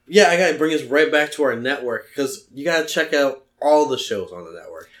 Yeah, I gotta bring us right back to our network, because you gotta check out all the shows on the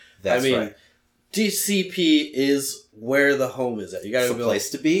network. That's right. DCP is where the home is at. You gotta go. Place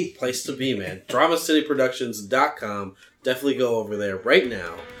to be. Place to be, man. DramaCityProductions.com. Definitely go over there right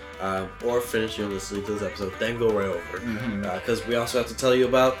now. Or finish your listening to this episode, then go right over. Because we also have to tell you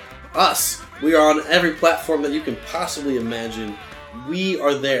about us. We are on every platform that you can possibly imagine. We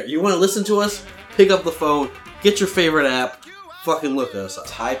are there. You want to listen to us? Pick up the phone, get your favorite app, fucking look us up.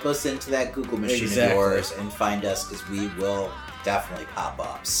 Type us into that Google machine of yours and find us, because we will definitely pop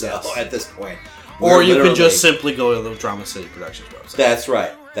up. So at this point. Or you can just simply go to the Drama City Productions website. That's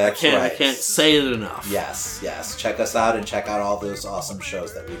right. I can't say it enough. Yes. Check us out and check out all those awesome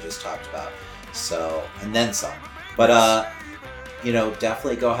shows that we just talked about. So, and then some. But, you know,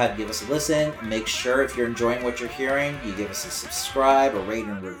 definitely go ahead and give us a listen. Make sure if you're enjoying what you're hearing, you give us a subscribe, a rate,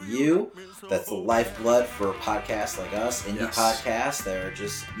 and review. That's the lifeblood for podcasts like us, indie podcasts that are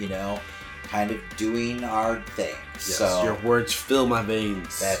just, you know, kind of doing our thing. Yes, so, your words fill my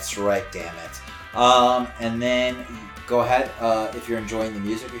veins. That's right, damn it. And then go ahead, if you're enjoying the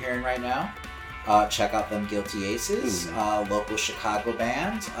music you're hearing right now, check out them Guilty Aces, local Chicago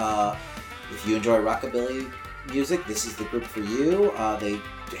band. If you enjoy rockabilly music, this is the group for you. They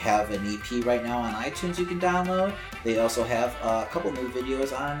have an EP right now on iTunes you can download. They also have a couple new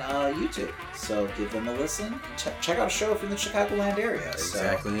videos on YouTube. So give them a listen. Check out a show from the Chicagoland area.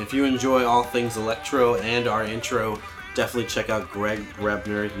 Exactly. And if you enjoy all things electro and our intro, definitely check out Greg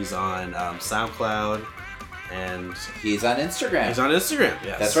Rebner. He's on SoundCloud. And he's on Instagram.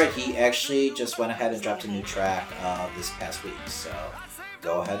 Yes. That's right. He actually just went ahead and dropped a new track this past week. So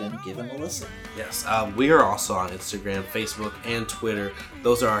go ahead and give him a listen. Yes, we are also on Instagram, Facebook, and Twitter.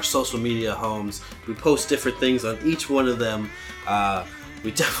 Those are our social media homes. We post different things on each one of them. We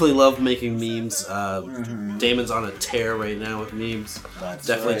definitely love making memes. Damon's on a tear right now with memes. That's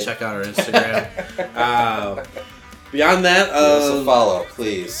definitely right. check out our Instagram. Beyond that, Give us a follow,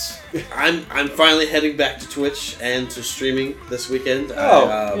 please. I'm finally heading back to Twitch and to streaming this weekend.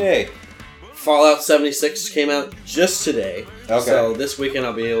 Yay. Fallout 76 came out just today. Okay. So this weekend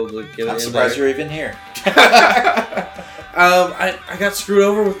I'll be able to get it I'm in surprised there. you're even here. I got screwed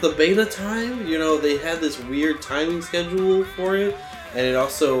over with the beta time. You know, they had this weird timing schedule for it. And it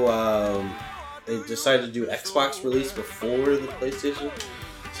also, they decided to do Xbox release before the PlayStation.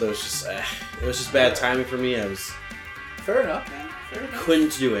 So it was just bad timing for me. Fair enough, man. Fair enough.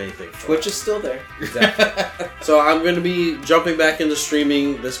 Couldn't do anything. Twitch is still there. Exactly. So I'm going to be jumping back into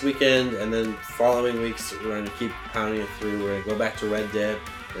streaming this weekend, and then following weeks we're going to keep pounding it through. We're going to go back to Red Dead.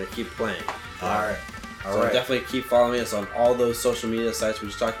 We're going to keep playing. Alright. So definitely keep following us on all those social media sites we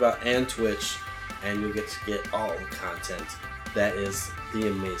just talked about, and Twitch, and you'll get to get all the content. That is the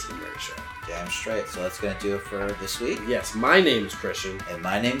Amazing Nerd Show. Damn straight. So that's going to do it for this week. Yes, my name's Christian, And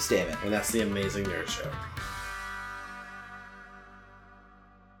my name's Damon. and that's the Amazing Nerd Show.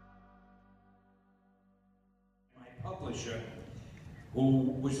 My publisher,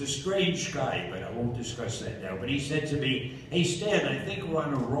 who was a strange guy, but I won't discuss that now, but he said to me, "Hey Stan, I think we're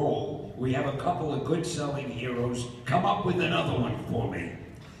on a roll. We have a couple of good selling heroes. Come up with another one for me."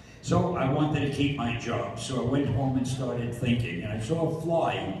 So I wanted to keep my job, so I went home and started thinking, and I saw a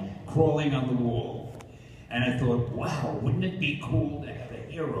fly crawling on the wall. And I thought, wow, wouldn't it be cool to have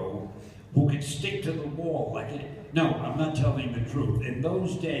a hero who could stick to the wall like it? No, I'm not telling the truth. In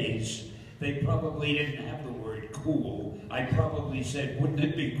those days, they probably didn't have the word cool. I probably said, wouldn't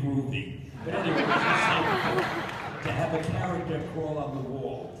it be groovy? But anyway, to have a character crawl on the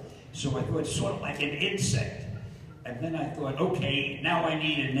wall. So I thought, sort of like an insect. And then I thought, okay, now I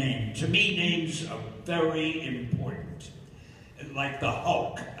need a name. To me, names are very important. Like the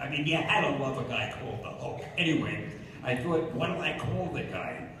Hulk. I mean, you had to love a guy called the Hulk. Anyway, I thought, what do I call the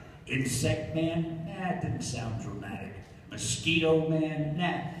guy? Insect Man? Nah, it didn't sound dramatic. Mosquito Man?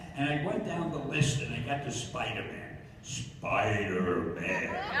 Nah. And I went down the list and I got to Spider-Man.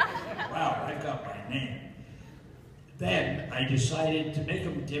 Spider-Man. Wow, I got my name. Then I decided to make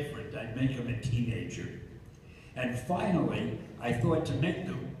him different. I'd make him a teenager. And finally, I thought to make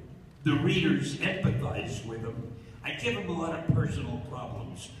the readers empathize with him, I'd give him a lot of personal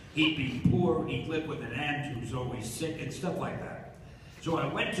problems. He'd be poor, he'd live with an aunt who's always sick, and stuff like that. So I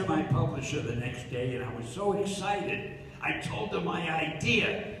went to my publisher the next day, and I was so excited. I told him my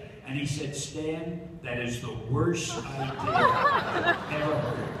idea, and he said, "Stan, that is the worst idea I've ever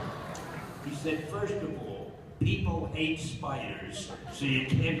heard." He said, "First of all, people hate spiders, so you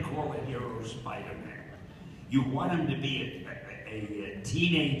can't call a hero Spider-Man. You want him to be a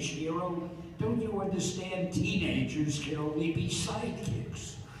teenage hero? Don't you understand teenagers can only be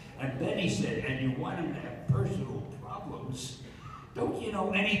sidekicks?" And then he said, "And you want him to have personal problems? Don't you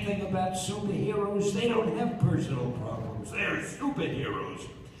know anything about superheroes? They don't have personal problems. They're superheroes."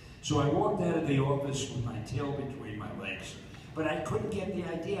 So I walked out of the office with my tail between my legs, but I couldn't get the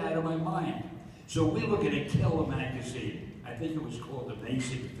idea out of my mind. So we were going to kill a magazine. I think it was called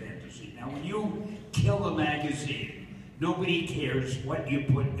Amazing Fantasy. Now, when you kill a magazine, nobody cares what you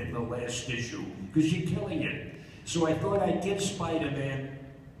put in the last issue, because you're killing it. So I thought I'd get Spider-Man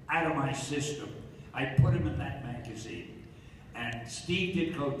out of my system. I put him in that magazine. And Steve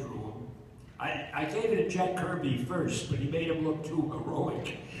did go through him. I gave it to Jack Kirby first, but he made him look too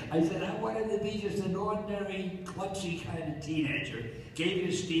heroic. I said, I wanted to be just an ordinary, klutzy kind of teenager. Gave it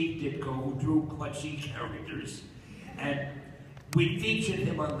to Steve Ditko, who drew klutzy characters. And we featured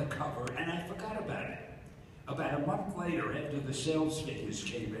him on the cover, and I forgot about it. About a month later, after the sales figures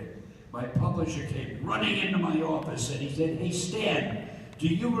came in, my publisher came running into my office, and he said, "Hey, Stan, do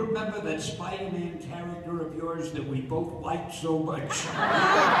you remember that Spider-Man character of yours that we both liked so much?"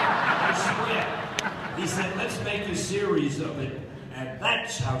 I swear. He said, "Let's make a series of it." And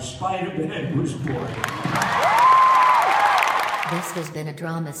that's how Spider-Man was born. This has been a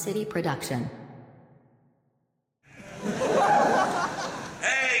Drama City production.